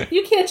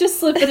 You can't just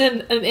slip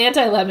in an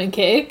anti-lemon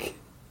cake.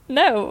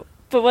 No,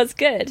 but what's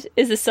good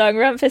is the song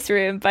Rumpus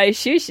Room by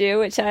Shushu,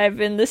 which I've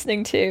been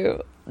listening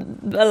to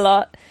a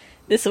lot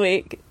this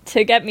week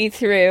to get me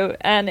through.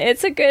 And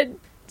it's a good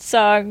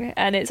song,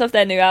 and it's off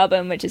their new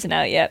album, which isn't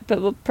out yet,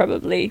 but will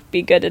probably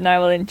be good and I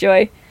will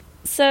enjoy.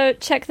 So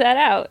check that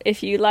out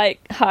if you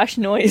like harsh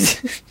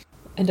noise.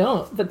 I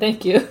don't, but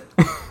thank you.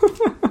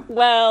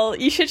 Well,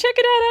 you should check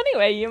it out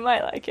anyway. You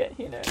might like it,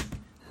 you know.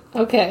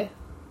 Okay,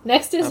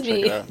 next is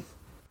me.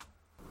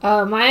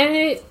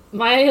 My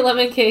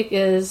lemon cake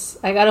is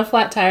I got a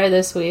flat tire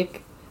this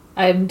week.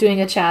 I'm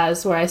doing a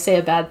Chaz where I say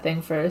a bad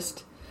thing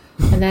first,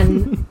 and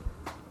then,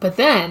 but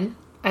then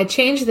I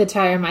changed the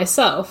tire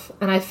myself,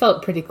 and I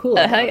felt pretty cool.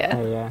 Hell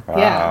yeah! Yeah. Wow.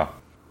 Yeah.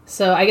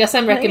 So I guess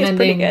I'm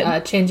recommending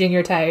changing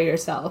your tire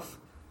yourself.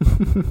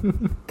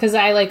 Because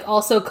I like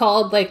also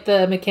called like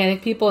the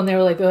mechanic people, and they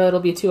were like, "Oh, it'll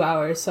be 2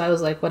 hours." So I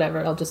was like,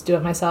 "Whatever, I'll just do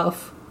it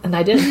myself," and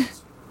I did.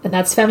 And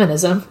that's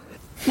feminism.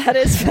 That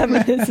is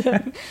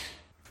feminism.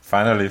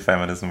 Finally,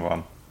 feminism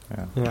won.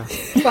 Yeah.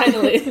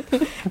 Finally.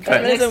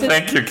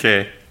 Thank you,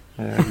 Kay.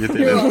 Yeah, you did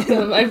You're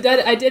welcome.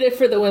 I did it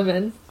for the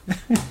women.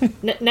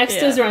 Next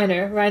is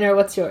Reiner. Reiner,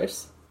 what's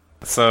yours?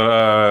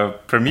 So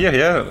premiere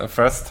here,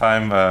 first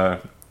time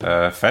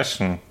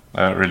fashion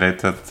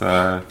related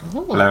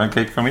lemon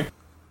cake for me.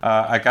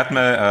 I got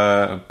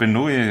my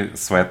Benui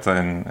sweater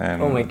in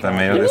the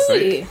mail this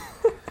week.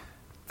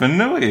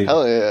 Benui.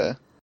 Hell yeah.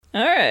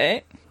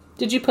 Alright.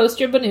 Did you post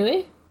your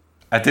Benui?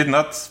 I did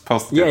not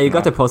post it. Yeah, you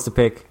got to post a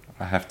pic.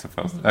 I have to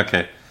post it.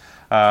 Okay.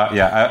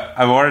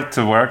 I wore it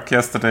to work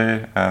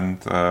yesterday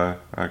and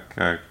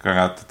going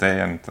out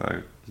today and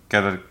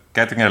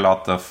getting a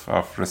lot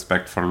of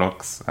respect for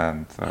looks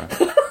and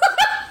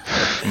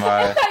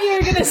I thought you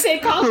were going to say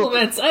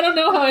compliments. I don't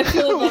know how I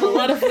feel about a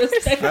lot of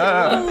respect for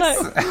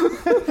looks.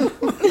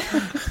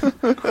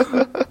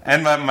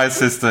 And my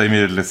sister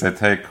immediately said,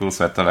 "Hey, cool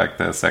sweater," like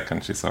the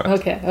second she saw it.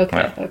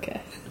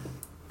 Okay.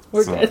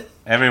 We're good.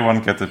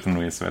 Everyone get a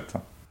Benui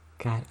sweater.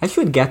 God, I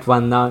should get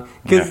one now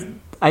because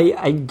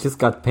I just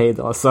got paid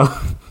also.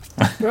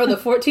 Bro, the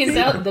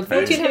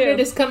 1400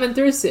 is coming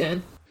through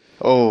soon.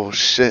 Oh,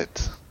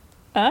 shit.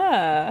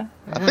 Ah.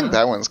 I think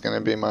that one's going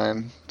to be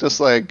mine. Just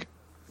like,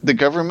 the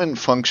government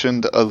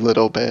functioned a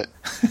little bit.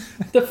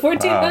 The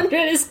 1400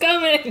 is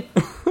coming!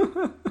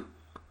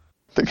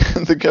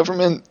 The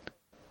government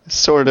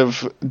sort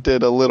of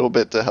did a little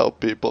bit to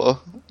help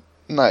people.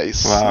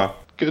 Nice. Wow.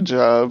 Good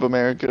job,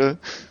 America.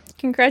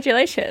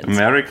 Congratulations.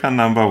 America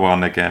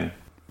 #1 again.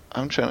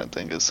 I'm trying to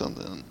think of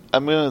something.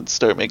 I'm going to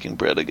start making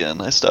bread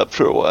again. I stopped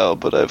for a while,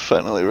 but I've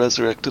finally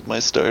resurrected my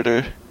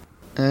starter.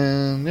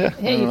 And yeah.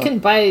 Hey, you can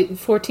buy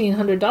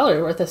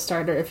 $1,400 worth of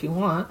starter if you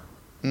want.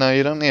 No,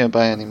 you don't need to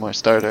buy any more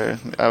starter.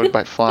 I would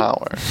buy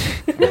flour.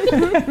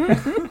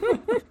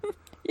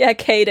 Yeah,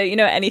 Kay, don't you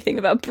know anything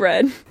about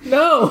bread?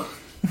 No!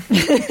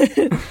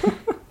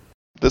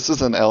 This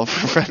is an L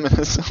for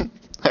feminism.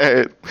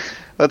 Alright,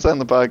 let's end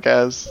the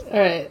podcast.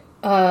 Alright,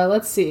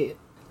 let's see.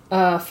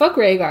 Fuck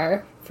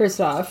Rhaegar,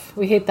 first off.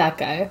 We hate that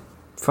guy.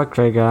 Fuck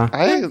Rhaegar.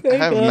 I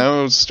have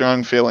no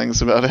strong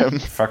feelings about him.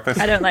 Fuck this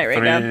I don't like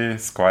Rhaegar. 3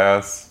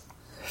 squires.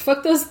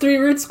 Fuck those 3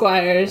 root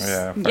squires.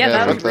 Yeah,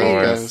 that was fuck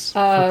rude. those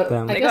guys.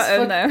 I guess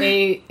fuck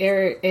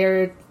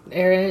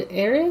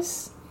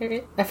Aerys?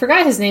 I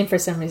forgot his name for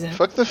some reason.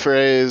 Fuck the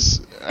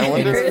phrase. I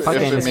wonder if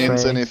it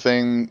means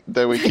anything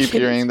that we keep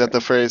hearing that the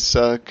phrase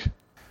suck.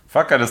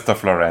 Fuck Alistair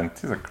Florent.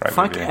 He's a crybaby.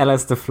 Fuck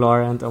Alistair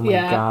Florent. Oh my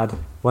god.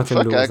 What a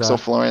fuck loser. Axel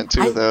Florent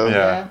too, though.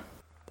 Yeah.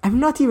 I'm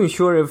not even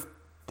sure if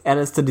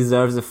Alistair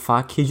deserves a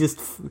fuck. He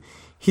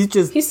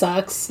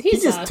sucks. He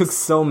just took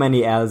so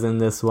many L's in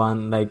this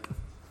one. Like,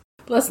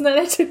 last night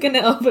I took an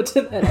L, but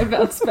tonight I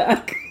bounced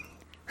back.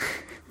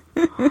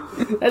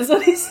 That's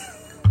what he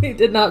said. He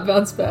did not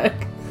bounce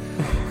back.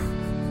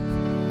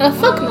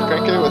 Fuck no.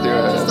 Crank it with your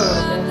ass.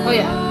 Oh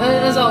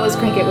yeah, as always,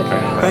 crank it with your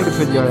ass. crank it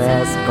with your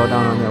ass, go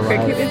down on your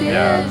Cricket wife. with your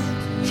Yeah.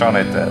 Sean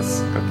it is.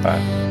 Goodbye.